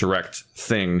 because it's a direct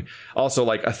thing. Also,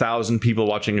 like 1,000 people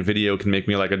watching a video can make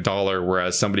me like $1,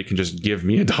 whereas somebody can just give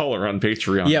me $1 on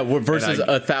Patreon. Yeah, versus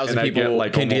 1,000 people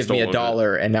like can give me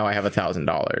 $1, and now I have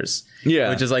 $1,000.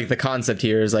 Yeah. Which is like the concept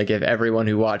here is like if everyone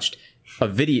who watched a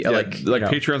video,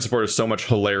 Patreon support is so much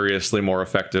hilariously more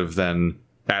effective than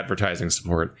advertising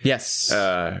support. Yes.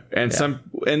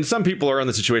 Some people are in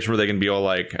the situation where they can be all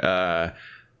like,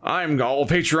 I'm all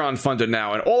Patreon funded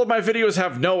now, and all of my videos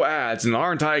have no ads, and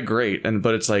aren't I great?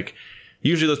 But it's like,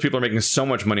 usually those people are making so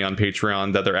much money on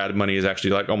Patreon that their ad money is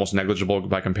actually like almost negligible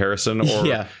by comparison,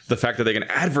 or the fact that they can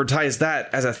advertise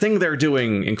that as a thing they're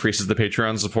doing increases the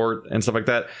Patreon support and stuff like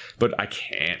that. But I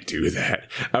can't do that.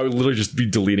 I would literally just be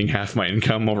deleting half my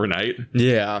income overnight.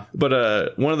 Yeah.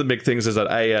 But one of the big things is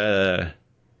that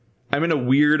I'm in a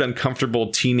weird, uncomfortable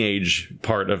teenage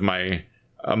part of my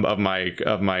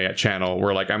channel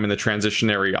where like I'm in the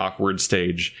transitionary awkward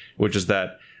stage, which is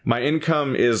that my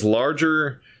income is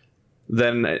larger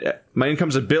than my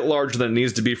income's a bit larger than it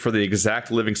needs to be for the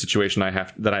exact living situation I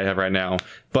have right now,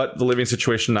 but the living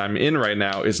situation I'm in right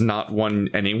now is not one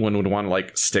anyone would want to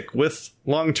like stick with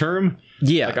long term.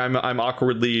 Yeah, like I'm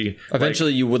awkwardly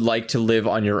eventually you would like to live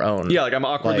on your own. Yeah, like I'm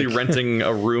awkwardly renting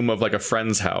a room of like a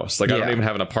friend's house. Like I don't even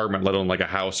have an apartment, let alone like a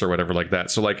house or whatever like that.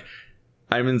 So like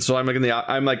I make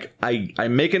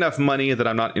enough money that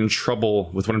I'm not in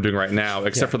trouble with what I'm doing right now,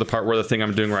 except for the part where the thing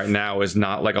I'm doing right now is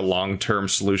not like a long-term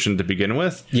solution to begin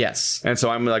with. Yes. And so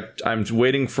I'm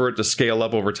waiting for it to scale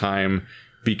up over time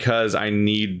because I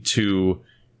need to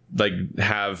like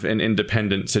have an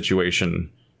independent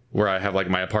situation where I have like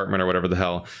my apartment or whatever the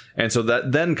hell. And so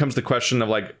that then comes the question of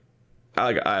like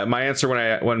my answer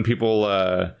when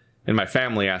people and my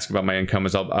family ask about my income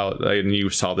is and you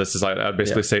saw this is I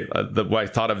basically say what I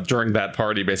thought of during that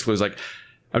party basically was like,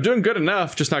 I'm doing good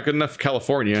enough, just not good enough for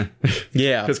California.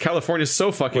 Yeah. Because California is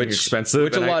so fucking expensive.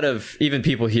 Which a lot of even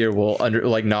people here will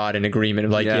nod in agreement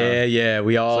of like,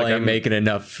 we all ain't making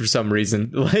enough for some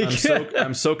reason. Like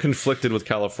I'm so conflicted with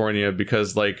California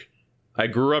because like I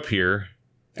grew up here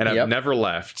and I've never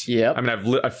left. Yeah. I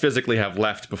mean, I physically have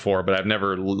left before, but I've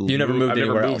never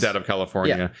moved out of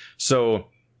California. Yeah. So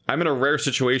I'm in a rare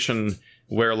situation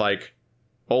where like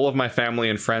all of my family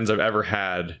and friends I've ever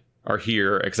had are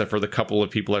here, except for the couple of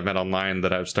people I've met online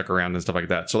that I've stuck around and stuff like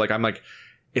that. So like, I'm like,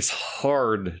 it's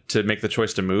hard to make the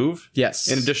choice to move. Yes.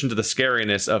 In addition to the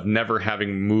scariness of never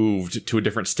having moved to a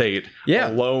different state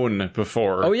alone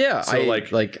before. Oh yeah. So I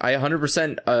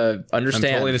 100% understand.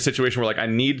 I'm totally in a situation where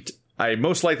like I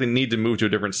most likely need to move to a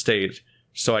different state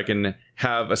so I can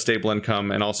have a stable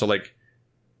income, and also like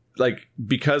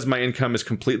because my income is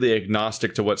completely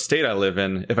agnostic to what state I live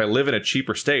in, if I live in a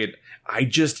cheaper state, I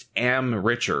just am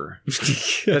richer.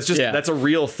 That's a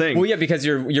real thing. Well, yeah, because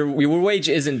your wage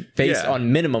isn't based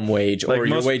on minimum wage, or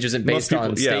your wage isn't based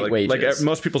on state wages. Like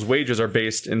most people's wages are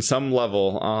based in some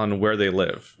level on where they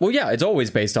live. Well, yeah, it's always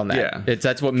based on that. Yeah,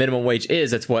 that's what minimum wage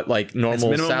is. That's what like normal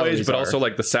minimum salaries wage, but also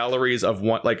like the salaries of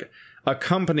one like. A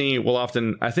company will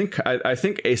often, I think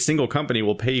a single company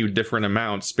will pay you different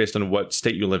amounts based on what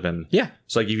state you live in. Yeah.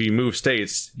 So like if you move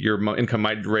states, your income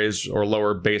might raise or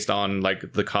lower based on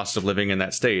like the cost of living in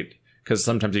that state. Because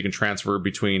sometimes you can transfer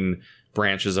between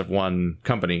branches of one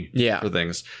company for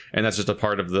things. And that's just a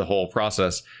part of the whole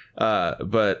process.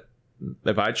 But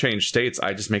if I change states,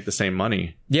 I just make the same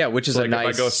money. Yeah, which is like if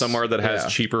I go somewhere that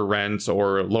has cheaper rent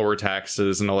or lower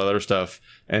taxes and all that other stuff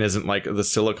and isn't like the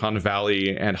Silicon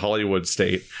Valley and Hollywood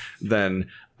state, then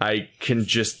I can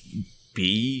just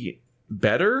be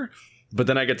better. But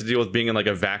then I get to deal with being in like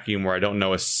a vacuum where I don't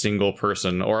know a single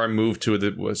person, or I move to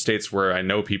the states where I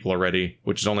know people already,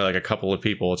 which is only like a couple of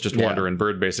people. It's just Wonder and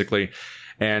Bird basically.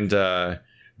 And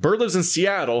Bird lives in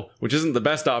Seattle, which isn't the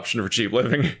best option for cheap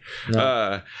living.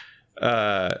 No.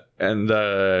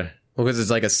 Because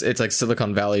it's like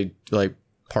Silicon Valley like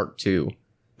part 2.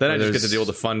 Then I just get to deal with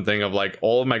the fun thing of like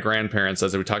all of my grandparents,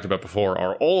 as we talked about before,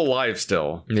 are all alive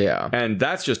still. Yeah. And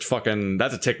that's just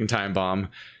that's a ticking time bomb.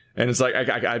 And it's like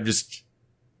I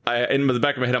in the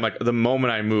back of my head I'm like, the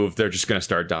moment I move they're just gonna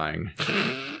start dying.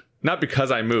 Not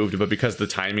because I moved, but because the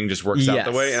timing just works out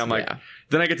the way. And I'm like,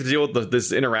 then I get to deal with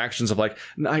this interactions of like,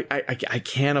 I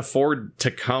can't afford to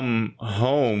come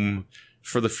home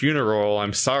for the funeral.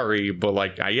 I'm sorry, but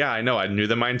like, I know I knew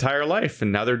them my entire life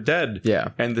and now they're dead. Yeah.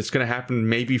 And it's going to happen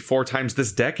maybe 4 times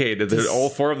this decade. All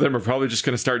 4 of them are probably just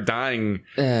going to start dying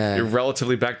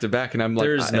relatively back to back. And I'm like,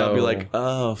 I'll be like,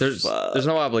 there's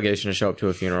no obligation to show up to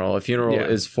a funeral. A funeral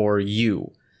is for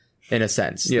you. in a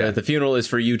sense. Yeah. The funeral is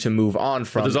for you to move on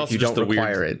from if you don't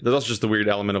require it. There's also just the weird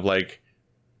element of like,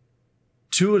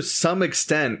 to some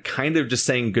extent, kind of just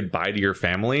saying goodbye to your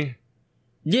family.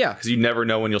 Yeah. Because you never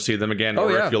know when you'll see them again,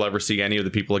 or if you'll ever see any of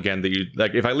the people again that you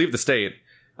like. If I leave the state,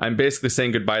 I'm basically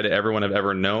saying goodbye to everyone I've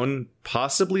ever known,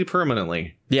 possibly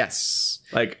permanently. Yes.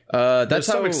 Like, That's there's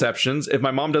some exceptions. If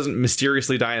my mom doesn't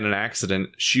mysteriously die in an accident,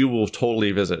 she will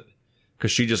totally visit.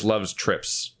 Because she just loves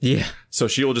trips. Yeah. So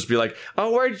she will just be like,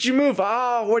 oh, where did you move?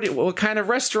 Oh, what kind of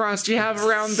restaurants do you have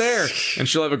around there? And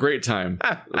she'll have a great time.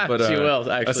 But she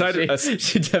will, actually.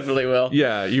 She definitely will.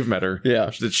 Yeah, you've met her. Yeah.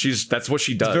 That's what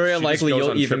she does. It's very She unlikely just goes you'll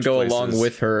on even trips go places. along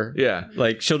with her. Yeah.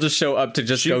 Like, she'll just show up to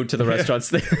just go to the restaurants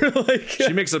there. Like,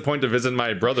 She makes a point to visit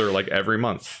my brother like every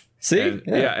month. see?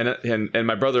 And, and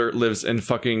my brother lives in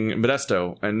fucking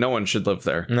Modesto, and no one should live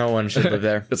there. No one should live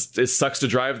there. It sucks to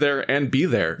drive there and be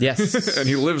there. Yes. And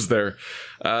he lives there.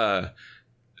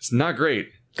 It's not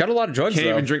great. Got a lot of drugs, Can't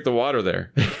though. even drink the water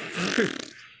there.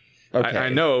 Okay. I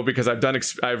know because I've done.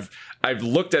 I've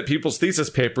looked at people's thesis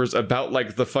papers about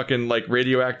like the fucking like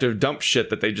radioactive dump shit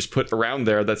that they just put around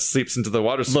there that seeps into the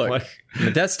water supply. Look,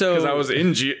 Modesto...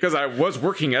 Because I was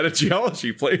working at a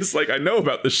geology place. Like, I know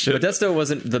about this shit. Modesto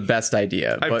wasn't the best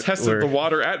idea. I've tested the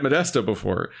water at Modesto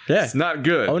before. Yeah. It's not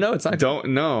good. Oh, no, it's not good.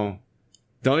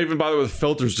 Don't even bother with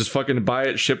filters. Just fucking buy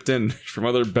it shipped in from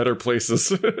other better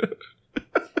places.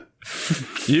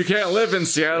 You can't live in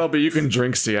Seattle, but you can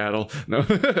drink Seattle. No,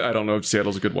 I don't know if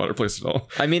Seattle's a good water place at all.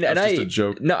 I mean, That's just a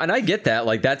joke. No, and I get that.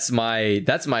 Like, that's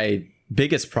my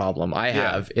biggest problem I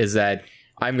have is that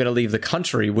I'm going to leave the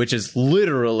country, which is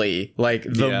literally like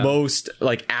the most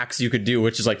like acts you could do,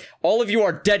 which is like, all of you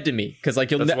are dead to me. Cause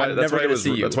like, I'm never going to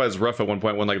see you. That's why it was rough at one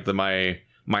point when like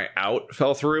my out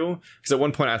fell through. Cause at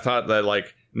one point I thought that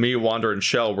like me, Wander, and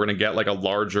Shell were going to get like a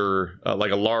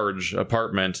large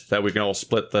apartment that we can all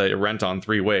split the rent on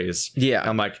 3 ways. Yeah.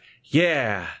 I'm like,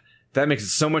 yeah, that makes it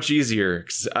so much easier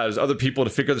because there's other people to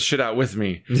figure the shit out with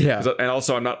me. Yeah. And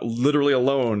also, I'm not literally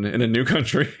alone in a new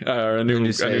country or a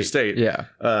new state. Yeah.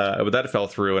 But that fell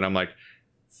through, and I'm like,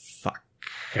 fuck.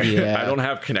 Yeah. I don't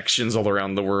have connections all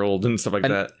around the world and stuff like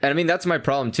that. And I mean, that's my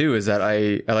problem too, is that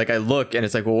I look and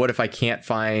it's like, well, what if I can't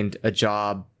find a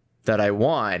job that I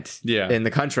want in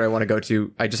the country I want to go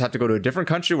to? I just have to go to a different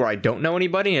country where I don't know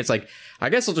anybody. And it's like, I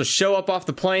guess I'll just show up off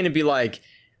the plane and be like,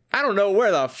 I don't know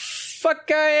where the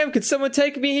fuck I am. Could someone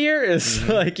take me here? It's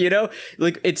like, you know,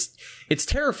 like it's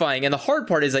terrifying. And the hard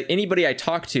part is like anybody I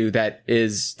talk to that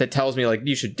tells me like,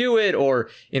 you should do it, or,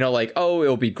 you know, like, oh,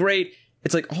 it'll be great.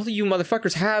 It's like, all of you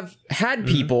motherfuckers have had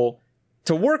people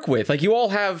to work with. Like, you all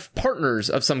have partners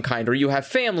of some kind, or you have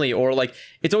family, or like,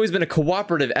 it's always been a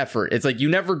cooperative effort. It's like, you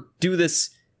never do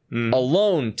this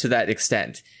alone to that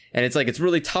extent. And it's like, it's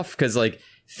really tough because like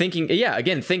thinking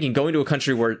going to a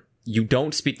country where you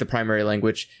don't speak the primary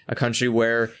language, a country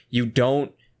where you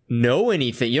don't know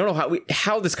anything, you don't know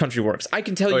how this country works. I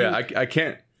can tell you. I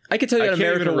can't. I can tell you how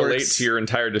America even relate works. to your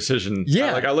entire decision.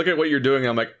 Yeah. I look at what you're doing and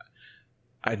I'm like,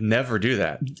 I'd never do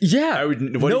that. Yeah.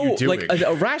 What are you doing? Like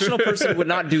a rational person would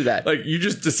not do that. Like, you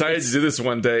just decided to do this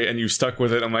one day and you stuck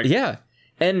with it. I'm like, yeah.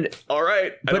 And all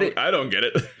right, I don't get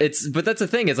it. But that's the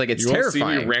thing. It's like, it's you terrifying. You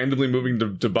won't see me randomly moving to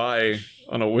Dubai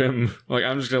on a whim. Like,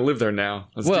 I'm just gonna live there now.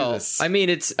 Let's do this. I mean,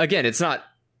 it's not.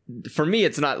 For me,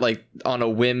 it's not like on a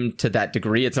whim to that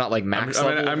degree. It's not like max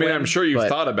level. I mean, I'm sure you've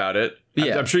thought about it.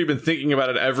 Yeah. I'm sure you've been thinking about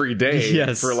it every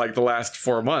day for like the last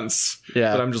 4 months.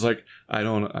 Yeah. But I'm just like,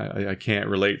 I can't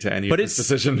relate to any of this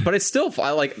decision. But it's still,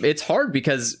 it's hard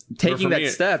because taking that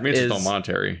step for me, it's all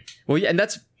monetary. Well, yeah, and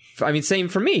that's, I mean, same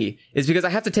for me, is because I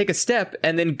have to take a step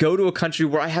and then go to a country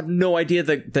where I have no idea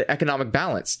the economic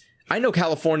balance. I know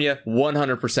California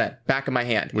 100%, back of my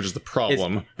hand. Which is the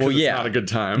problem. It's not a good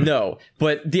time. No,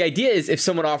 but the idea is if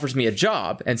someone offers me a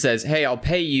job and says, hey, I'll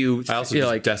pay you. I also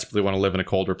just desperately want to live in a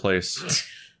colder place.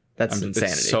 That's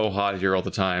insanity. It's so hot here all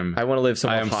the time. I want to live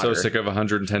somewhere hotter. I am so sick of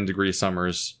 110 degree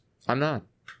summers. I'm not.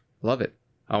 Love it.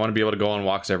 I want to be able to go on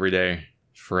walks every day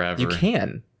forever. You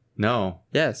can. No.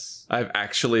 Yes. I've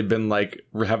actually been like,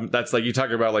 that's like, you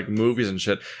talk about like movies and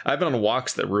shit. I've been on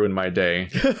walks that ruin my day.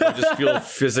 I just feel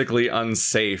physically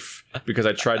unsafe because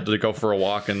I tried to go for a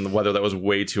walk in the weather that was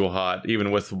way too hot, even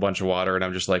with a bunch of water. And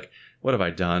I'm just like, what have I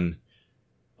done?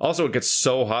 Also, it gets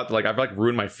so hot that like I've like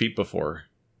ruined my feet before.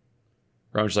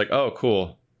 Where I'm just like, oh,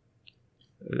 cool.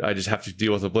 I just have to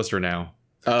deal with a blister now.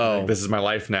 Oh, like, this is my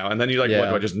life now. And then you like, what,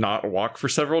 do I just not walk for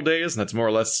several days? And that's more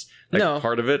or less like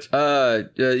part of it.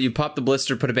 You pop the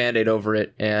blister, put a Band-Aid over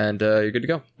it, and you're good to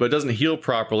go. But it doesn't heal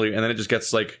properly, and then it just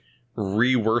gets like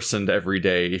re-worsened every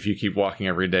day if you keep walking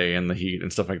every day in the heat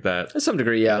and stuff like that. To some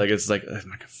degree, yeah. Like, it's like, I'm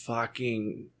like,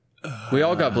 fucking, We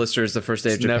all got blisters the first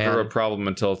day of It's Japan. never a problem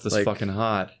until it's this Like- fucking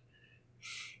hot.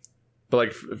 But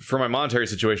like for my monetary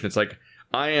situation, it's like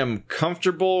I am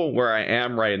comfortable where I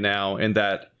am right now in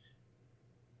that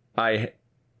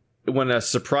when a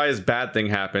surprise bad thing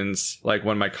happens, like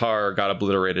when my car got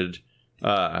obliterated,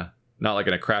 not like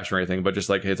in a crash or anything, but just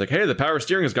like, it's like, hey, the power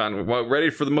steering is gone. Ready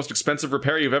for the most expensive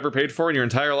repair you've ever paid for in your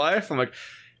entire life? I'm like,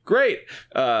 great.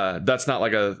 That's not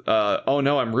like oh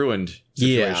no, I'm ruined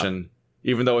situation.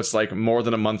 Even though it's like more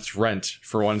than a month's rent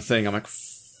for one thing. I'm like,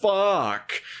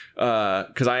 fuck.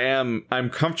 Because I'm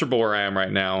comfortable where I am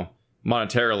right now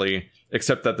monetarily,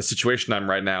 except that the situation I'm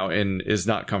right now in is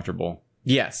not comfortable.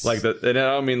 Yes. Like and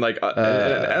I don't mean like, and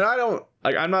I don't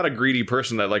like, I'm not a greedy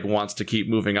person that like wants to keep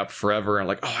moving up forever and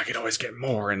like, oh, I could always get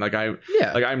more. And like,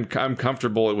 I'm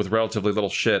comfortable with relatively little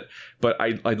shit, but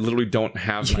I literally don't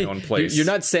have my own place. You're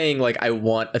not saying like I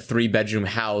want a 3-bedroom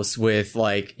house with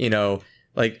like, you know,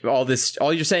 like all this.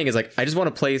 All you're saying is like I just want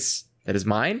a place that is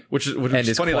mine, which is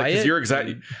is funny. Like, 'cause quiet. you're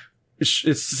exactly. It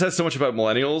says so much about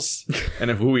millennials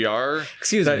and who we are.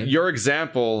 Excuse that me. Your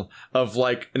example of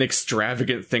like an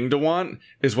extravagant thing to want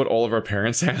is what all of our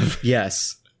parents have.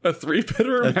 Yes. A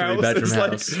 3-bedroom house 3-bedroom is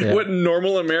house, like yeah. what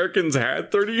normal Americans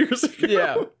had 30 years ago.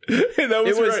 Yeah. And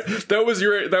that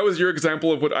was your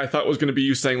example of what I thought was going to be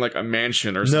you saying like a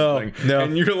mansion or something. No.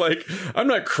 And you're like, I'm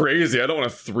not crazy. I don't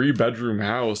want a 3-bedroom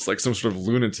house like some sort of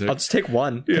lunatic. I'll just take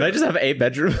one. Can I just have a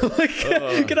bedroom? Like,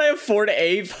 can I afford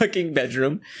a fucking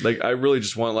bedroom? Like, I really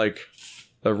just want like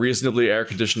a reasonably air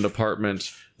conditioned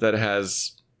apartment that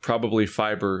has probably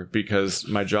fiber because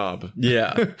my job.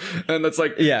 Yeah. And that's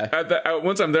like, Yeah.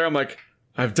 Once I'm there, I'm like,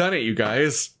 I've done it, you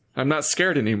guys. I'm not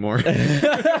scared anymore.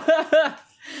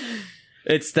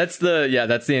 That's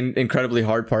the incredibly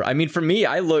hard part. I mean, for me,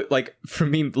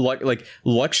 like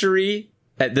luxury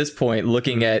at this point,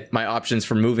 looking at my options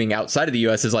for moving outside of the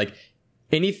US is like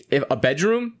a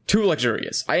bedroom, too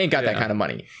luxurious. I ain't got that kind of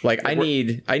money. Like I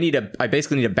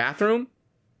basically need a bathroom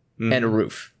and a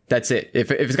roof. That's it.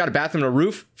 If it's got a bathroom and a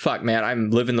roof, fuck man, I'm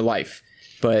living the life.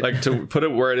 But Like, to put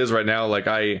it where it is right now, like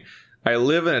I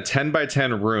live in a 10 by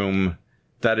 10 room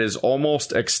that is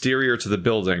almost exterior to the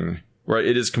building. Right,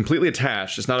 it is completely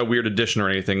attached. It's not a weird addition or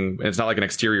anything. It's not like an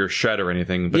exterior shed or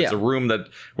anything. But it's a room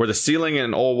where the ceiling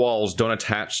and all walls don't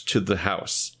attach to the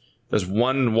house. There's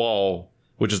one wall,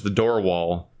 which is the door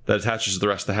wall, that attaches to the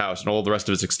rest of the house, and all the rest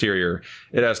of it's exterior.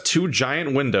 It has 2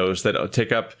 giant windows that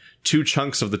take up 2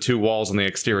 chunks of the 2 walls on the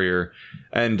exterior,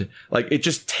 and like it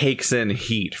just takes in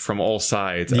heat from all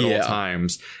sides at all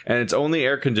times. And it's only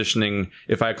air conditioning,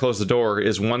 if I close the door,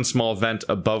 is one small vent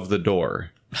above the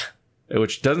door.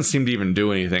 Which doesn't seem to even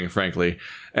do anything, frankly.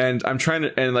 And I'm trying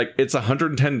to, and like, it's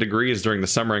 110 degrees during the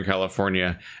summer in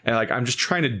California. And like, I'm just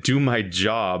trying to do my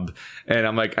job. And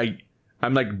I'm like,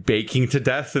 I'm like baking to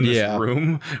death in this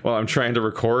room while I'm trying to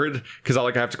record. Cause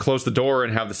I have to close the door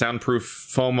and have the soundproof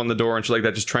foam on the door and shit like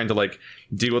that. Just trying to like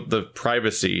deal with the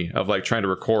privacy of like trying to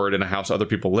record in a house other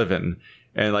people live in.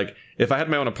 And like, if I had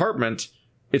my own apartment,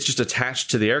 it's just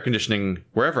attached to the air conditioning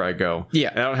wherever I go. Yeah.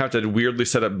 And I don't have to weirdly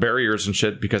set up barriers and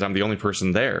shit because I'm the only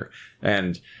person there.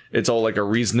 And it's all like a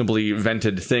reasonably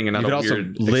vented thing and not you could a also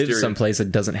weird live exterior. someplace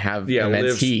that doesn't have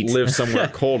immense heat. Live somewhere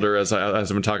colder, as I've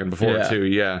been talking before too.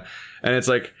 Yeah. And it's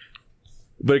like,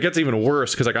 but it gets even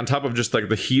worse because like on top of just like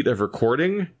the heat of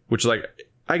recording, which like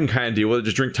I can kind of deal with it,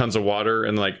 just drink tons of water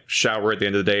and like shower at the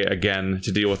end of the day again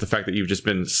to deal with the fact that you've just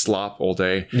been slop all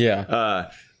day. Yeah.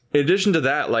 In addition to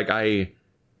that, like I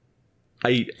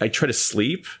try to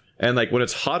sleep, and like when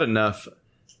it's hot enough,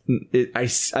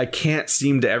 I can't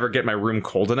seem to ever get my room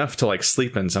cold enough to like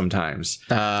sleep in sometimes.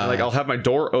 Like I'll have my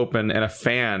door open and a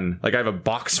fan, like I have a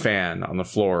box fan on the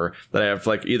floor that I have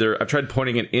like I've tried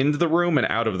pointing it into the room and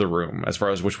out of the room as far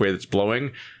as which way it's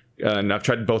blowing. And I've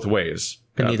tried both ways.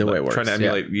 And either way works. Trying to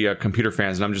emulate computer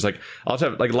fans. And I'm just like, I'll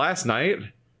have like last night,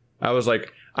 I was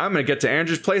like, I'm going to get to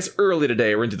Andrew's place early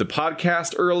today. We're going to do the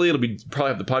podcast early. It'll be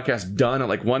probably have the podcast done at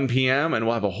like 1 p.m. and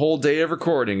we'll have a whole day of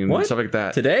recording and stuff like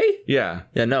that. Today? Yeah.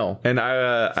 Yeah, no. And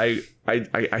I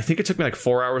think it took me like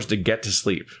 4 hours to get to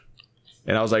sleep.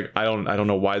 And I was like, I don't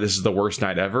know why this is the worst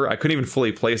night ever. I couldn't even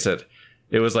fully place it.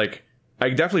 It was like, I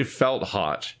definitely felt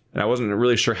hot. And I wasn't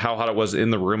really sure how hot it was in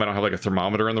the room. I don't have like a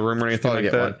thermometer in the room or anything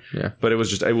like that. Yeah. But it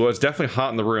was definitely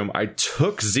hot in the room. I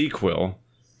took ZzzQuil,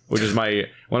 which is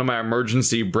one of my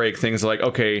emergency break things. Like,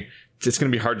 okay, it's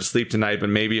going to be hard to sleep tonight, but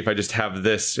maybe if I just have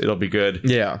this, it'll be good.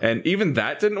 Yeah. And even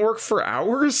that didn't work for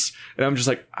hours. And I'm just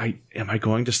like, am I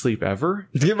going to sleep ever?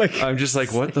 I'm just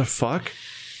like, what the fuck?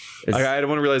 I had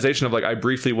one realization of like, I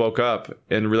briefly woke up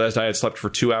and realized I had slept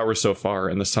for 2 hours so far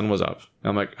and the sun was up. And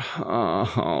I'm like,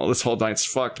 oh, this whole night's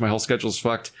fucked. My whole schedule's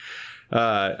fucked.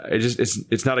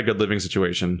 It's not a good living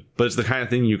situation, but it's the kind of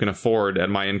thing you can afford at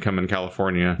my income in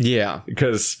California. Yeah.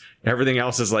 Because everything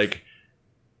else is like,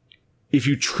 if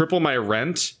you triple my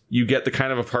rent, you get the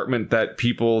kind of apartment that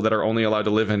people that are only allowed to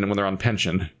live in when they're on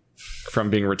pension from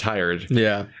being retired.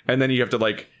 Yeah. And then you have to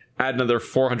like add another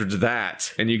 400 to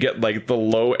that, and you get like the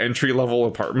low entry level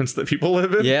apartments that people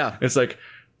live in. Yeah. It's like,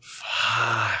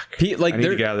 fuck. Like I need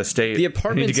to get out of the state. The I need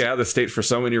apartments, to get out of the state for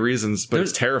so many reasons, but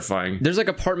it's terrifying. there's like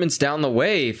apartments down the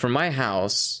way from my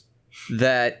house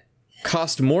that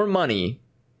cost more money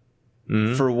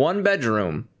for one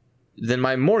bedroom than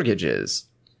my mortgage is.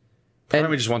 Part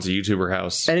of me just wants a YouTuber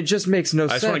house. And it just makes no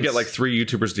sense. I just want to get like 3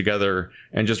 YouTubers together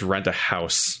and just rent a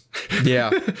house.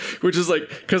 Yeah. Which is like,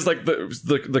 because like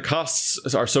the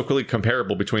costs are so quickly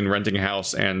comparable between renting a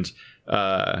house and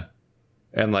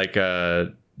like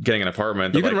getting an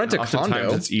apartment. You can like, rent a oftentimes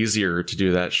condo. It's easier to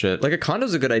do that shit. Like a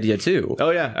condo's a good idea too. Oh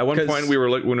yeah, at one 'Cause- point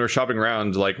when we were shopping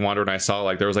around, like Wander and I saw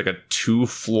like there was like a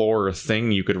 2-floor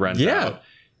thing you could rent out.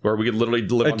 Where we could literally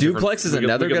live A on duplex is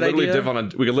another good idea. We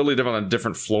could literally live on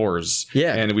different floors.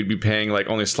 Yeah. And we'd be paying like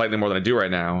only slightly more than I do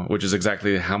right now, which is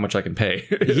exactly how much I can pay.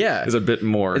 Yeah. Is a bit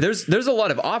more. There's a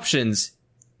lot of options,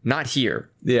 not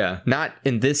here, Yeah. not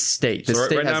in this state. This So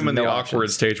state right now has I'm in no the options. awkward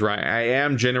stage where I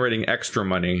am generating extra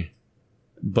money,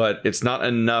 but it's not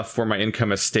enough where my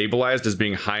income is stabilized as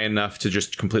being high enough to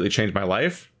just completely change my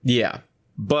life. Yeah.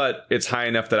 But it's high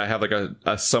enough that I have like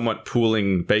a somewhat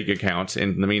pooling bank account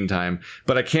in the meantime.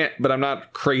 But I'm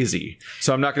not crazy.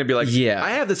 So I'm not going to be like, Yeah.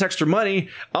 I have this extra money.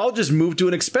 I'll just move to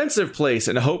an expensive place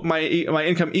and hope my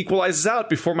income equalizes out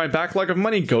before my backlog of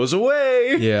money goes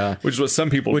away. Yeah. Which is what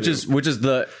some people Which do. is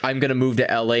the I'm gonna move to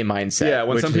LA mindset. Yeah,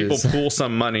 when which some people is- pool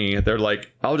some money, they're like,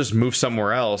 I'll just move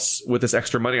somewhere else with this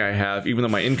extra money I have, even though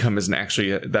my income isn't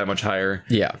actually that much higher.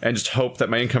 Yeah. And just hope that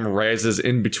my income rises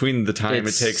in between the time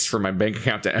It's- it takes for my bank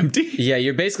account to empty. Yeah,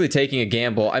 you're basically taking a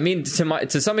gamble. I mean,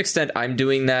 to some extent, I'm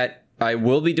doing that. I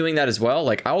will be doing that as well.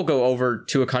 Like, I'll go over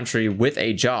to a country with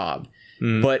a job,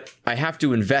 but I have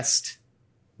to invest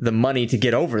the money to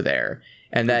get over there,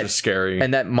 and Which is scary.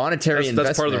 and that monetary investment.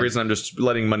 That's part of the reason I'm just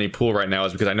letting money pool right now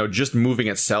is because I know just moving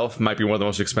itself might be one of the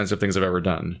most expensive things I've ever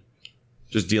done.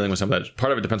 Just dealing with some of that.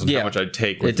 Part of it depends on Yeah. how much I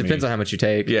take with It depends me. on how much you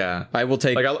take. Yeah. I will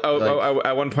take. Like,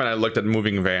 at one point I looked at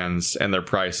moving vans and their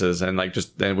prices and like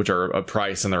which are a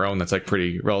price in their own that's like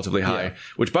pretty relatively high. Yeah.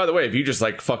 Which, by the way, if you just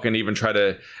like fucking even try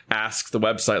to ask the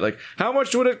website like how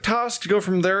much would it cost to go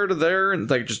from there to there, and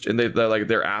like they're like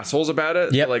they're assholes about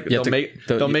it. Yep. Like You have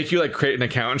they'll to- make you like create an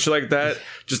account and shit like that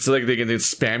just so like they can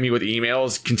spam you with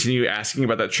emails, continue asking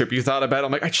about that trip you thought about.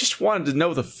 I'm like, I just wanted to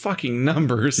know the fucking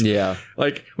numbers. Yeah.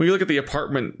 Like when you look at the apartment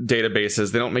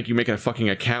databases, they don't make you make a fucking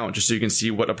account just so you can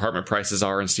see what apartment prices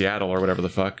are in Seattle or whatever the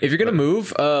fuck. If you're gonna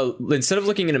move, instead of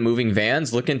looking into moving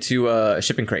vans, look into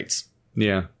shipping crates.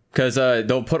 Yeah. Because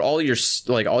they'll put all your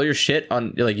shit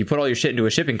on, like, you put all your shit into a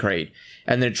shipping crate,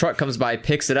 and then a truck comes by,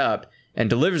 picks it up, and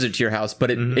delivers it to your house. But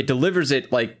it delivers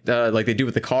it like they do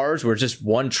with the cars, where it's just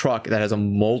one truck that has a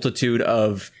multitude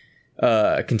of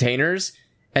containers,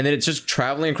 and then it's just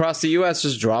traveling across the U.S.,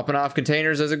 just dropping off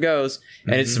containers as it goes.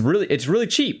 And it's really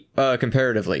cheap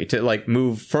comparatively to like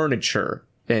move furniture.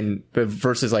 And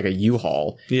versus like a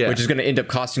U-Haul, Yeah. which is going to end up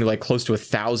costing you like close to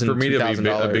 $1,000, For me, to be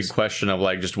 $2,000. a big question of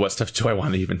like just what stuff do I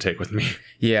want to even take with me?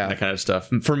 Yeah. That kind of stuff.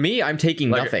 For me, I'm taking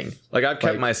nothing. Like I've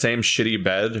kept my same shitty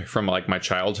bed from like my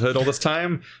childhood all this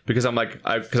time because I'm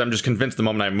just convinced the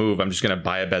moment I move, I'm just going to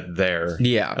buy a bed there.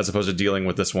 Yeah. As opposed to dealing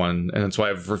with this one. And that's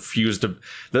why I've refused to,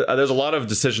 there's a lot of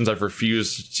decisions I've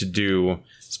refused to do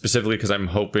specifically because I'm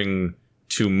hoping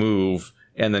to move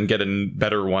and then get a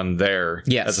better one there.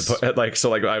 Yes. I've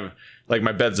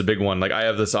my bed's a big one. Like I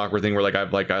have this awkward thing where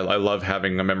I love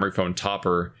having a memory foam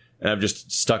topper, and I've just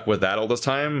stuck with that all this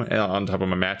time on top of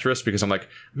my mattress because I'm like,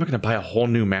 I'm not going to buy a whole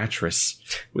new mattress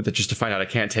with it just to find out I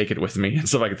can't take it with me and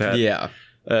stuff like that. Yeah.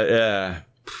 Yeah.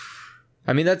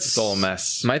 I mean, that's It's all a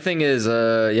mess. My thing is,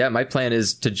 my plan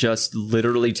is to just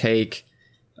literally take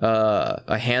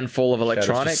a handful of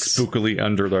electronics. Just spookily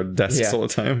under their desks Yeah. all the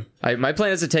time. My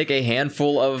plan is to take a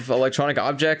handful of electronic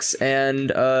objects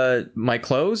and my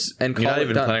clothes and call You're not it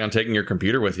even done. planning on taking your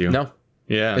computer with you. No,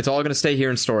 Yeah. it's all going to stay here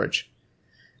in storage.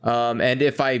 And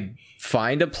if I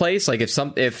find a place, like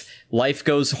if life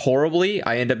goes horribly,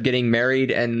 I end up getting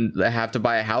married and have to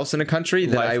buy a house in a country,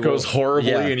 then Life I will, goes horribly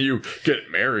Yeah. and you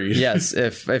get married. Yes,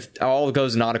 if all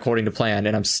goes not according to plan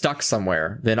and I'm stuck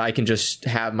somewhere, then I can just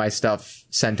have my stuff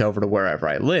sent over to wherever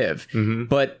I live.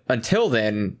 But until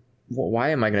then, why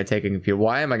am I going to take a computer?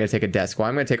 Why am I going to take a desk? Why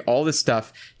am I going to take all this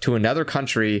stuff to another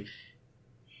country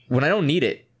when I don't need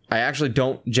it? I actually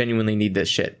don't genuinely need this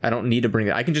shit. I don't need to bring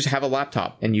it. I can just have a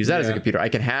laptop and use that as a computer. I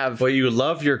can have. Well, you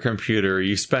love your computer.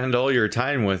 You spend all your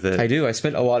time with it. I do. I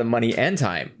spent a lot of money and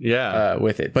time.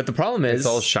 With it. But the problem is, it's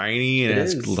all shiny and it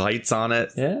has lights on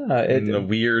it. Yeah, and the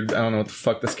weird. I don't know what the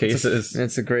fuck this case is.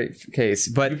 It's a great case,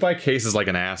 but you buy cases like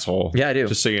an asshole. Yeah, I do.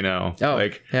 Just so you know. Oh,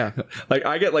 like yeah. Like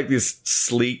I get like these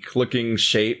sleek looking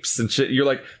shapes and shit. You're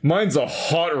like, mine's a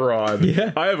hot rod.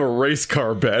 Yeah. I have a race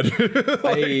car bed.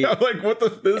 I'm like, what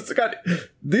the?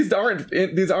 These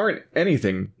aren't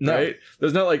anything. No. Right?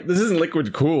 There's not like this isn't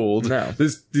liquid cooled. No.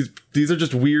 These are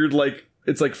just weird like.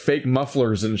 It's like fake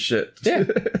mufflers and shit. Yeah,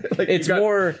 like it's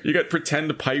more. You got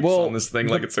pretend pipes on this thing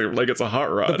like it's a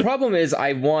hot rod. The problem is,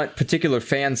 I want particular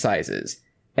fan sizes,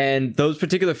 and those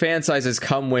particular fan sizes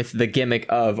come with the gimmick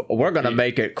of we're gonna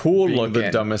make it cool looking. The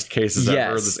dumbest cases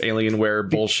ever. This Alienware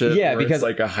bullshit. Yeah, where because it's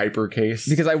like a hyper case.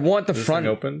 Because I want the Is this front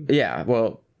thing open. Yeah,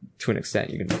 well, to an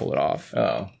extent, you can pull it off.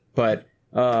 Oh, but.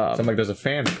 So I'm like, there's a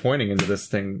fan pointing into this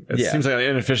thing. It seems like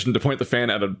inefficient to point the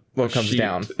fan at a it comes sheet.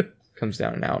 down. Comes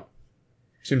down and out.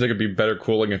 Seems like it'd be better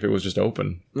cooling if it was just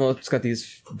open. Well, it's got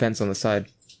these vents on the side.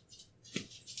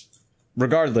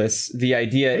 Regardless, the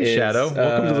idea is... Shadow,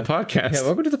 welcome to the podcast. Yeah,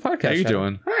 welcome to the podcast. How you Shadow.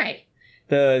 doing? Hi.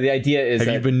 The idea is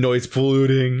Have you been noise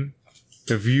polluting?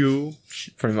 Have you?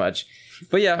 Pretty much.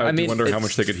 But yeah, I mean... wonder how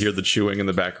much they could hear the chewing in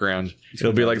the background.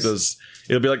 It'll be like those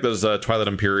Twilight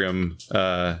Imperium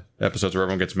episodes where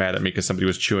everyone gets mad at me because somebody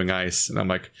was chewing ice. And I'm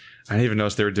like, I didn't even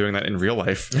notice they were doing that in real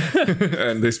life.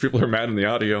 And these people are mad in the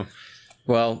audio.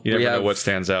 Well, you never know what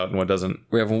stands out and what doesn't.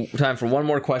 We have time for one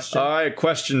more question. All right,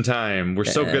 question time. We're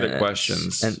so good at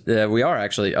questions. And we are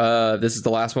actually. This is the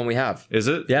last one we have. Is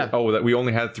it? Yeah. Oh, that we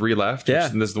only had 3 left? Yeah.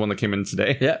 And this is the one that came in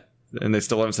today? Yeah. And they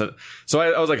still haven't said... So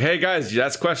I was like, hey, guys, you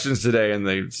asked questions today. And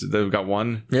they've got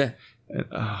one. Yeah. And,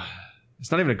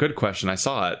 it's not even a good question. I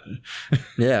saw it.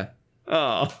 Yeah.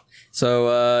 Oh.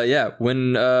 So,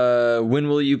 when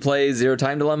will you play Zero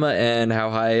Time Dilemma, and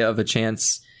how high of a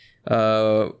chance...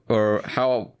 or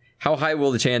how high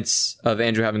will the chance of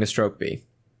Andrew having a stroke be?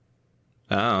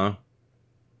 Oh.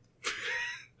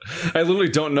 I literally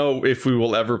don't know if we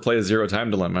will ever play a Zero Time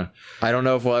Dilemma. I don't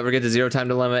know if we'll ever get to Zero Time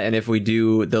Dilemma, and if we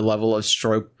do, the level of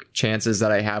stroke chances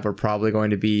that I have are probably going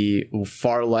to be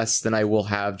far less than I will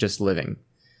have just living.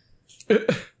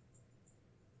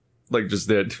 Like just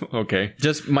did. Okay.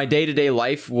 Just my day-to-day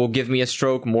life will give me a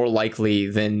stroke more likely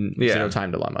than Zero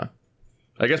Time Dilemma.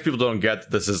 I guess people don't get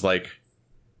that this is like,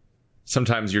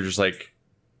 sometimes you're just like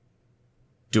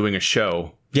doing a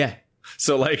show. Yeah.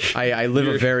 So like, I live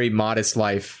a very modest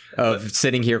life of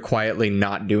sitting here quietly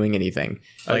not doing anything.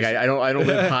 Like I don't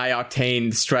live high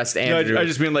octane stressed Andrew. I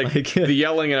just mean like the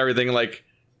yelling and everything. Like,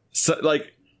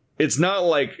 like it's not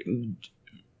like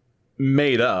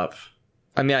made up.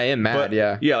 I mean, I am mad.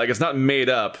 But, yeah. Like it's not made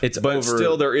up. But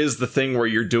still, there is the thing where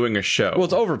you're doing a show. Well,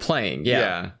 it's overplaying.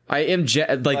 Yeah. I am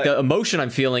the emotion I'm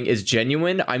feeling is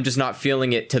genuine. I'm just not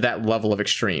feeling it to that level of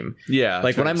extreme. Yeah.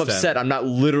 Like when I'm upset, I'm not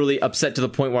literally upset to the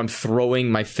point where I'm throwing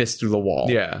my fist through the wall.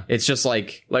 Yeah. It's just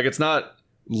like it's not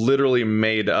literally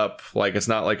made up. Like it's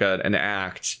not like an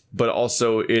act, but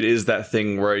also it is that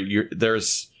thing where you're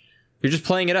just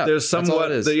playing it up. There's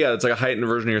somewhat, it's like a heightened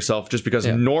version of yourself, just because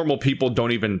normal people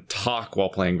don't even talk while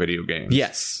playing video games.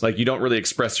 Yes. Like you don't really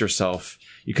express yourself.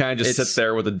 You kind of just sit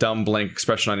there with a dumb blank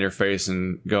expression on your face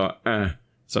and go,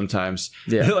 sometimes.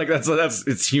 Yeah. Like that's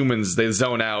it's humans. They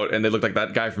zone out and they look like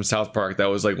that guy from South Park that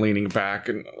was like leaning back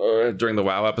and during the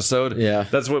WoW episode. Yeah.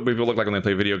 That's what people look like when they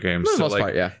play video games. For the most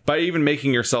part, yeah. By even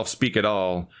making yourself speak at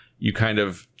all, you kind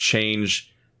of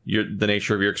change the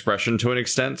nature of your expression to an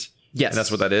extent. Yes. And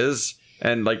that's what that is.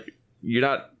 And like, you're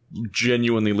not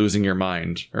genuinely losing your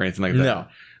mind or anything like that. No.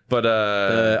 But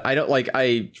I don't like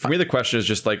for me the question is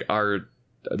just like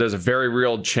there's a very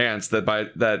real chance that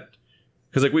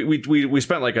because like we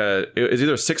spent like it was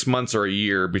either 6 months or a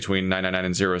year between 999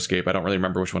 and Zero Escape. I don't really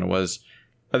remember which one it was.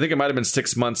 I think it might have been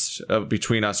 6 months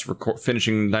between us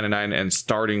finishing 999 and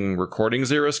starting recording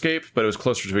Zero Escape, but it was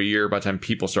closer to a year by the time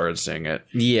people started seeing it.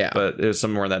 Yeah. But it was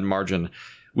somewhere in that margin.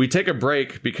 We take a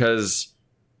break because,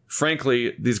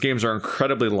 frankly, these games are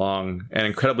incredibly long and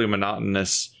incredibly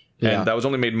monotonous. Yeah. And that was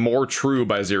only made more true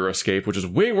by Zero Escape, which is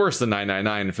way worse than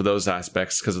 999 for those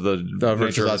aspects because of the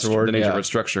nature of its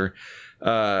structure.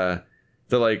 They're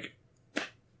like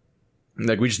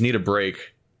we just need a break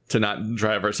to not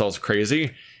drive ourselves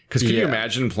crazy. Because can you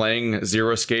imagine playing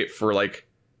Zero Escape for like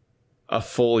a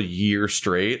full year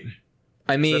straight?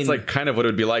 I mean, that's like kind of what it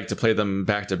would be like to play them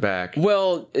back to back.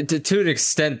 Well, to an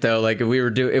extent though, like if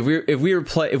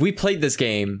we played this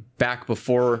game back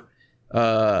before,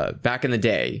 back in the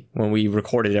day when we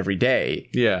recorded every day,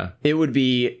 yeah, it would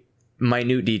be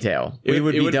minute detail. We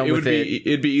would be done with it.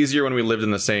 It'd be easier when we lived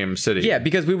in the same city. Yeah,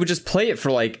 because we would just play it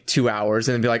for like 2 hours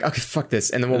and then be like, okay, fuck this,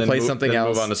 and then we'll play something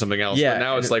else. Move on to something else. Yeah, but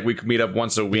now it's like we could meet up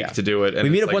once a week to do it. And we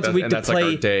meet it's up once a week to play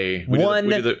like our day.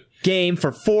 one game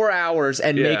for 4 hours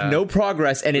and make no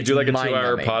progress, and it's do like a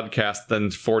mind-numbing. 2 hour podcast,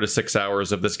 then 4 to 6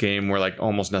 hours of this game where like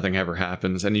almost nothing ever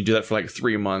happens, and you do that for like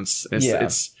 3 months. It's,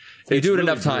 you do it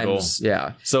really enough brutal. times.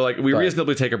 Yeah. So like we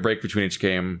reasonably take a break between each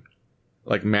game,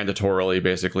 like mandatorily,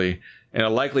 basically. And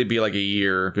it'll likely be like a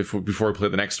year before we play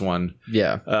the next one.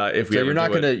 Yeah. If we so ever you're not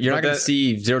do gonna it. you're not gonna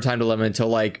see Zero Time Dilemma until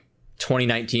like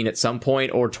 2019 at some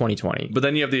point, or 2020. But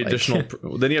then you have the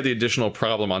additional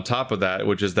problem on top of that,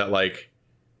 which is that like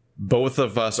both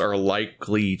of us are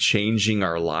likely changing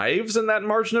our lives in that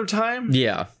margin of time.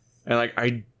 Yeah. And like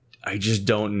I just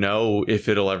don't know if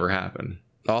it'll ever happen.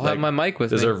 I'll have my mic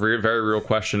with me. There's a very real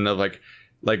question of like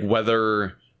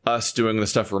whether us doing the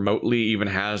stuff remotely even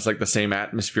has like the same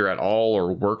atmosphere at all,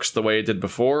 or works the way it did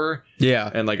before. Yeah.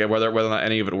 And like whether or not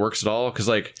any of it works at all. Because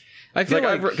like I feel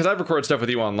like I've recorded stuff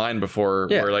with you online before,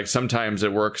 where like sometimes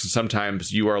it works and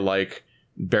sometimes you are like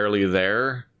barely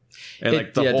there, and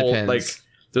like the whole depends. like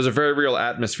there's a very real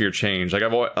atmosphere change. Like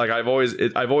I've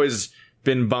always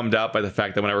been bummed out by the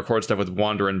fact that when I record stuff with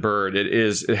Wander and Bird,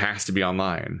 it has to be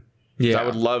online.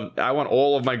 Yeah, I want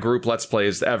all of my group Let's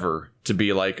Plays ever to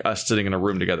be like us sitting in a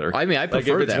room together. I mean, I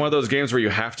prefer like if it's that. one of those games where you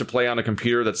have to play on a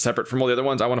computer that's separate from all the other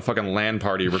ones. I want a fucking LAN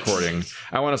party recording.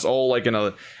 I want us all like in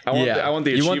a. I want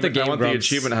the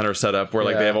achievement hunter setup where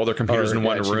like they have all their computers in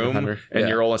one room and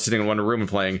you're all sitting in one room and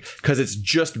playing, because it's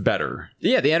just better.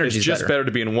 Yeah, the energy. It's just better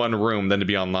to be in one room than to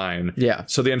be online. Yeah.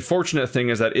 So the unfortunate thing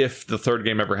is that if the third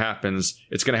game ever happens,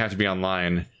 it's going to have to be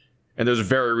online. And there's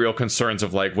very real concerns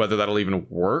of like whether that'll even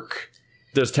work.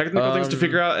 There's technical things to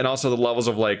figure out, and also the levels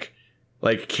of like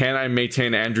can I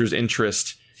maintain Andrew's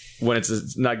interest when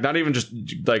it's like not even just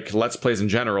like Let's Plays in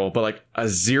general, but like a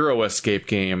Zero Escape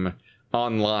game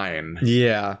online.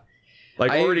 Yeah.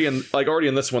 Already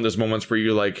in this one, there's moments where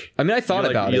you like. I mean, I thought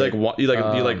about it.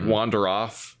 You wander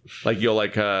off. Like you'll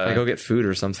like. I go get food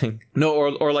or something. No,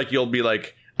 or like you'll be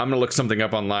like, I'm gonna look something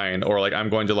up online, or like I'm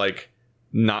going to like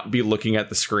not be looking at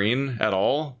the screen at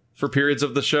all for periods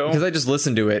of the show, because I just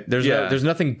listen to it. There's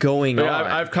nothing going on.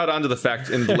 I've caught on to the fact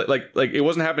in the, like it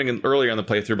wasn't happening earlier in the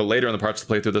playthrough, but later in the parts of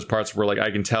the playthrough, there's parts where like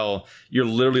I can tell you're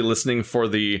literally listening for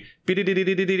the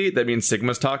that means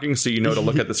Sigma's talking, so you know to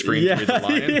look at the screen to read the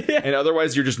line, and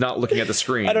otherwise you're just not looking at the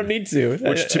screen. I don't need to.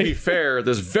 Which, to be fair,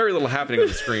 there's very little happening on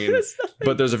the screen,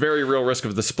 but there's a very real risk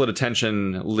of the split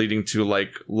attention leading to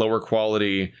like lower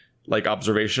quality like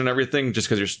observation and everything, just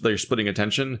because you're splitting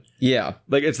attention. Yeah,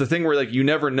 like it's the thing where like you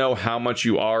never know how much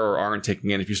you are or aren't taking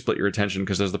in if you split your attention,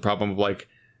 because there's the problem of like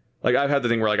I've had the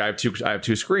thing where like I have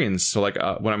two screens, so like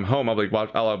when I'm home I'll bring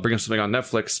up something on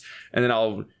Netflix and then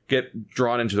I'll get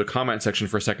drawn into the comment section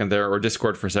for a second there, or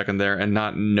Discord for a second there, and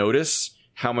not notice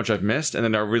how much I've missed, and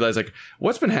then I'll realize like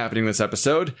what's been happening this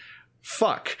episode.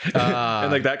 Fuck.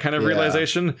 And like that kind of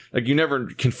realization, like you never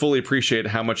can fully appreciate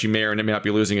how much you may or may not be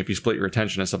losing if you split your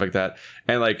attention and stuff like that.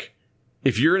 And like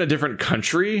if you're in a different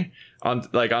country, on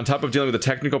top of dealing with the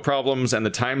technical problems and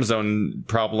the time zone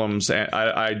problems,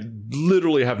 I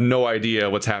literally have no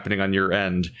idea what's happening on your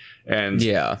end. And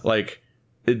like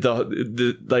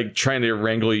the like trying to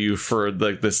wrangle you for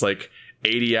like this like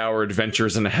 80-hour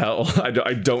adventures in hell.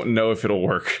 I don't know if it'll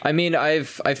work. I mean, I've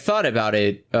thought about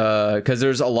it because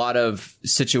there's a lot of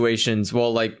situations.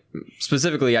 Well, like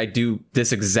specifically, I do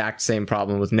this exact same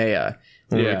problem with Naya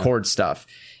when we record stuff,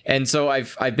 and so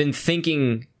I've been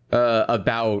thinking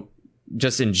about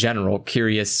just in general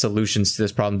curious solutions to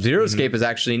this problem. Zero Escape is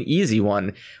actually an easy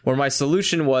one, where my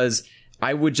solution was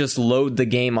I would just load the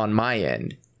game on my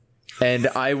end. And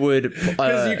I would...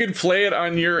 Because you could play it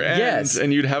on your end,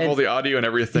 and you'd have all the audio and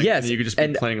everything, and you could just be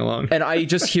playing along. And I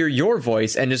just hear your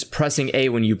voice and just pressing A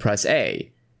when you press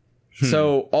A.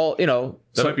 So, all, you know...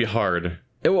 That might be hard.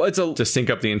 To sync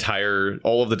up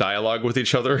all of the dialogue with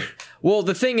each other. Well,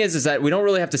 the thing is that we don't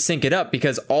really have to sync it up,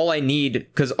 because all I need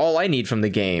from the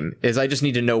game is I just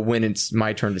need to know when it's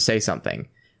my turn to say something,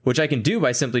 which I can do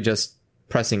by simply just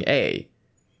pressing A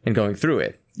and going through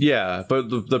it. Yeah, but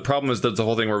the problem is that the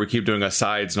whole thing where we keep doing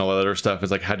asides and all that other stuff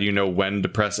is like, how do you know when to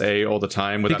press A all the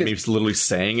time without me literally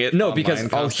saying it? No,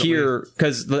 because I'll hear,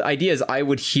 because the idea is I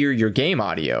would hear your game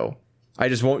audio. You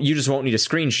just won't need a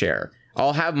screen share.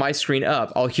 I'll have my screen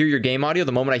up. I'll hear your game audio.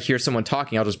 The moment I hear someone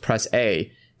talking, I'll just press A,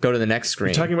 go to the next screen.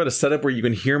 You're talking about a setup where you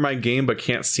can hear my game but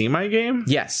can't see my game?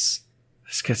 Yes.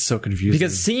 This gets so confusing.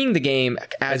 Because seeing the game...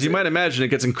 As you might imagine, it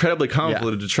gets incredibly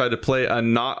convoluted to try to play a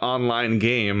not online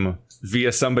game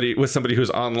via somebody who's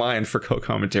online for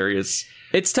co-commentary is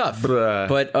It's tough, Bruh.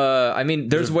 but I mean,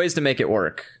 there's ways to make it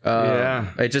work.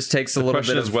 It just takes a little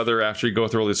question bit is of whether after you go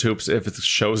through all these hoops, if the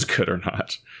show's good or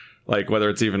not, like whether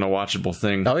it's even a watchable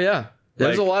thing. Oh yeah,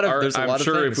 there's Like, a lot of I'm of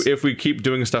sure things. if we keep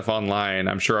doing stuff online,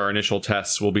 I'm sure our initial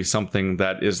tests will be something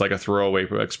that is like a throwaway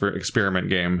experiment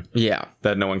game Yeah,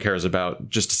 that no one cares about,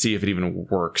 just to see if it even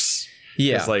works.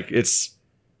 yeah, It's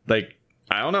like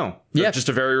I don't know. Yeah. It's just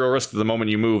a very real risk the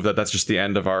moment you move that's just the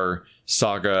end of our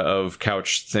saga of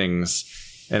couch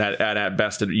things. And at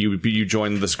best, you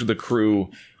join the crew.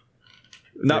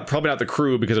 Probably not the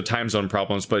crew because of time zone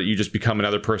problems, but you just become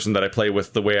another person that I play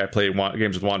with the way I play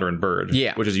games with Wander and Bird.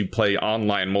 Yeah. Which is you play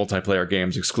online multiplayer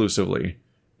games exclusively.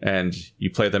 And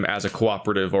you play them as a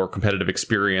cooperative or competitive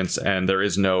experience, and there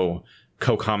is no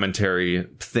co-commentary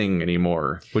thing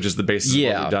anymore, which is the basis of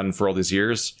what we've done for all these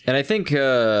years. and I think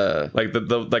Like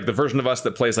the version of us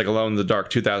that plays like Alone in the Dark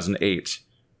 2008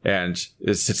 and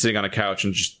is sitting on a couch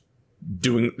and just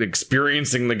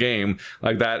experiencing the game,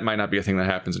 like that might not be a thing that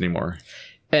happens anymore.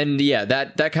 And yeah,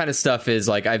 that kind of stuff is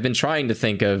like, I've been trying to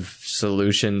think of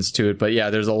solutions to it, but yeah,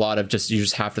 there's a lot of you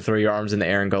just have to throw your arms in the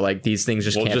air and go like, these things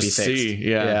can't be fixed.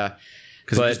 Yeah.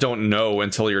 Because you just don't know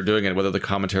until you're doing it whether the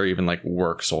commentary even like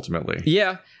works ultimately.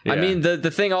 Yeah. I Yeah. mean,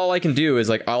 the thing, all I can do is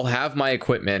like, I'll have my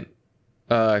equipment,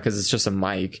 because it's just a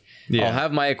mic. Yeah. I'll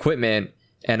have my equipment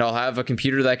and I'll have a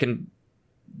computer that can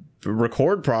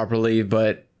record properly,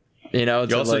 but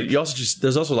There's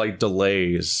also like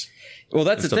delays. well,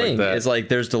 that's the stuff like thing. that. Is like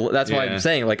that's why Yeah. I'm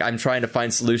saying like I'm trying to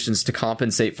find solutions to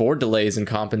compensate for delays and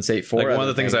compensate for Like one of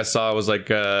other the things I saw was like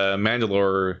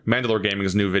Mandalore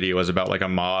Gaming's new video was about like a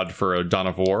mod for a Dawn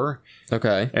of War,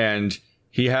 Okay. and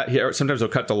he sometimes he'll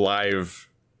cut to live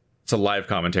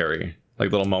commentary,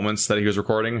 like little moments that he was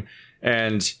recording,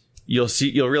 and you'll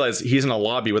realize he's in a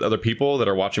lobby with other people that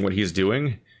are watching what he's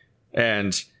doing,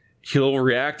 and he'll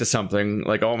react to something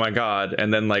like, oh my god,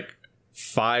 and then like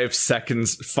 5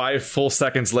 full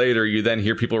seconds later you then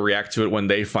hear people react to it when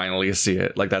they finally see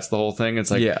it. Like that's the whole thing. It's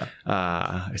like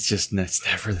it's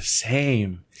never the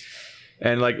same,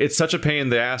 and like it's such a pain in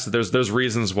the ass that there's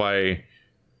reasons why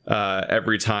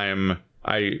every time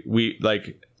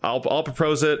I'll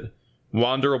propose it,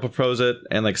 Wander will propose it,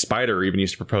 and like Spider even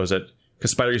used to propose it,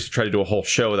 because Spider used to try to do a whole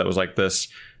show that was like this.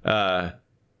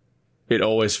 It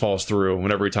always falls through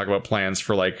whenever we talk about plans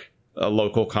for like a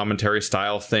local commentary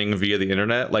style thing via the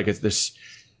internet. Like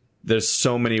there's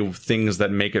so many things that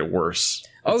make it worse.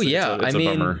 Oh It's yeah, a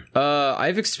bummer.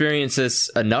 I've experienced this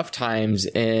enough times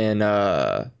in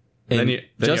I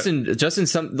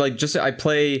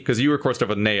play. Because you record stuff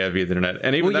with Naya via the internet,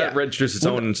 and even Well, that yeah. registers its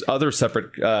own other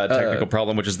separate technical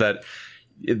problem, which is that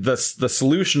the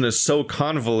solution is so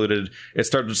convoluted it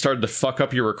started to fuck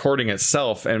up your recording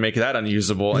itself and make that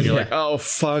unusable, and you're like, oh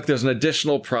fuck, there's an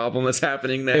additional problem that's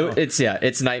happening now.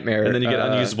 It's nightmare, and then you get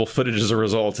unusable footage as a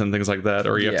result and things like that,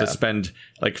 or you have to spend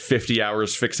like 50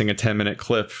 hours fixing a 10-minute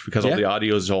clip because all the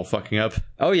audio is all fucking up.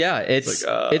 Oh yeah, it's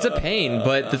a pain,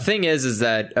 but the thing is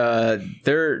that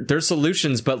there's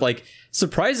solutions, but like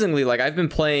surprisingly, like I've been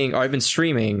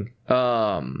streaming,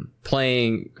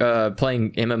 playing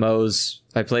MMOs.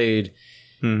 I played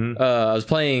I was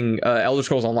playing Elder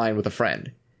Scrolls Online with a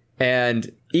friend, and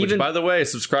Which, by the way,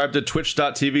 subscribe to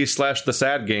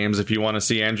twitch.tv/thesadgames if you want to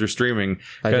see Andrew streaming.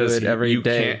 I do it every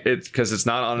day. Because it's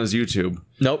not on his YouTube.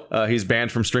 Nope. He's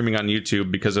banned from streaming on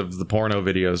YouTube because of the porno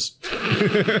videos.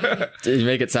 You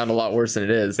make it sound a lot worse than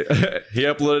it is. He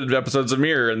uploaded episodes of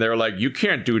Mirror, and they were like, you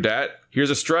can't do that. Here's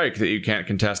a strike that you can't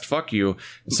contest. Fuck you.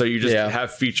 So you just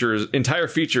have entire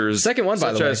features, Second one,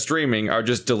 by the such way. as streaming, are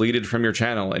just deleted from your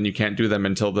channel, and you can't do them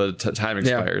until the time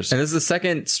expires. And this is the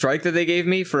second strike that they gave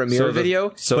me for a Mirror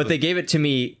video, but they gave it to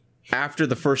me after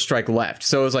the first strike left.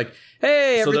 So it was like,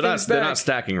 hey, So everything's they're back. not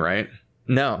stacking, right?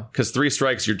 No. Because 3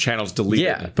 strikes, your channel's deleted.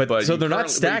 Yeah, but so you they're not but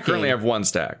you stacking. currently have 1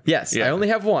 stack. Yes, Yeah. I only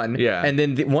have one. Yeah. And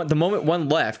then the moment one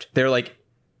left, they're like,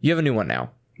 you have a new one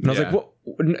now. And I was Yeah. like, well,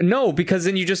 no, because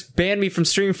then you just banned me from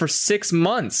streaming for 6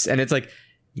 months. And it's like,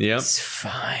 Yep. it's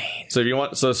fine. So if you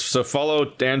want, so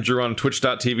follow Andrew on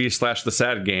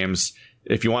twitch.tv/thesadgames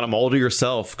if you want him all to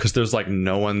yourself, because there's like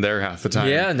no one there half the time.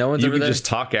 Yeah, no one's You over can there. just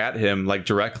talk at him like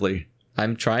directly.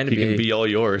 I'm trying to He can be all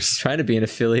yours. trying to be an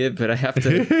affiliate, but I have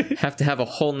to have a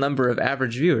whole number of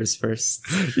average viewers first.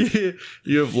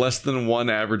 You have less than 1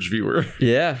 average viewer.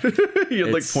 Yeah. You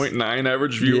had like It's- 0.9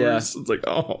 average viewers. It's like,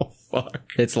 oh fuck.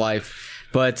 It's life.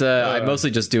 But I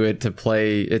mostly just do it to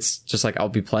play. It's just like I'll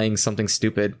be playing something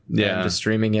stupid and just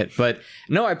streaming it. But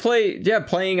no, I was playing You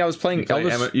play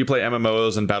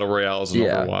MMOs and battle royales and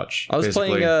Overwatch. I was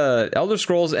basically. playing Elder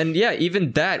Scrolls, and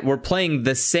even that, we're playing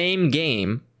the same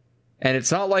game, and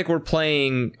it's not like we're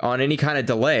playing on any kind of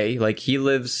delay. Like he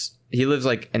lives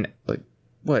like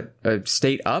a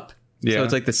state up. Yeah. So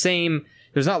it's like the same.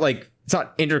 There's not like it's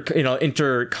not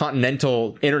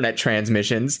intercontinental internet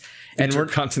transmissions, and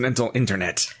Intercontinental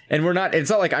internet. we're not. It's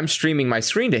not like I'm streaming my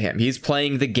screen to him. He's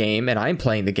playing the game and I'm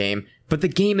playing the game, but the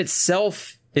game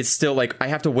itself is still like I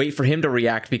have to wait for him to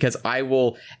react because I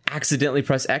will accidentally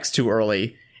press X too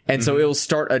early, and so it'll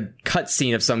start a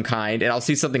cutscene of some kind, and I'll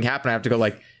see something happen. I have to go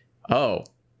like, oh,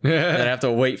 and I have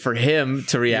to wait for him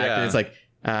to react, Yeah. and it's like,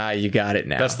 you got it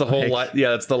now. That's the whole life.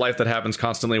 Yeah, that's the life that happens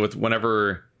constantly with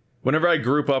whenever I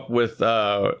group up with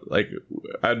like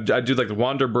I do like the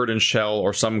Wanderbird and Shell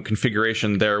or some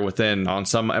configuration there within on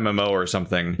some MMO or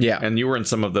something. Yeah. And you were in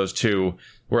some of those too,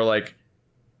 where like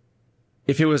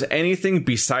if it was anything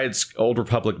besides Old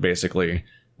Republic, basically,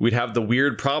 we'd have the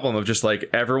weird problem of just like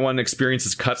everyone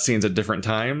experiences cutscenes at different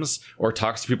times or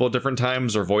talks to people at different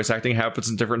times or voice acting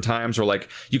happens at different times, or like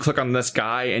you click on this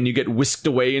guy and you get whisked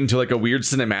away into like a weird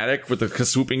cinematic with a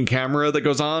swooping camera that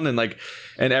goes on, and like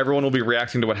and everyone will be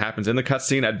reacting to what happens in the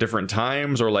cutscene at different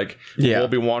times, or like we'll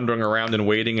be wandering around and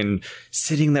waiting and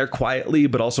sitting there quietly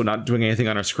but also not doing anything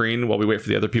on our screen while we wait for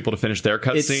the other people to finish their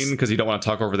cutscene because you don't want to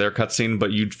talk over their cutscene,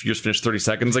 but you just finished 30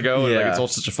 seconds ago, and like it's all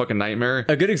such a fucking nightmare.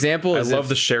 A good example is I love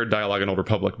the shared dialogue in Old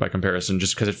Republic by comparison,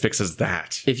 just because it fixes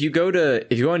that. if you go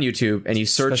on YouTube and you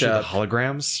search Especially up the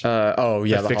holograms.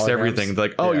 the Fixed holograms. everything. They're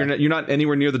like, you're not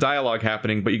anywhere near the dialogue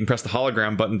happening, but you can press the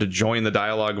hologram button to join the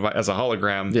dialogue as a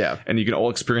hologram. Yeah. And you can all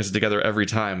experience it together every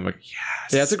time. I'm like,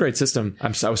 yes. Yeah, it's a great system. I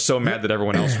was so mad that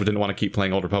everyone else didn't want to keep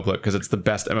playing Old Republic because it's the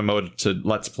best MMO to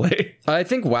let's play. I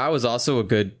think WoW is also a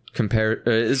good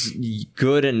is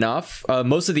good enough.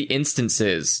 Most of the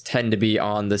instances tend to be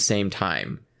on the same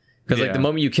time. Because like the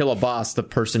moment you kill a boss, the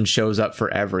person shows up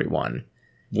for everyone.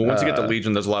 Well, once you get to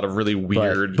Legion, there's a lot of really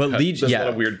weird, but Legion, there's a lot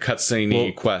of weird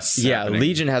cutscene quests. Yeah, happening.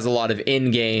 Legion has a lot of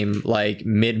in-game, like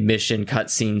mid-mission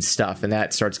cutscene stuff, and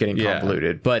that starts getting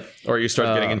convoluted. But or you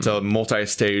start getting into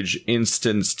multi-stage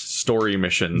instanced story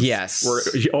missions. Yes, where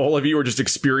all of you are just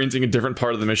experiencing a different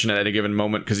part of the mission at any given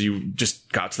moment because you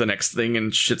just got to the next thing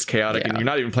and shit's chaotic, and you're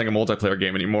not even playing a multiplayer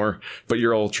game anymore, but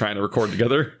you're all trying to record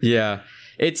together. Yeah.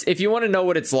 It's if you want to know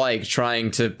what it's like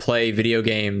trying to play video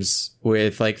games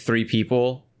with like 3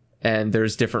 people and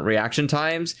there's different reaction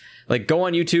times, like go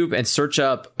on YouTube and search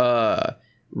up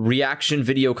reaction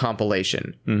video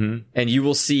compilation, and you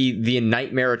will see the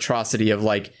nightmare atrocity of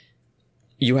like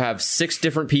you have 6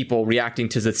 different people reacting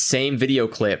to the same video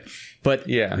clip, but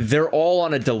they're all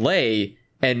on a delay.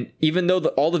 And even though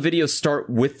all the videos start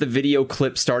with the video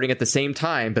clip starting at the same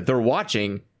time that they're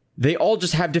watching, they all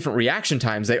just have different reaction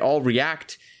times. They all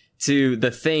react to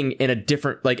the thing in a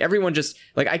different, like everyone just,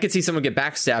 like I could see someone get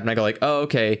backstabbed and I go like, oh,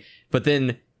 okay. But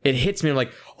then it hits me. I'm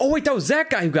like, oh wait, that was that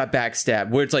guy who got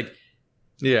backstabbed. Where it's like,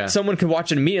 someone could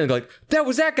watch it immediately and go like, that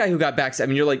was that guy who got backstabbed.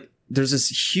 And you're like, there's this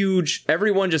huge,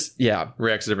 everyone just,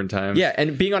 reacts at different times. Yeah.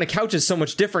 And being on a couch is so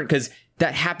much different because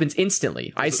that happens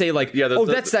instantly. I say like,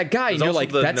 that's that guy. And you're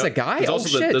like, that's a guy? Oh,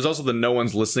 shit. There's also the no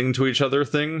one's listening to each other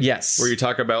thing. Yes. Where you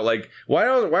talk about like, why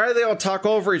do they all talk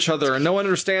over each other and no one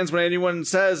understands what anyone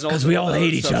says? Because we all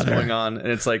hate each other. Going on. And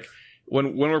it's like,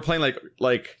 when we're playing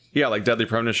like Deadly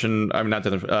Premonition, I'm not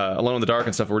Deadly, Alone in the Dark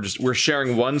and stuff, we're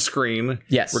sharing one screen.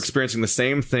 Yes. We're experiencing the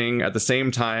same thing at the same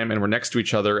time and we're next to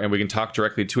each other and we can talk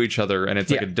directly to each other and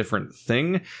it's like a different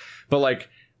thing. But like,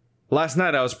 last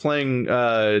night I was playing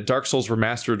Dark Souls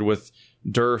Remastered with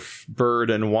Durf, Bird,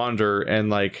 and Wander, and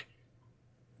like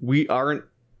we aren't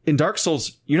in Dark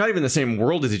Souls. You're not even in the same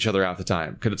world as each other half the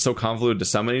time because it's so convoluted to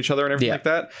summon each other and everything like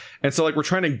that. And so like we're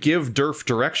trying to give Durf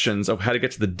directions of how to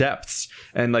get to the depths,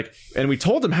 and we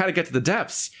told him how to get to the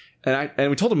depths, and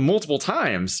we told him multiple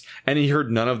times, and he heard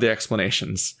none of the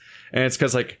explanations. And it's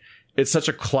because like it's such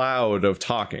a cloud of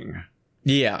talking.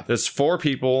 Yeah. There's 4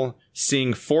 people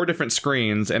seeing 4 different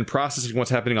screens and processing what's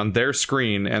happening on their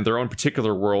screen and their own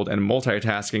particular world and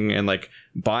multitasking and like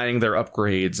buying their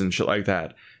upgrades and shit like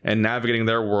that and navigating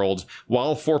their world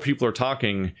while 4 people are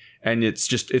talking. And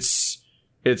it's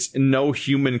no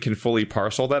human can fully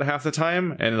parse all that half the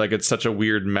time. And like, it's such a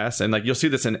weird mess. And like, you'll see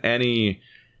this in anything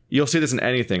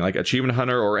like Achievement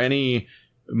Hunter or any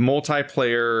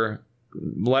multiplayer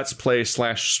let's play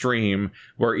 / stream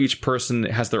where each person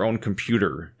has their own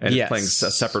computer and is playing a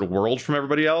separate world from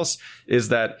everybody else, is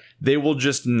that they will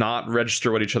just not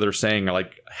register what each other are saying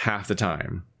like half the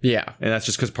time. Yeah. And that's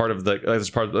just because that's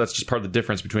just part of the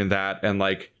difference between that and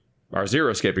like our Zero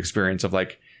Escape experience of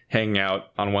like hanging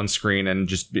out on one screen and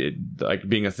just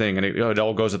being a thing, and it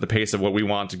all goes at the pace of what we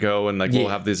want to go, and like we'll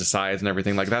have these asides and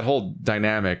everything. Like that whole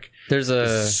dynamic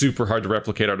is super hard to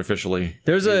replicate artificially.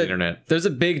 There's the internet. There's a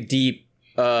big deep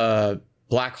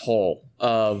black hole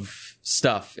of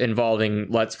stuff involving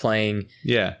Let's Playing.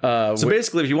 Yeah. So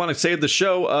basically, if you want to save the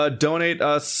show, donate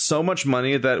us so much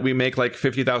money that we make like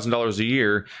 $50,000 a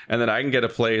year, and then I can get a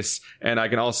place, and I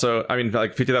can also, I mean,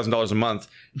 like $50,000 a month.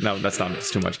 No, that's not.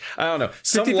 It's too much. I don't know.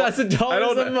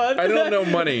 $50,000 a month. I don't know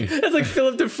money. That's like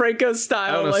Philip DeFranco style.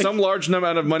 I don't know, like, some large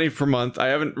amount of money per month. I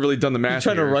haven't really done the math.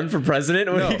 trying to run for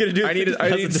president? What are you gonna do?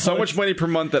 I need so much money per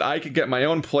month that I could get my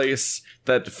own place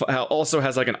that also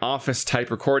has like an office type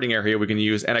recording area we can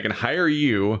use, and I can hire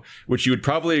you, which you would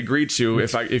probably agree to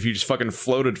if you just fucking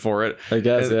floated for it. I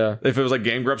guess, and yeah. If it was like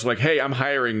Game Grumps, like, hey, I'm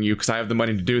hiring you because I have the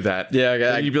money to do that.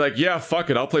 Yeah, and you'd be like, yeah, fuck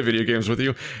it, I'll play video games with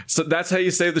you. So that's how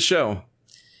you save the show.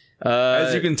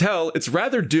 As you can tell, it's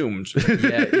rather doomed.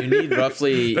 Yeah, you need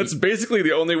roughly. That's basically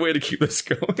the only way to keep this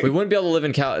going. We wouldn't be able to live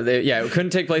in Yeah, it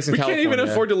couldn't take place in California. We can't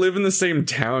even afford to live in the same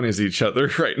town as each other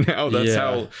right now.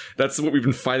 That's what we've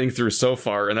been fighting through so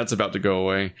far, and that's about to go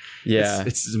away. Yeah,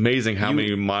 it's amazing how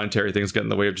many monetary things get in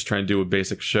the way of just trying to do a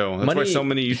basic show. That's why so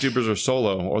many YouTubers are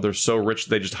solo, or they're so rich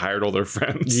they just hired all their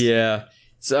friends. Yeah,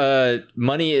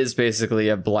 money is basically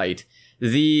a blight.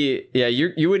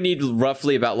 You would need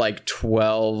roughly about like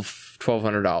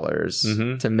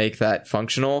 $1,200 to make that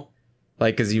functional,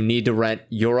 like, because you need to rent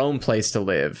your own place to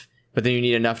live, but then you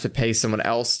need enough to pay someone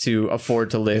else to afford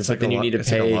to live. But then you need to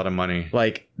pay a lot of money,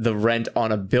 like the rent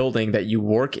on a building that you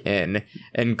work in,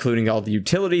 including all the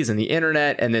utilities and the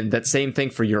internet, and then that same thing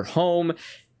for your home.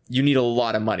 You need a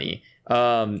lot of money.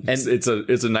 And it's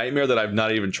a nightmare that I've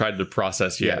not even tried to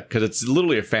process yet, because it's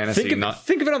literally a fantasy. Think of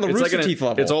it on the Rooster Teeth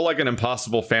level. It's all like an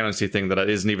impossible fantasy thing that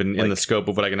isn't even in the scope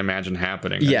of what I can imagine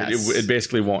happening. Yes. It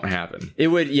basically won't happen. It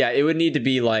would need to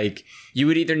be like, you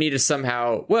would either need to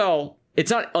somehow, well,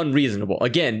 it's not unreasonable.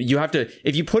 Again, you have to,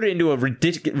 if you put it into a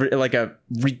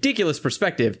ridiculous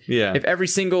perspective,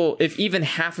 if even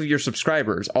half of your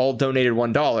subscribers all donated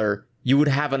 $1, you would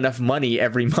have enough money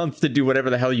every month to do whatever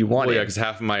the hell you wanted. Well, yeah, because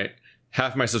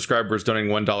half my subscribers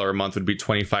donating $1 a month would be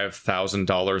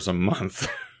 $25,000 a month.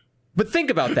 But think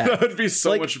about that. That would be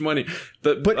so much money.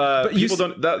 But people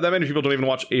don't. That many people don't even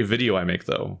watch a video I make,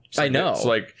 though. So I know. It's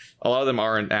like a lot of them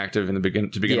aren't active to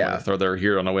begin with, or they're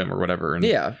here on a whim or whatever. And,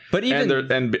 but even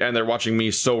and they're watching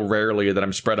me so rarely that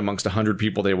I'm spread amongst 100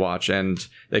 people they watch, and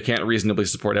they can't reasonably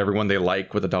support everyone they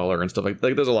like with $1 and stuff like.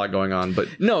 There's a lot going on, but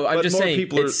I'm just saying.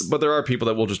 But there are people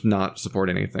that will just not support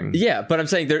anything. Yeah, but I'm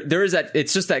saying there is that.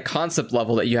 It's just that concept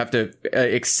level that you have to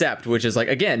accept, which is like,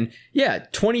 again,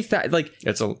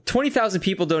 20,000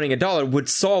 people donating $1 would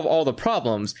solve all the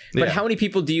problems. But how many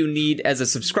people do you need as a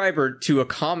subscriber to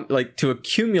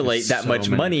accumulate that much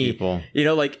money? People. You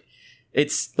know, like,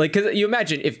 it's like, because you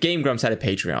imagine if Game Grumps had a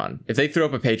Patreon, if they threw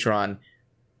up a Patreon,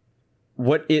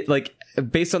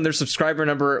 based on their subscriber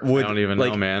number, I don't even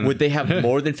know, man. Would they have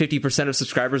more than 50% of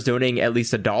subscribers donating at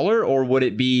least $1, or would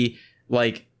it be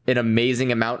like an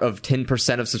amazing amount of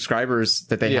 10% of subscribers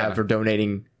that they have for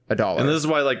donating $1? And this is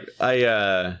why, like,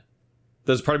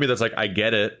 there's part of me that's like, I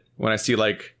get it when I see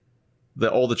like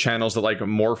all the channels that like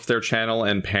morph their channel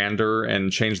and pander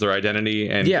and change their identity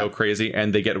and go crazy,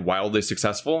 and they get wildly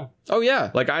successful. Oh yeah.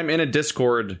 Like, I'm in a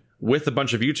Discord with a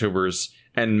bunch of YouTubers,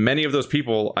 and many of those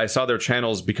people, I saw their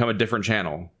channels become a different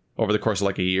channel over the course of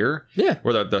like a year. Yeah.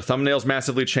 Where their thumbnails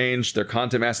massively changed, their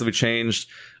content massively changed,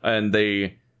 and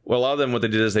a lot of them, what they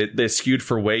did is they skewed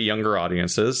for way younger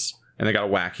audiences. And they got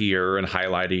wackier and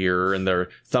highlightier, and their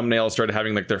thumbnails started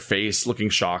having like their face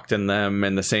looking shocked in them,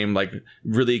 and the same like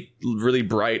really, really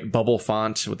bright bubble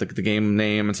font with the game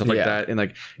name and stuff like that. And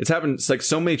like, it's happened. It's like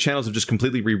so many channels have just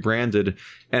completely rebranded,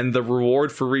 and the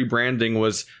reward for rebranding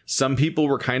was some people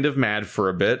were kind of mad for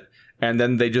a bit, and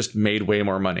then they just made way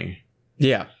more money.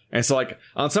 Yeah. And so, like,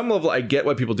 on some level, I get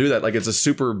why people do that. Like, it's a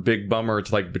super big bummer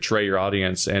to like betray your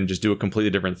audience and just do a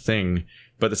completely different thing.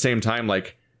 But at the same time,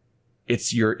 like,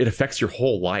 it affects your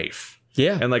whole life.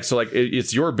 Yeah. And like, so like,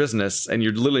 it's your business, and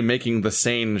you're literally making the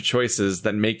sane choices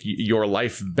that make your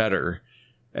life better.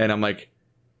 And I'm like,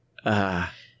 I'm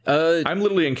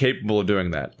literally incapable of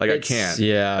doing that. Like, I can't.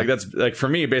 Yeah. Like, that's like, for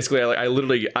me, basically, I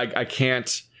literally, I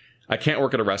can't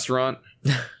work at a restaurant,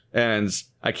 and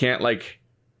I can't, like,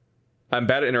 I'm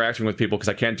bad at interacting with people because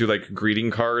I can't do like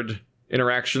greeting card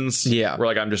interactions. Yeah. Where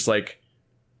like, I'm just like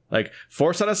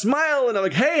force on a smile, and I'm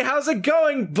like, hey, how's it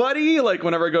going, buddy? Like,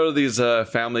 whenever I go to these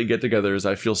family get-togethers,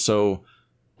 I feel so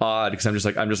odd because I'm just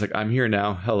like I'm here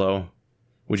now. Hello,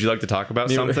 would you like to talk about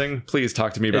something? Please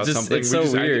talk to me about something. It's so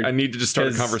weird. I need to just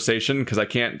start a conversation because I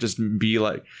can't just be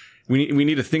like, we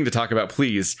need a thing to talk about,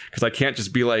 please, because I can't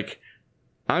just be like,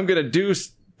 I'm gonna do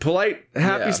polite,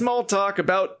 happy small talk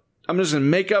about. I'm just gonna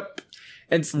make up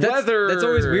And that's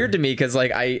always weird to me because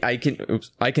like I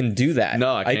can do that.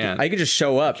 No, I can't. I can just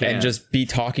show up and just be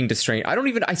talking to strangers.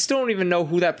 I still don't even know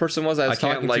who that person was I was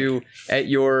talking to at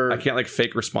your. I can't like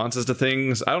fake responses to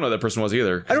things. I don't know who that person was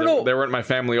either. I don't know. They weren't my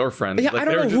family or friends. Yeah, like, I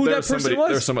don't know who that person was.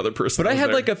 There was some other person. But I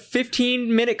had like a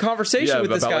 15-minute conversation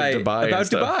with this guy about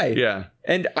Dubai. Yeah.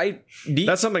 And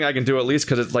that's something I can do at least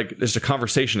because it's like there's a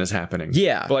conversation is happening.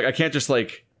 Yeah. But like I can't just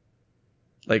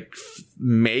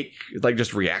make like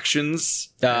just reactions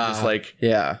and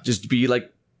just be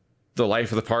like the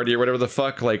life of the party or whatever the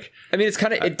fuck. Like I mean, it's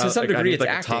kind of to some degree it's like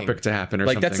acting. A topic to happen or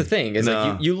like something. that's the thing is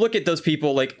like you look at those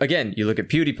people like again you look at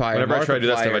PewDiePie. Whenever I try to do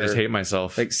that stuff, I just hate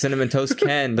myself. Like Cinnamon Toast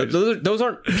Ken. those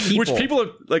aren't people. Which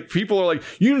people are like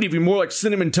you need to be more like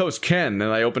Cinnamon Toast Ken.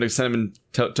 And I open a Cinnamon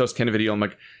Toast Ken video. I'm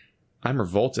like I'm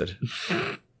revolted.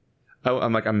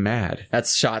 I'm mad.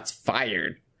 That's shots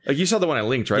fired. Like you saw the one I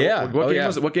linked, right? Yeah.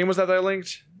 What game was that I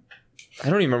linked? I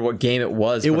don't even remember what game it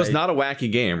was. It was not a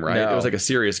wacky game, right? No. It was like a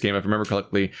serious game, if I remember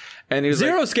correctly. And he was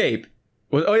Zero Escape.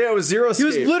 Oh yeah, it was Zero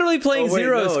Escape. He was literally playing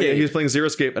Zero Escape. Yeah, he was playing Zero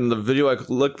Escape, and the video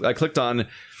I clicked on,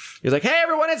 he's like, "Hey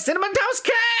everyone, it's Cinnamon Toast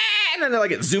Ken!" And then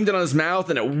like it zoomed in on his mouth,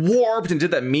 and it warped and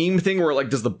did that meme thing where it like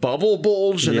does the bubble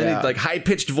bulge, and then he like high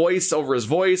pitched voice over his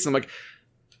voice. And I'm like,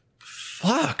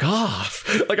 fuck off.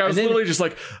 Like I was literally just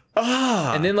like,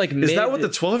 and then like is that what the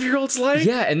 12-year-olds like?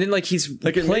 Yeah, and then like he's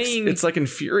like playing it's like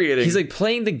infuriating. He's like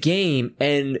playing the game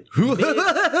and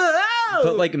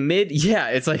but like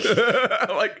it's like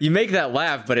like you make that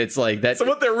laugh, but it's like that's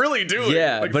what they're really doing.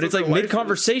 Yeah, like, but it's like mid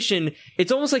conversation,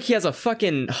 it's almost like he has a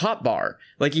fucking hotbar.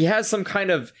 Like he has some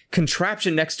kind of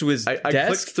contraption next to his desk. I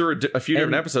clicked through a few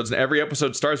different episodes, and every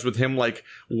episode starts with him like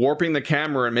warping the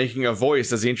camera and making a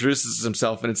voice as he introduces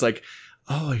himself, and it's like,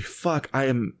 oh fuck,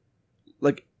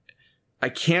 I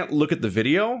can't look at the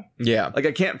video. Yeah. Like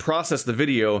I can't process the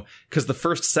video because the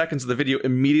first seconds of the video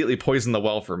immediately poison the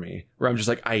well for me. Where I'm just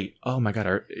like, oh my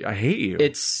God, I hate you.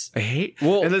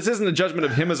 And this isn't a judgment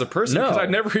of him as a person because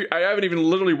I haven't even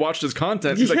literally watched his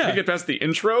content because I can't get past the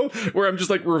intro where I'm just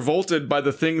like revolted by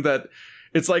the thing that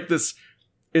it's like this.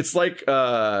 It's like,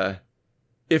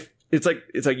 it's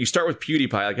like you start with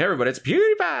PewDiePie, like, hey, everybody, it's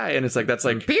PewDiePie, and it's like that's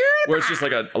like PewDiePie! Where it's just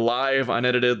like a live,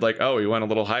 unedited, like, oh, he went a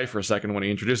little high for a second when he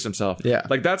introduced himself. Yeah,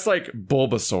 like that's like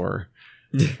Bulbasaur.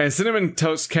 And Cinnamon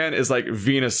Toast Ken is like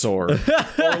Venusaur.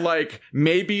 Or like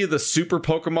maybe the super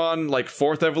Pokemon like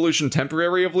 4th evolution,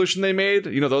 temporary evolution they made.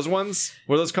 You know those ones?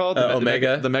 What are those called?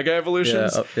 Omega. The Mega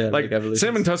Evolutions? Like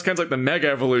Cinnamon Toast Ken's like the Mega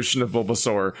Evolution of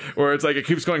Bulbasaur. Where it's like it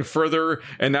keeps going further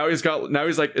and now he's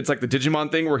like it's like the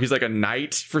Digimon thing where he's like a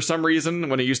knight for some reason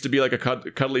when he used to be like a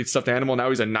cuddly stuffed animal. Now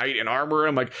he's a knight in armor.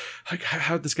 I'm like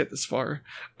how'd this get this far?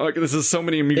 Like this is so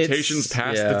many mutations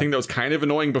past the thing that was kind of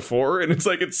annoying before, and it's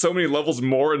like it's so many levels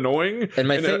more annoying, and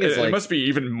my thing is like, it must be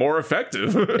even more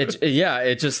effective.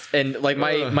 Like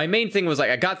my main thing was like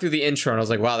I got through the intro and I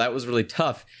was like, wow, that was really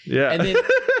tough. Yeah, and then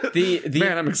the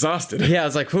man, I'm exhausted. Yeah, I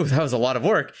was like, whew, that was a lot of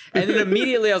work. And then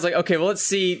immediately I was like, okay, well, let's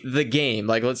see the game.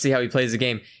 Like, let's see how he plays the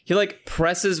game. He like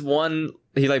presses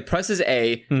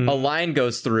A, a line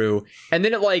goes through, and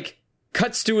then it like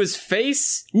cuts to his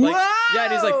face. Like, yeah,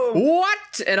 and he's like,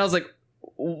 what? And I was like,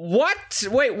 what?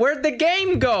 Wait, where'd the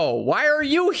game go? Why are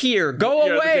you here? Go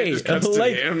away! It just cuts to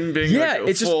him being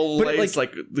it's just full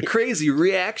like the crazy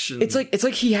reaction. It's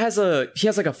like he has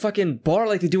like a fucking bar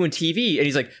like they do in TV, and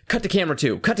he's like, cut to camera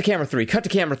 2, cut to camera 3, cut to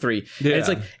camera 3. Yeah. And it's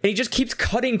like, and he just keeps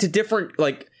cutting to different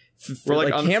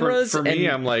cameras. For me,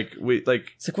 I'm like,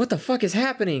 it's like, what the fuck is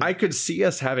happening? I could see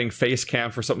us having face cam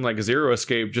for something like Zero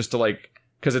Escape just to like.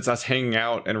 Because it's us hanging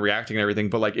out and reacting and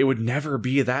everything, but like it would never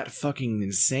be that fucking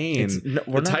insane.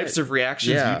 The types of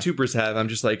reactions YouTubers have, I'm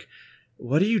just like,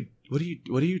 what are you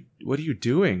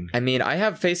doing? I mean, I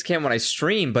have face cam when I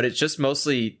stream, but it's just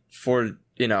mostly for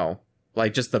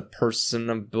like just the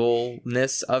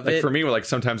personableness of it. For me, like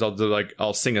sometimes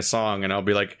I'll sing a song and I'll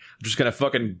be like, I'm just gonna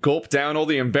fucking gulp down all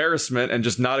the embarrassment and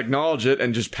just not acknowledge it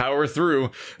and just power through.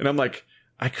 And I'm like,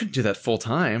 I couldn't do that full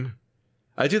time.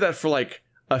 I do that for like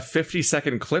a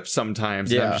 50-second clip sometimes.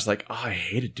 And I'm just like, oh, I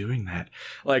hated doing that.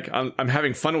 Like I'm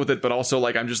having fun with it, but also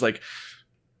like I'm just like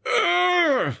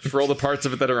for all the parts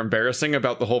of it that are embarrassing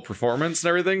about the whole performance and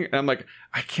everything. And I'm like,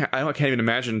 I can't even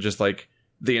imagine just like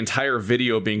the entire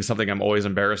video being something I'm always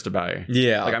embarrassed by.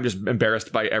 Yeah. Like I'm just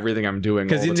embarrassed by everything I'm doing.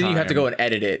 Because then you have to go and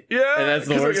edit it. Yeah. And that's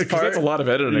the worst part. That's a lot of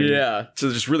editing. Yeah.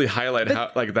 To just really highlight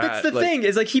how like that. That's the thing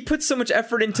is like he puts so much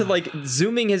effort into like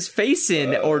zooming his face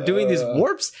in or doing these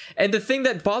warps. And the thing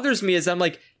that bothers me is I'm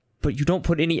like, but you don't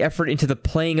put any effort into the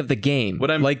playing of the game.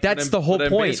 That's the whole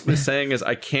point. What I'm basically saying is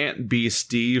I can't be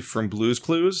Steve from Blue's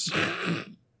Clues.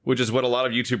 which is what a lot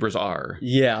of YouTubers are.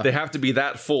 Yeah. They have to be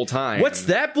that full time. What's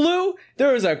that, Blue?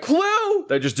 There is a clue.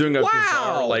 They're just doing a Wow.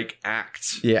 bizarre like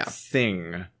act Yeah.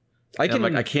 thing. I And can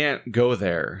I'm like, I can't go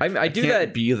there. I do can't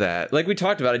that- be that. like we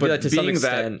talked about. I do but that to some being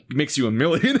extent. that makes you a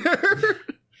millionaire.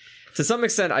 To some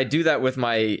extent, I do that with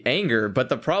my anger. But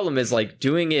the problem is like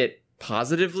doing it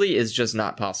positively is just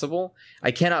not possible.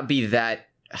 I cannot be that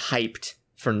hyped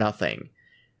for nothing.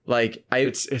 Like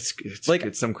it's like,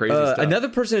 it's some crazy stuff. another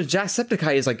person is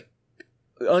Jacksepticeye is like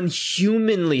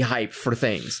unhumanly hyped for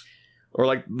things. Or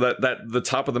like that the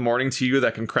top of the morning to you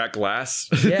that can crack glass.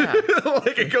 Yeah.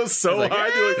 Like it goes so It's like, high.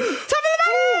 You're like, top of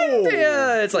the morning!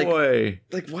 Yeah, it's like, boy.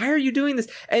 why are you doing this?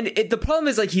 And the problem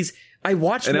is like I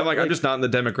watched And one, I'm like, I'm just not in the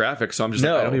demographic, so I'm just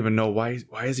No. like, I don't even know why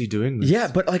is he doing this? yeah,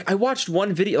 but like I watched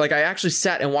one video, like I actually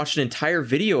sat and watched an entire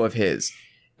video of his,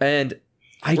 and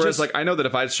Whereas like I know that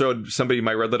if I showed somebody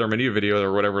my Red Letter Media video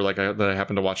or whatever, like that I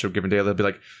happen to watch a given day, they'd be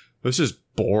like, this is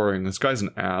boring. This guy's an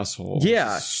asshole.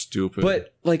 Yeah. This is stupid.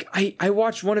 But like I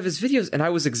watched one of his videos and I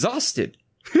was exhausted.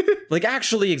 Like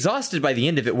actually exhausted by the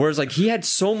end of it. Whereas like he had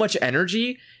so much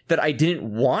energy that I didn't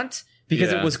want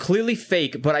because Yeah. it was clearly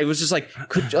fake, but I was just like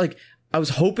I was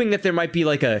hoping that there might be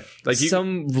like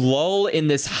some lull in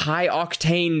this high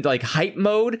octane like hype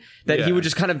mode that he Yeah. would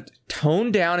just kind of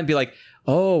tone down and be like,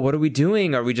 oh, what are we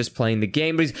doing? Are we just playing the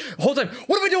game? But he's whole time,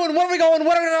 what are we doing? What are we going?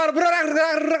 What are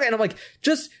we... And I'm like,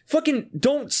 just fucking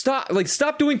don't stop. Like,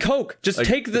 stop doing coke. Just like,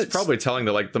 take the... It's probably telling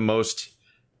that like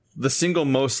the single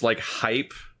most like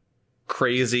hype,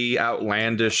 crazy,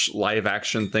 outlandish live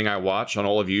action thing I watch on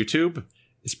all of YouTube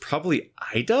is probably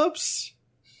iDubbbz.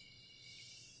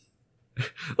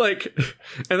 Like,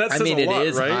 and that says a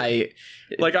lot, right? high...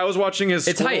 Like I was watching his.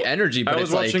 It's high energy, but I was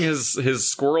it's watching like, his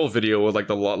squirrel video with like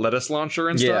the lettuce launcher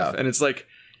and stuff, Yeah. and it's like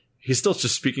he's still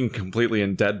just speaking completely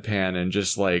in deadpan and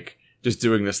just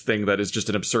doing this thing that is just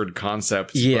an absurd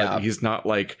concept. Yeah. but he's not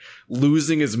like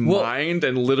losing his mind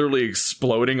and literally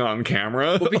exploding on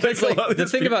camera. Well, because a like, lot of the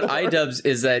these thing about people are. iDubbbz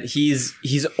is that he's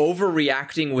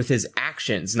overreacting with his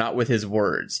actions, not with his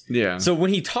words. Yeah. So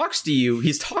when he talks to you,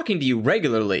 he's talking to you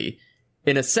regularly,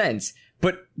 in a sense.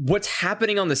 But what's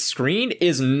happening on the screen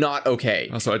is not okay.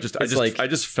 Also, I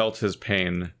just felt his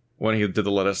pain when he did the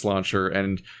lettuce launcher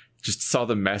and just saw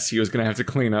the mess he was going to have to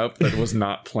clean up that was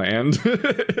not planned.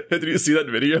 Did you see that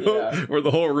video Yeah. where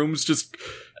the whole room's just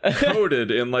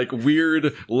coated in like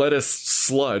weird lettuce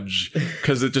sludge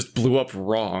because it just blew up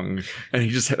wrong, and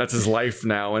that's his life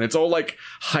now, and it's all like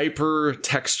hyper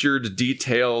textured,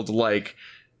 detailed like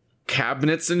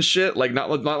cabinets and shit, like not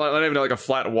even like a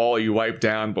flat wall you wipe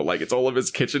down, but like it's all of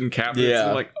his kitchen cabinets. Yeah.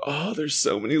 And like, oh, there's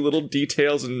so many little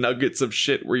details and nuggets of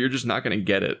shit where you're just not gonna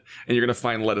get it, and you're gonna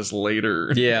find lettuce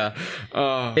later. Yeah.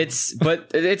 It's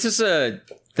just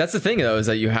that's the thing though, is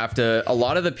that you have to, a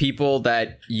lot of the people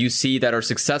that you see that are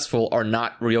successful are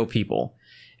not real people.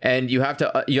 And you have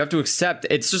to accept,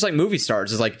 it's just like movie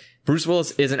stars. It's like Bruce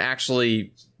Willis isn't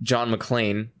actually John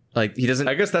McClane. Like he doesn't.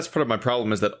 I guess that's part of my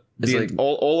problem is that It's like-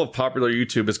 all of popular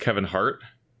YouTube is Kevin Hart.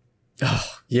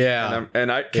 Yeah.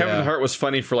 Kevin Hart was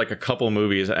funny for like a couple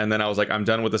movies, and then I was like, I'm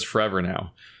done with this forever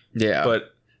now. Yeah.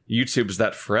 But YouTube's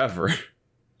that forever.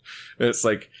 It's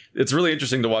like, it's really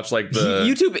interesting to watch like the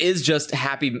YouTube is just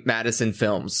Happy Madison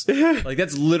films. Like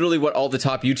that's literally what all the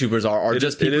top YouTubers are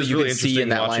just people it is you really can see in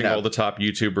that watching lineup. all the top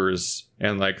YouTubers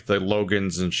and like the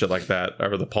Logans and shit like that,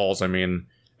 or the Pauls, I mean.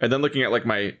 And then looking at like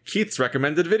my Keith's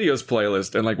recommended videos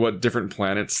playlist and like what different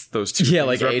planets those two Yeah,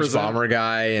 things like H represent. Bomber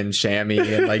Guy and Shammy,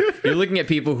 and like you're looking at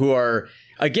people who are,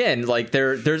 again, like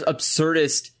there's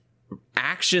absurdist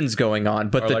actions going on,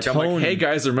 but Or the like, tone. I'm like, hey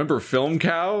guys, remember Film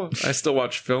Cow? I still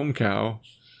watch Film Cow.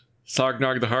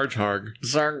 Sognog the Harchog.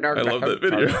 I love that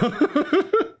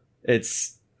video.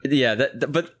 It's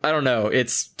but I don't know.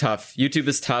 It's tough. YouTube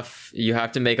is tough. You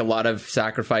have to make a lot of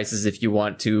sacrifices if you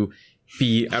want to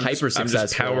be hyper successful. I'm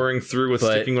just powering through with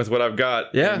But- sticking with what I've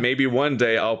got. Yeah. And maybe one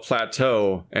day I'll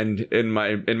plateau and in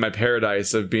my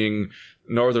paradise of being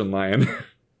Northern Lion,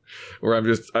 where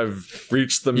I've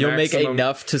reached the You'll maximum. make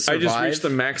enough to survive. I just reached the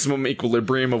maximum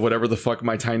equilibrium of whatever the fuck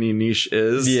my tiny niche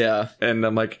is. Yeah. And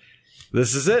I'm like,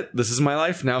 this is it. This is my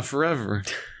life now forever.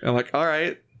 And I'm like, all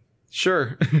right,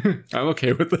 sure. I'm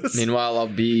okay with this. Meanwhile, I'll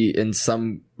be in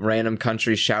some random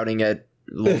country shouting at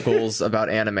locals about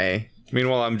anime.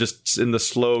 Meanwhile, I'm just in the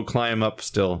slow climb up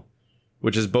still,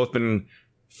 which has both been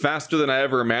faster than I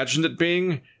ever imagined it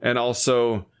being, and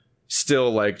also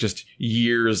still like just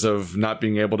years of not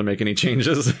being able to make any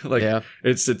changes. Like Yeah.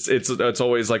 it's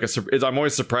always like I'm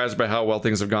always surprised by how well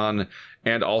things have gone,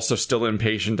 and also still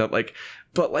impatient that like,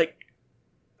 but like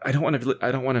I don't want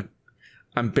to.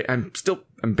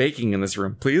 I'm baking in this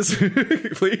room, please,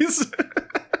 please.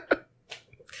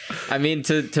 I mean,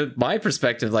 to my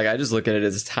perspective, like I just look at it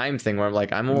as a time thing where I'm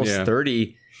like, I'm almost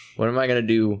 30. What am I gonna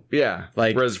do? Yeah.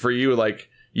 Like, whereas for you, like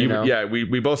you know? yeah,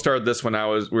 we both started this when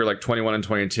we were like 21 and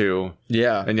 22.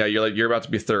 Yeah. And yeah, you're about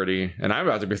to be 30, and I'm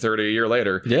about to be 30 a year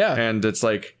later. Yeah. And it's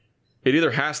like it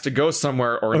either has to go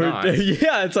somewhere or not.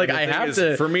 Yeah, it's like And the I thing have is,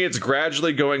 to. For me, it's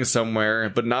gradually going somewhere,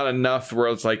 but not enough where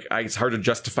it's like it's hard to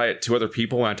justify it to other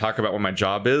people when I talk about what my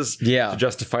job is. Yeah. To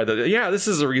justify that, this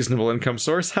is a reasonable income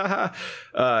source.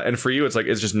 And for you, it's like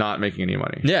it's just not making any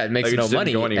money. Yeah, it makes like, no just didn't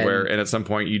money. go anywhere, and at some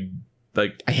point you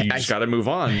just got to move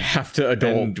on. Have to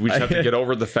adult. And we just have to get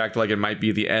over the fact like it might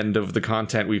be the end of the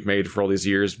content we've made for all these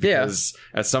years because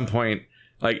at some point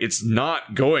like it's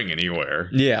not going anywhere.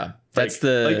 Yeah. That's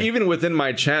like even within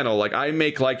my channel, like I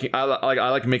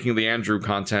like making the Andrew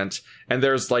content, and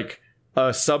there's like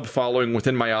a sub following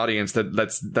within my audience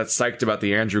that's psyched about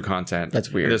the Andrew content.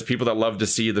 That's weird. And there's people that love to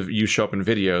see you show up in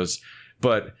videos,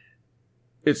 but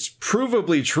it's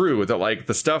provably true that like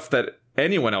the stuff that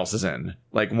anyone else is in,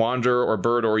 like Wander or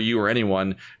Bird or you or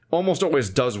anyone, almost always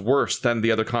does worse than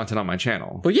the other content on my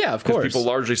channel. Well, yeah, of course. People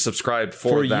largely subscribe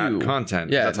for that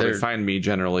content. Yeah, that's how they find me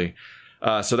generally.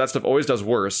 So that stuff always does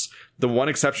worse. The one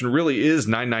exception really is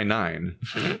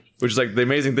 999, which is like the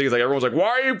amazing thing is like everyone's like, why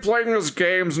are you playing this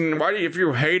games? And why do you, if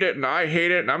you hate it and I hate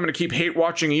it and I'm going to keep hate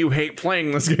watching you hate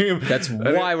playing this game. That's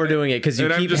why we're doing it, because you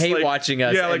keep hate watching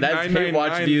us. Yeah, like and that hate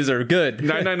watch views are good.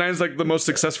 999 is like the most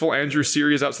successful Andrew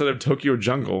series outside of Tokyo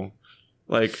Jungle.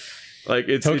 Like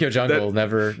it's Tokyo Jungle.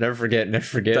 Never forget.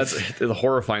 That's a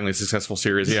horrifyingly successful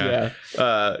series. Yeah.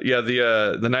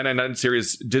 The 999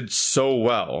 series did so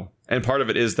well. And part of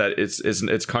it is that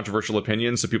it's controversial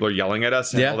opinions, so people are yelling at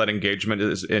us, and all that engagement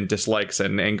and dislikes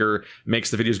and anger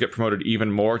makes the videos get promoted even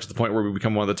more, to the point where we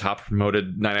become one of the top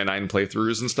promoted 999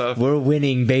 playthroughs and stuff. We're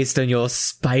winning based on your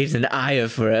spite and ire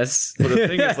for us. But the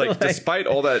thing is, like, despite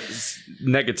all that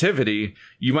negativity,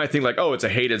 you might think like, oh, it's a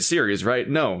hated series, right?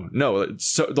 No.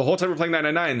 So the whole time we're playing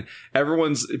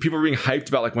 999, people are being hyped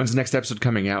about like, when's the next episode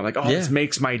coming out? Like, this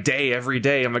makes my day every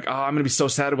day. I'm like, oh, I'm gonna be so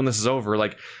sad when this is over.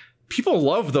 Like, people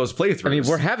love those playthroughs. I mean,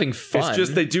 we're having fun. It's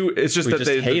just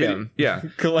they hate them. Yeah,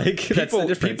 like that's the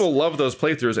difference. People love those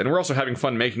playthroughs, and we're also having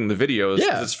fun making the videos.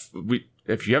 Yeah.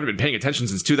 If you haven't been paying attention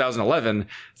since 2011,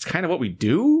 it's kind of what we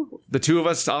do. The two of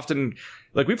us often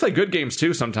we play good games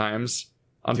too sometimes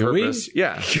on purpose.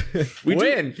 Yeah,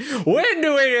 when do we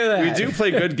do that? We do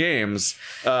play good games,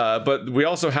 but we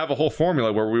also have a whole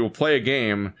formula where we will play a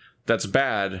game that's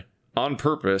bad on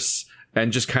purpose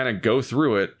and just kind of go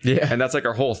through it. Yeah. And that's like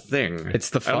our whole thing. It's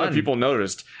the fun. I don't know if people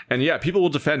noticed. And yeah, people will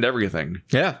defend everything.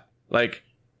 Yeah. Like,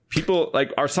 people,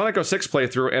 like our Sonic 06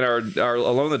 playthrough and our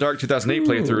Alone in the Dark 2008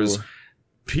 playthroughs,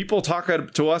 people talk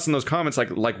to us in those comments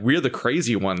like we're the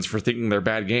crazy ones for thinking they're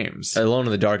bad games. Alone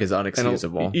in the Dark is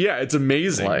unexcusable. Yeah, it's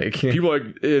amazing. Like, people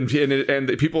are,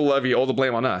 and people levy all the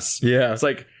blame on us. Yeah. It's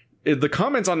like, the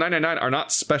comments on 999 are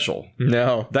not special.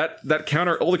 No. That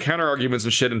all the counter arguments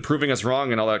and shit and proving us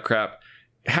wrong and all that crap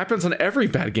happens on every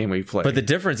bad game we play. But the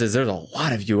difference is there's a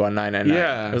lot of you on 999.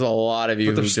 Yeah. There's a lot of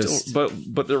you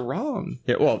but they're wrong.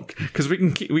 Yeah, well, because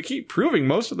we keep proving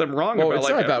most of them wrong about it's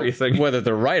like not everything. About whether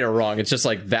they're right or wrong. It's just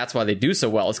like that's why they do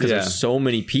so well. It's because there's so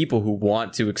many people who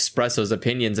want to express those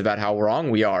opinions about how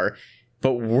wrong we are.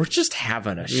 But we're just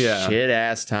having a shit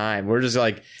ass time. We're just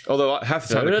like, although half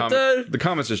the time the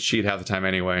comments just cheat half the time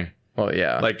anyway. Well,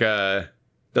 yeah, like they'll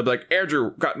be like,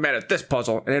 Andrew got mad at this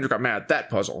puzzle and Andrew got mad at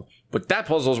that puzzle, but that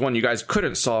puzzle is one you guys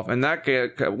couldn't solve, and that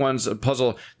one's a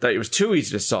puzzle that it was too easy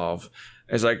to solve.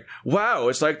 It's like, wow,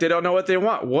 it's like they don't know what they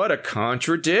want. What a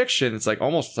contradiction! It's like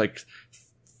almost like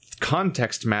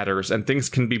context matters, and things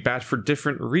can be bad for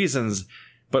different reasons,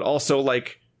 but also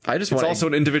like. It's also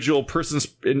an individual person's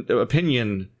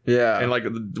opinion. Yeah. And like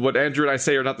what Andrew and I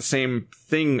say are not the same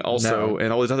thing also. No.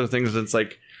 And all these other things. It's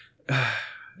like,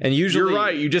 and usually you're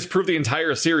right. You just proved the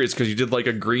entire series because you did like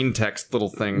a green text little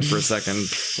thing for a second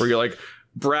where you're like,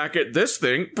 bracket this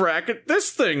thing,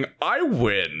 I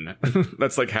win.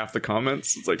 That's like half the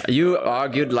comments. It's like, you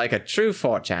argued like a true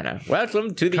 4chaner.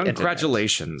 Welcome to the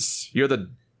Congratulations. Internet. You're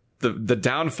the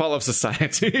downfall of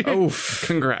society. Oof.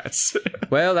 Congrats.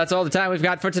 Well, that's all the time we've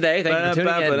got for today. Thank you for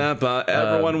tuning in.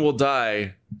 Everyone will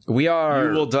die. You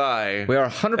will die. We are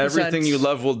 100%. Everything you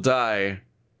love will die.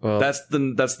 Well, that's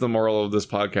the moral of this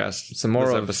podcast. It's the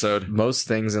moral of episode. Most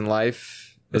things in life.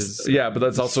 But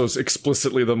that's also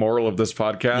explicitly the moral of this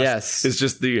podcast. Yes. It's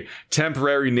just the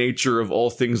temporary nature of all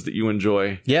things that you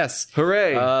enjoy. Yes.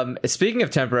 Hooray. Speaking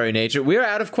of temporary nature, we are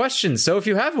out of questions. So if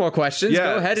you have more questions,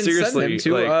 go ahead and send them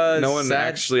to no one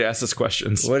actually asks us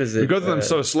questions. What is it? We go through them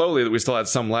so slowly that we still had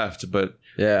some left, but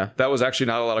that was actually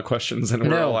not a lot of questions, and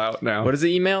we're all out now. What is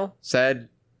the email?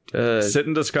 Sit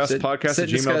and discuss podcast sit at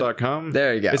and discuss- gmail.com.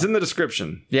 There you go. It's in the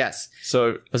description. Yes.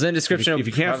 So Was it in the description? if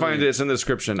you can't Probably- find it, it's in the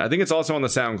description. I think it's also on the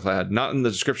SoundCloud, not in the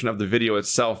description of the video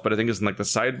itself, but I think it's in like the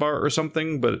sidebar or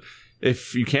something. But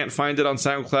if you can't find it on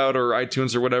SoundCloud or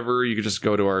iTunes or whatever, you can just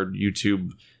go to our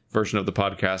YouTube version of the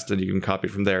podcast and you can copy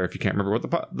it from there if you can't remember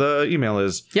what the email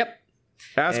is. Yep.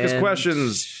 Ask us And-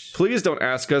 Questions. Please don't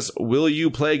ask us, will you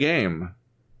play game?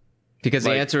 Because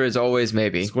the answer is always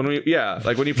maybe. When we,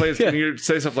 like when you play, when you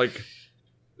say stuff like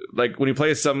when you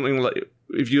play something like,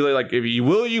 if you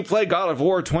will you play God of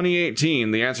War 2018,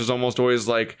 the answer is almost always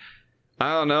like,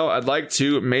 I don't know, I'd like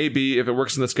to, maybe if it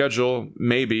works in the schedule,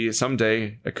 maybe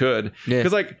someday I could. Yeah.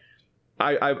 Because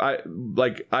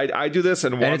I do this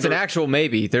and And it's an actual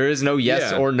maybe. There is no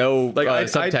yes Yeah. or no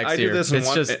subtext I do here. this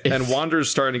and Wander's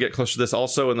starting to get close to this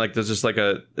also, and like there's just like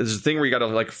there's a thing where you gotta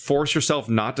like force yourself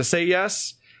not to say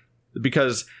yes,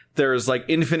 because there's like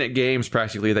infinite games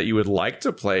practically that you would like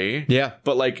to play, Yeah.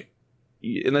 but like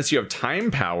unless you have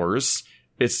time powers,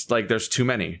 it's like there's too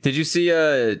many. Did you see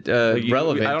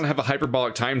Relevant? I don't have a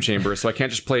hyperbolic time chamber, so I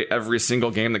can't just play every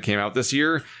single game that came out this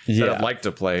year that Yeah. I'd like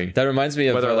to play, That reminds me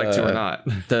of whether I like to or not.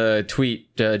 The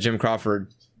tweet Jim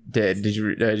Crawford did. Did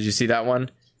you see that one?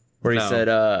 Where he No.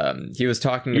 said he was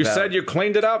talking You about... said you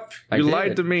cleaned it up. I You did.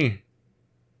 lied to me.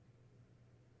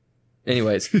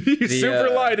 Anyways. You super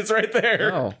lied. It's right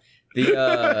there. Oh.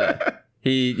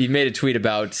 He made a tweet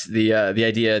about the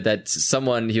idea that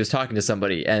he was talking to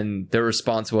somebody, and their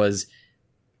response was,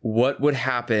 what would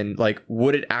happen? Like,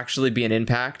 would it actually be an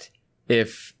impact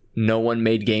if no one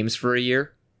made games for a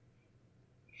year?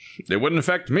 It wouldn't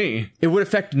affect me. It would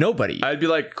affect nobody. I'd be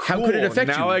like, cool, How could it affect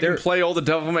now you? I can There- play all the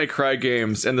Devil May Cry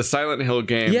games and the Silent Hill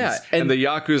games, Yeah, and and- the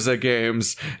Yakuza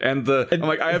games, and I'm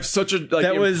like, I have such a like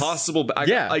That was- impossible.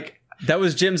 yeah. That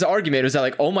was Jim's argument. It was that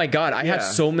like, oh my god, I have Yeah.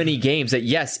 so many games that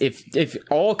yes, if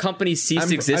all companies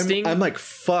ceased existing, I'm like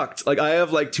fucked. Like I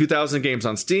have like 2,000 games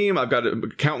on Steam. I've got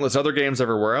countless other games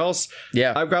everywhere else.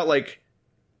 yeah, I've got like,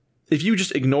 if you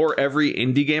just ignore every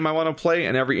indie game I want to play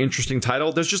and every interesting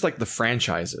title, there's just like the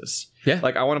franchises. Yeah.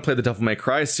 Like I want to play the Devil May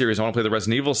Cry series. I want to play the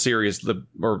Resident Evil series,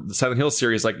 or the Silent Hill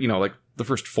series. Like, you know, like the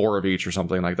first 4 of each or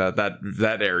something like that.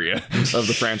 That area of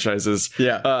the franchises.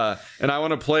 Yeah. And I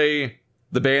want to play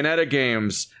the Bayonetta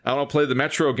games. I want to play the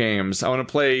Metro games. I want to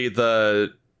play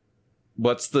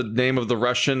what's the name of the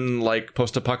Russian like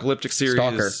post-apocalyptic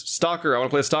series? Stalker. I want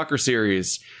to play a Stalker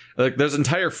series. Like there's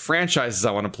entire franchises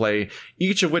I want to play,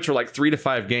 each of which are like 3 to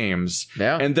 5 games.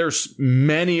 Yeah. And there's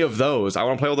many of those. I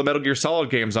want to play all the Metal Gear Solid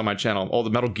games on my channel, all the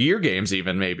Metal Gear games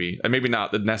even maybe. And maybe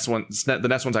not the NES one. The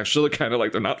NES one's actually kind of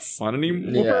like they're not fun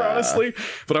anymore, Yeah. honestly.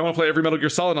 But I want to play every Metal Gear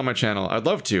Solid on my channel. I'd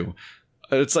love to.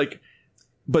 It's like,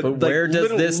 but like, where does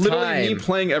this literally me time-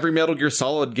 playing every Metal Gear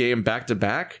Solid game back to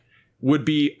back would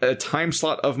be a time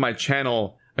slot of my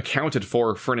channel accounted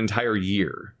for an entire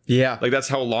year. yeah, Like that's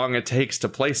how long it takes to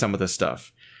play some of this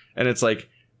stuff. And it's like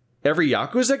every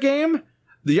Yakuza game,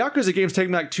 the Yakuza games take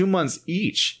me like 2 months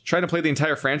each. Trying to play the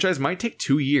entire franchise might take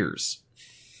 2 years.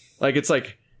 Like it's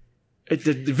like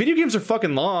the video games are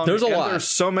fucking long. There's a and lot. There's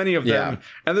so many of them,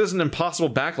 and there's an impossible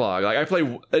backlog. Like I play,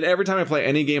 and every time I play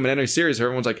any game in any series,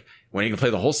 everyone's like, "When are you gonna play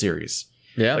the whole series?"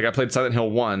 yeah. Like I played Silent Hill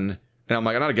 1, and I'm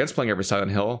like, I'm not against playing every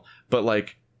Silent Hill, but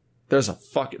like there's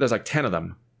like 10 of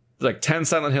them. There's like 10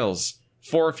 Silent Hills.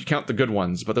 4 if you count the good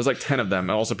ones, but there's like 10 of them.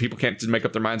 And also people can't make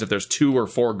up their minds if there's 2 or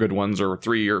 4 good ones or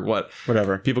 3 or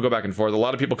Whatever. People go back and forth. A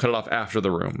lot of people cut it off after the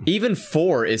room. Even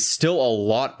 4 is still a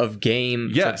lot of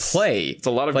game to play. It's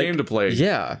a lot of Like, game to play.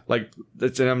 Yeah, Like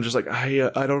and I'm just like,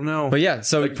 I don't know. but yeah.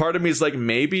 So Like part of me is like,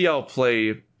 maybe I'll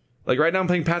play, like right now I'm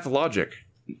playing Pathologic.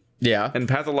 yeah, And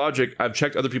Pathologic, I've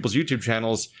checked other people's YouTube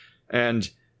channels, and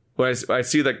when I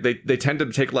see that they tend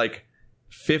to take like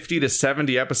 50 to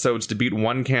 70 episodes to beat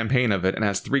one campaign of it, and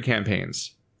has 3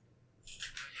 campaigns.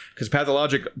 Because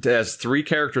Pathologic has 3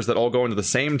 characters that all go into the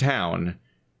same town,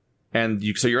 and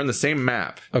so you're in the same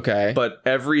map, okay. but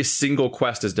every single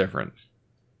quest is different,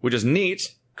 which is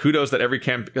neat. Kudos that every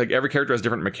character has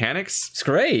different mechanics, It's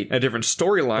great. and a different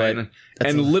storyline,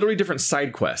 and literally different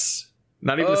side quests.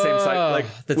 Not even the same side. Like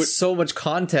that's so much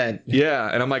content. yeah,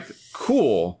 and I'm like,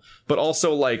 cool, but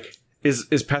also like, is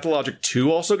Pathologic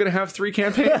 2 also going to have 3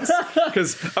 campaigns?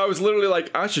 Because I was literally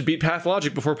like, I should beat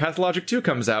Pathologic before Pathologic 2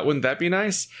 comes out. Wouldn't that be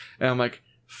nice? And I'm like,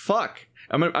 fuck.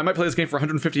 I might play this game for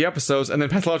 150 episodes and then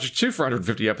Pathologic 2 for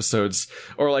 150 episodes.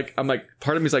 Or like, I'm like,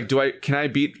 part of me is like, can I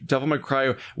beat Devil May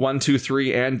Cry 1, 2,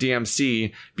 3 and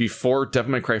DMC before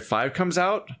Devil May Cry 5 comes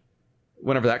out?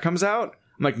 Whenever that comes out?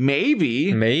 I'm like,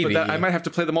 maybe. Maybe. But I might have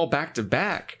to play them all back to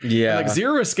back. Yeah. And like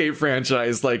Zero Escape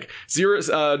franchise, like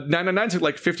 999 took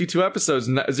like 52 episodes.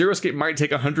 Zero Escape might take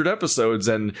 100 episodes.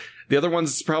 And the other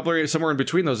one's probably somewhere in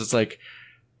between those. It's like,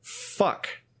 fuck.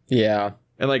 Yeah.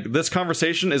 And like this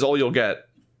conversation is all you'll get.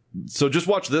 So just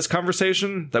watch this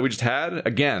conversation that we just had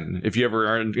again. If you ever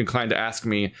are inclined to ask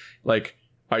me, like,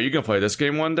 are you going to play this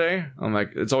game one day? I'm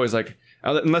like, it's always like,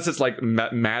 unless it's like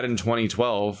Madden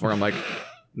 2012, where I'm like,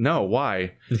 no,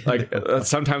 why? Like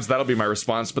sometimes that'll be my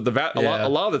response. But a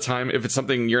lot of the time, if it's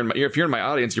something if you're in my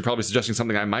audience, you're probably suggesting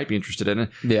something I might be interested in.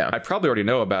 Yeah, I probably already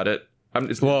know about it. But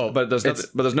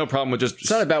there's no problem with just. It's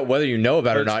not about whether you know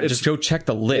about it or not. Just go check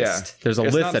the list. Yeah. There's a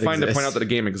list that exists. It's not fine to point out that a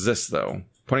game exists, though.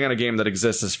 Pointing out a game that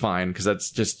exists is fine because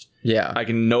that's just. Yeah. I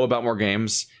can know about more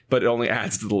games, but it only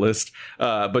adds to the list.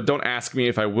 But don't ask me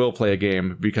if I will play a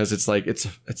game because it's like it's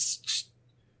just,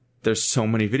 there's so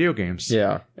many video games.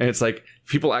 Yeah, and it's like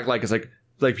people act like it's like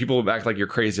people act like you're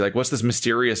crazy. Like, what's this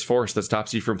mysterious force that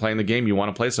stops you from playing the game you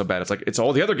want to play so bad? It's like, it's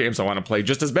all the other games I want to play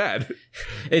just as bad.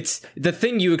 It's the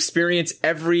thing you experience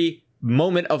every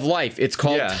moment of life. It's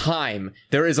called time.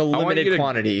 There is a limited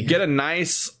quantity. Get a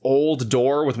nice old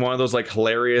door with one of those like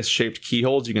hilarious shaped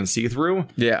keyholes you can see through.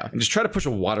 Yeah. And just try to push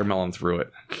a watermelon through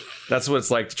it. That's what it's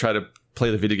like to try to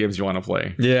play the video games you want to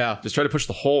play. Yeah. Just try to push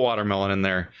the whole watermelon in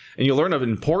there. And you'll learn an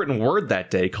important word that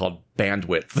day called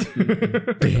bandwidth.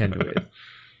 Bandwidth.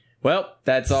 Well,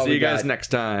 that's all. See you guys next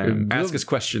time. Ask us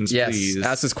questions, please. Yes,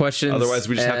 ask us questions. Otherwise,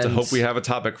 we just have to hope we have a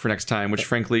topic for next time, which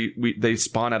frankly, they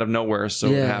spawn out of nowhere, so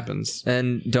it happens.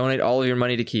 And donate all of your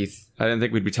money to Keith. I didn't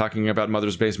think we'd be talking about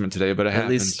Mother's Basement today, but it happened.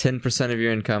 At least 10% of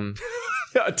your income.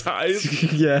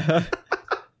 Ties. Yeah.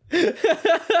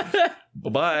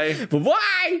 Bye-bye.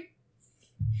 Bye-bye.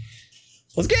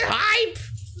 Let's get hype.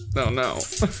 No.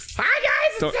 Hi,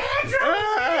 guys. It's Andrew.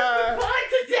 Fun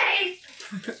today.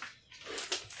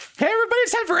 Hey, everybody,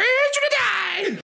 it's time for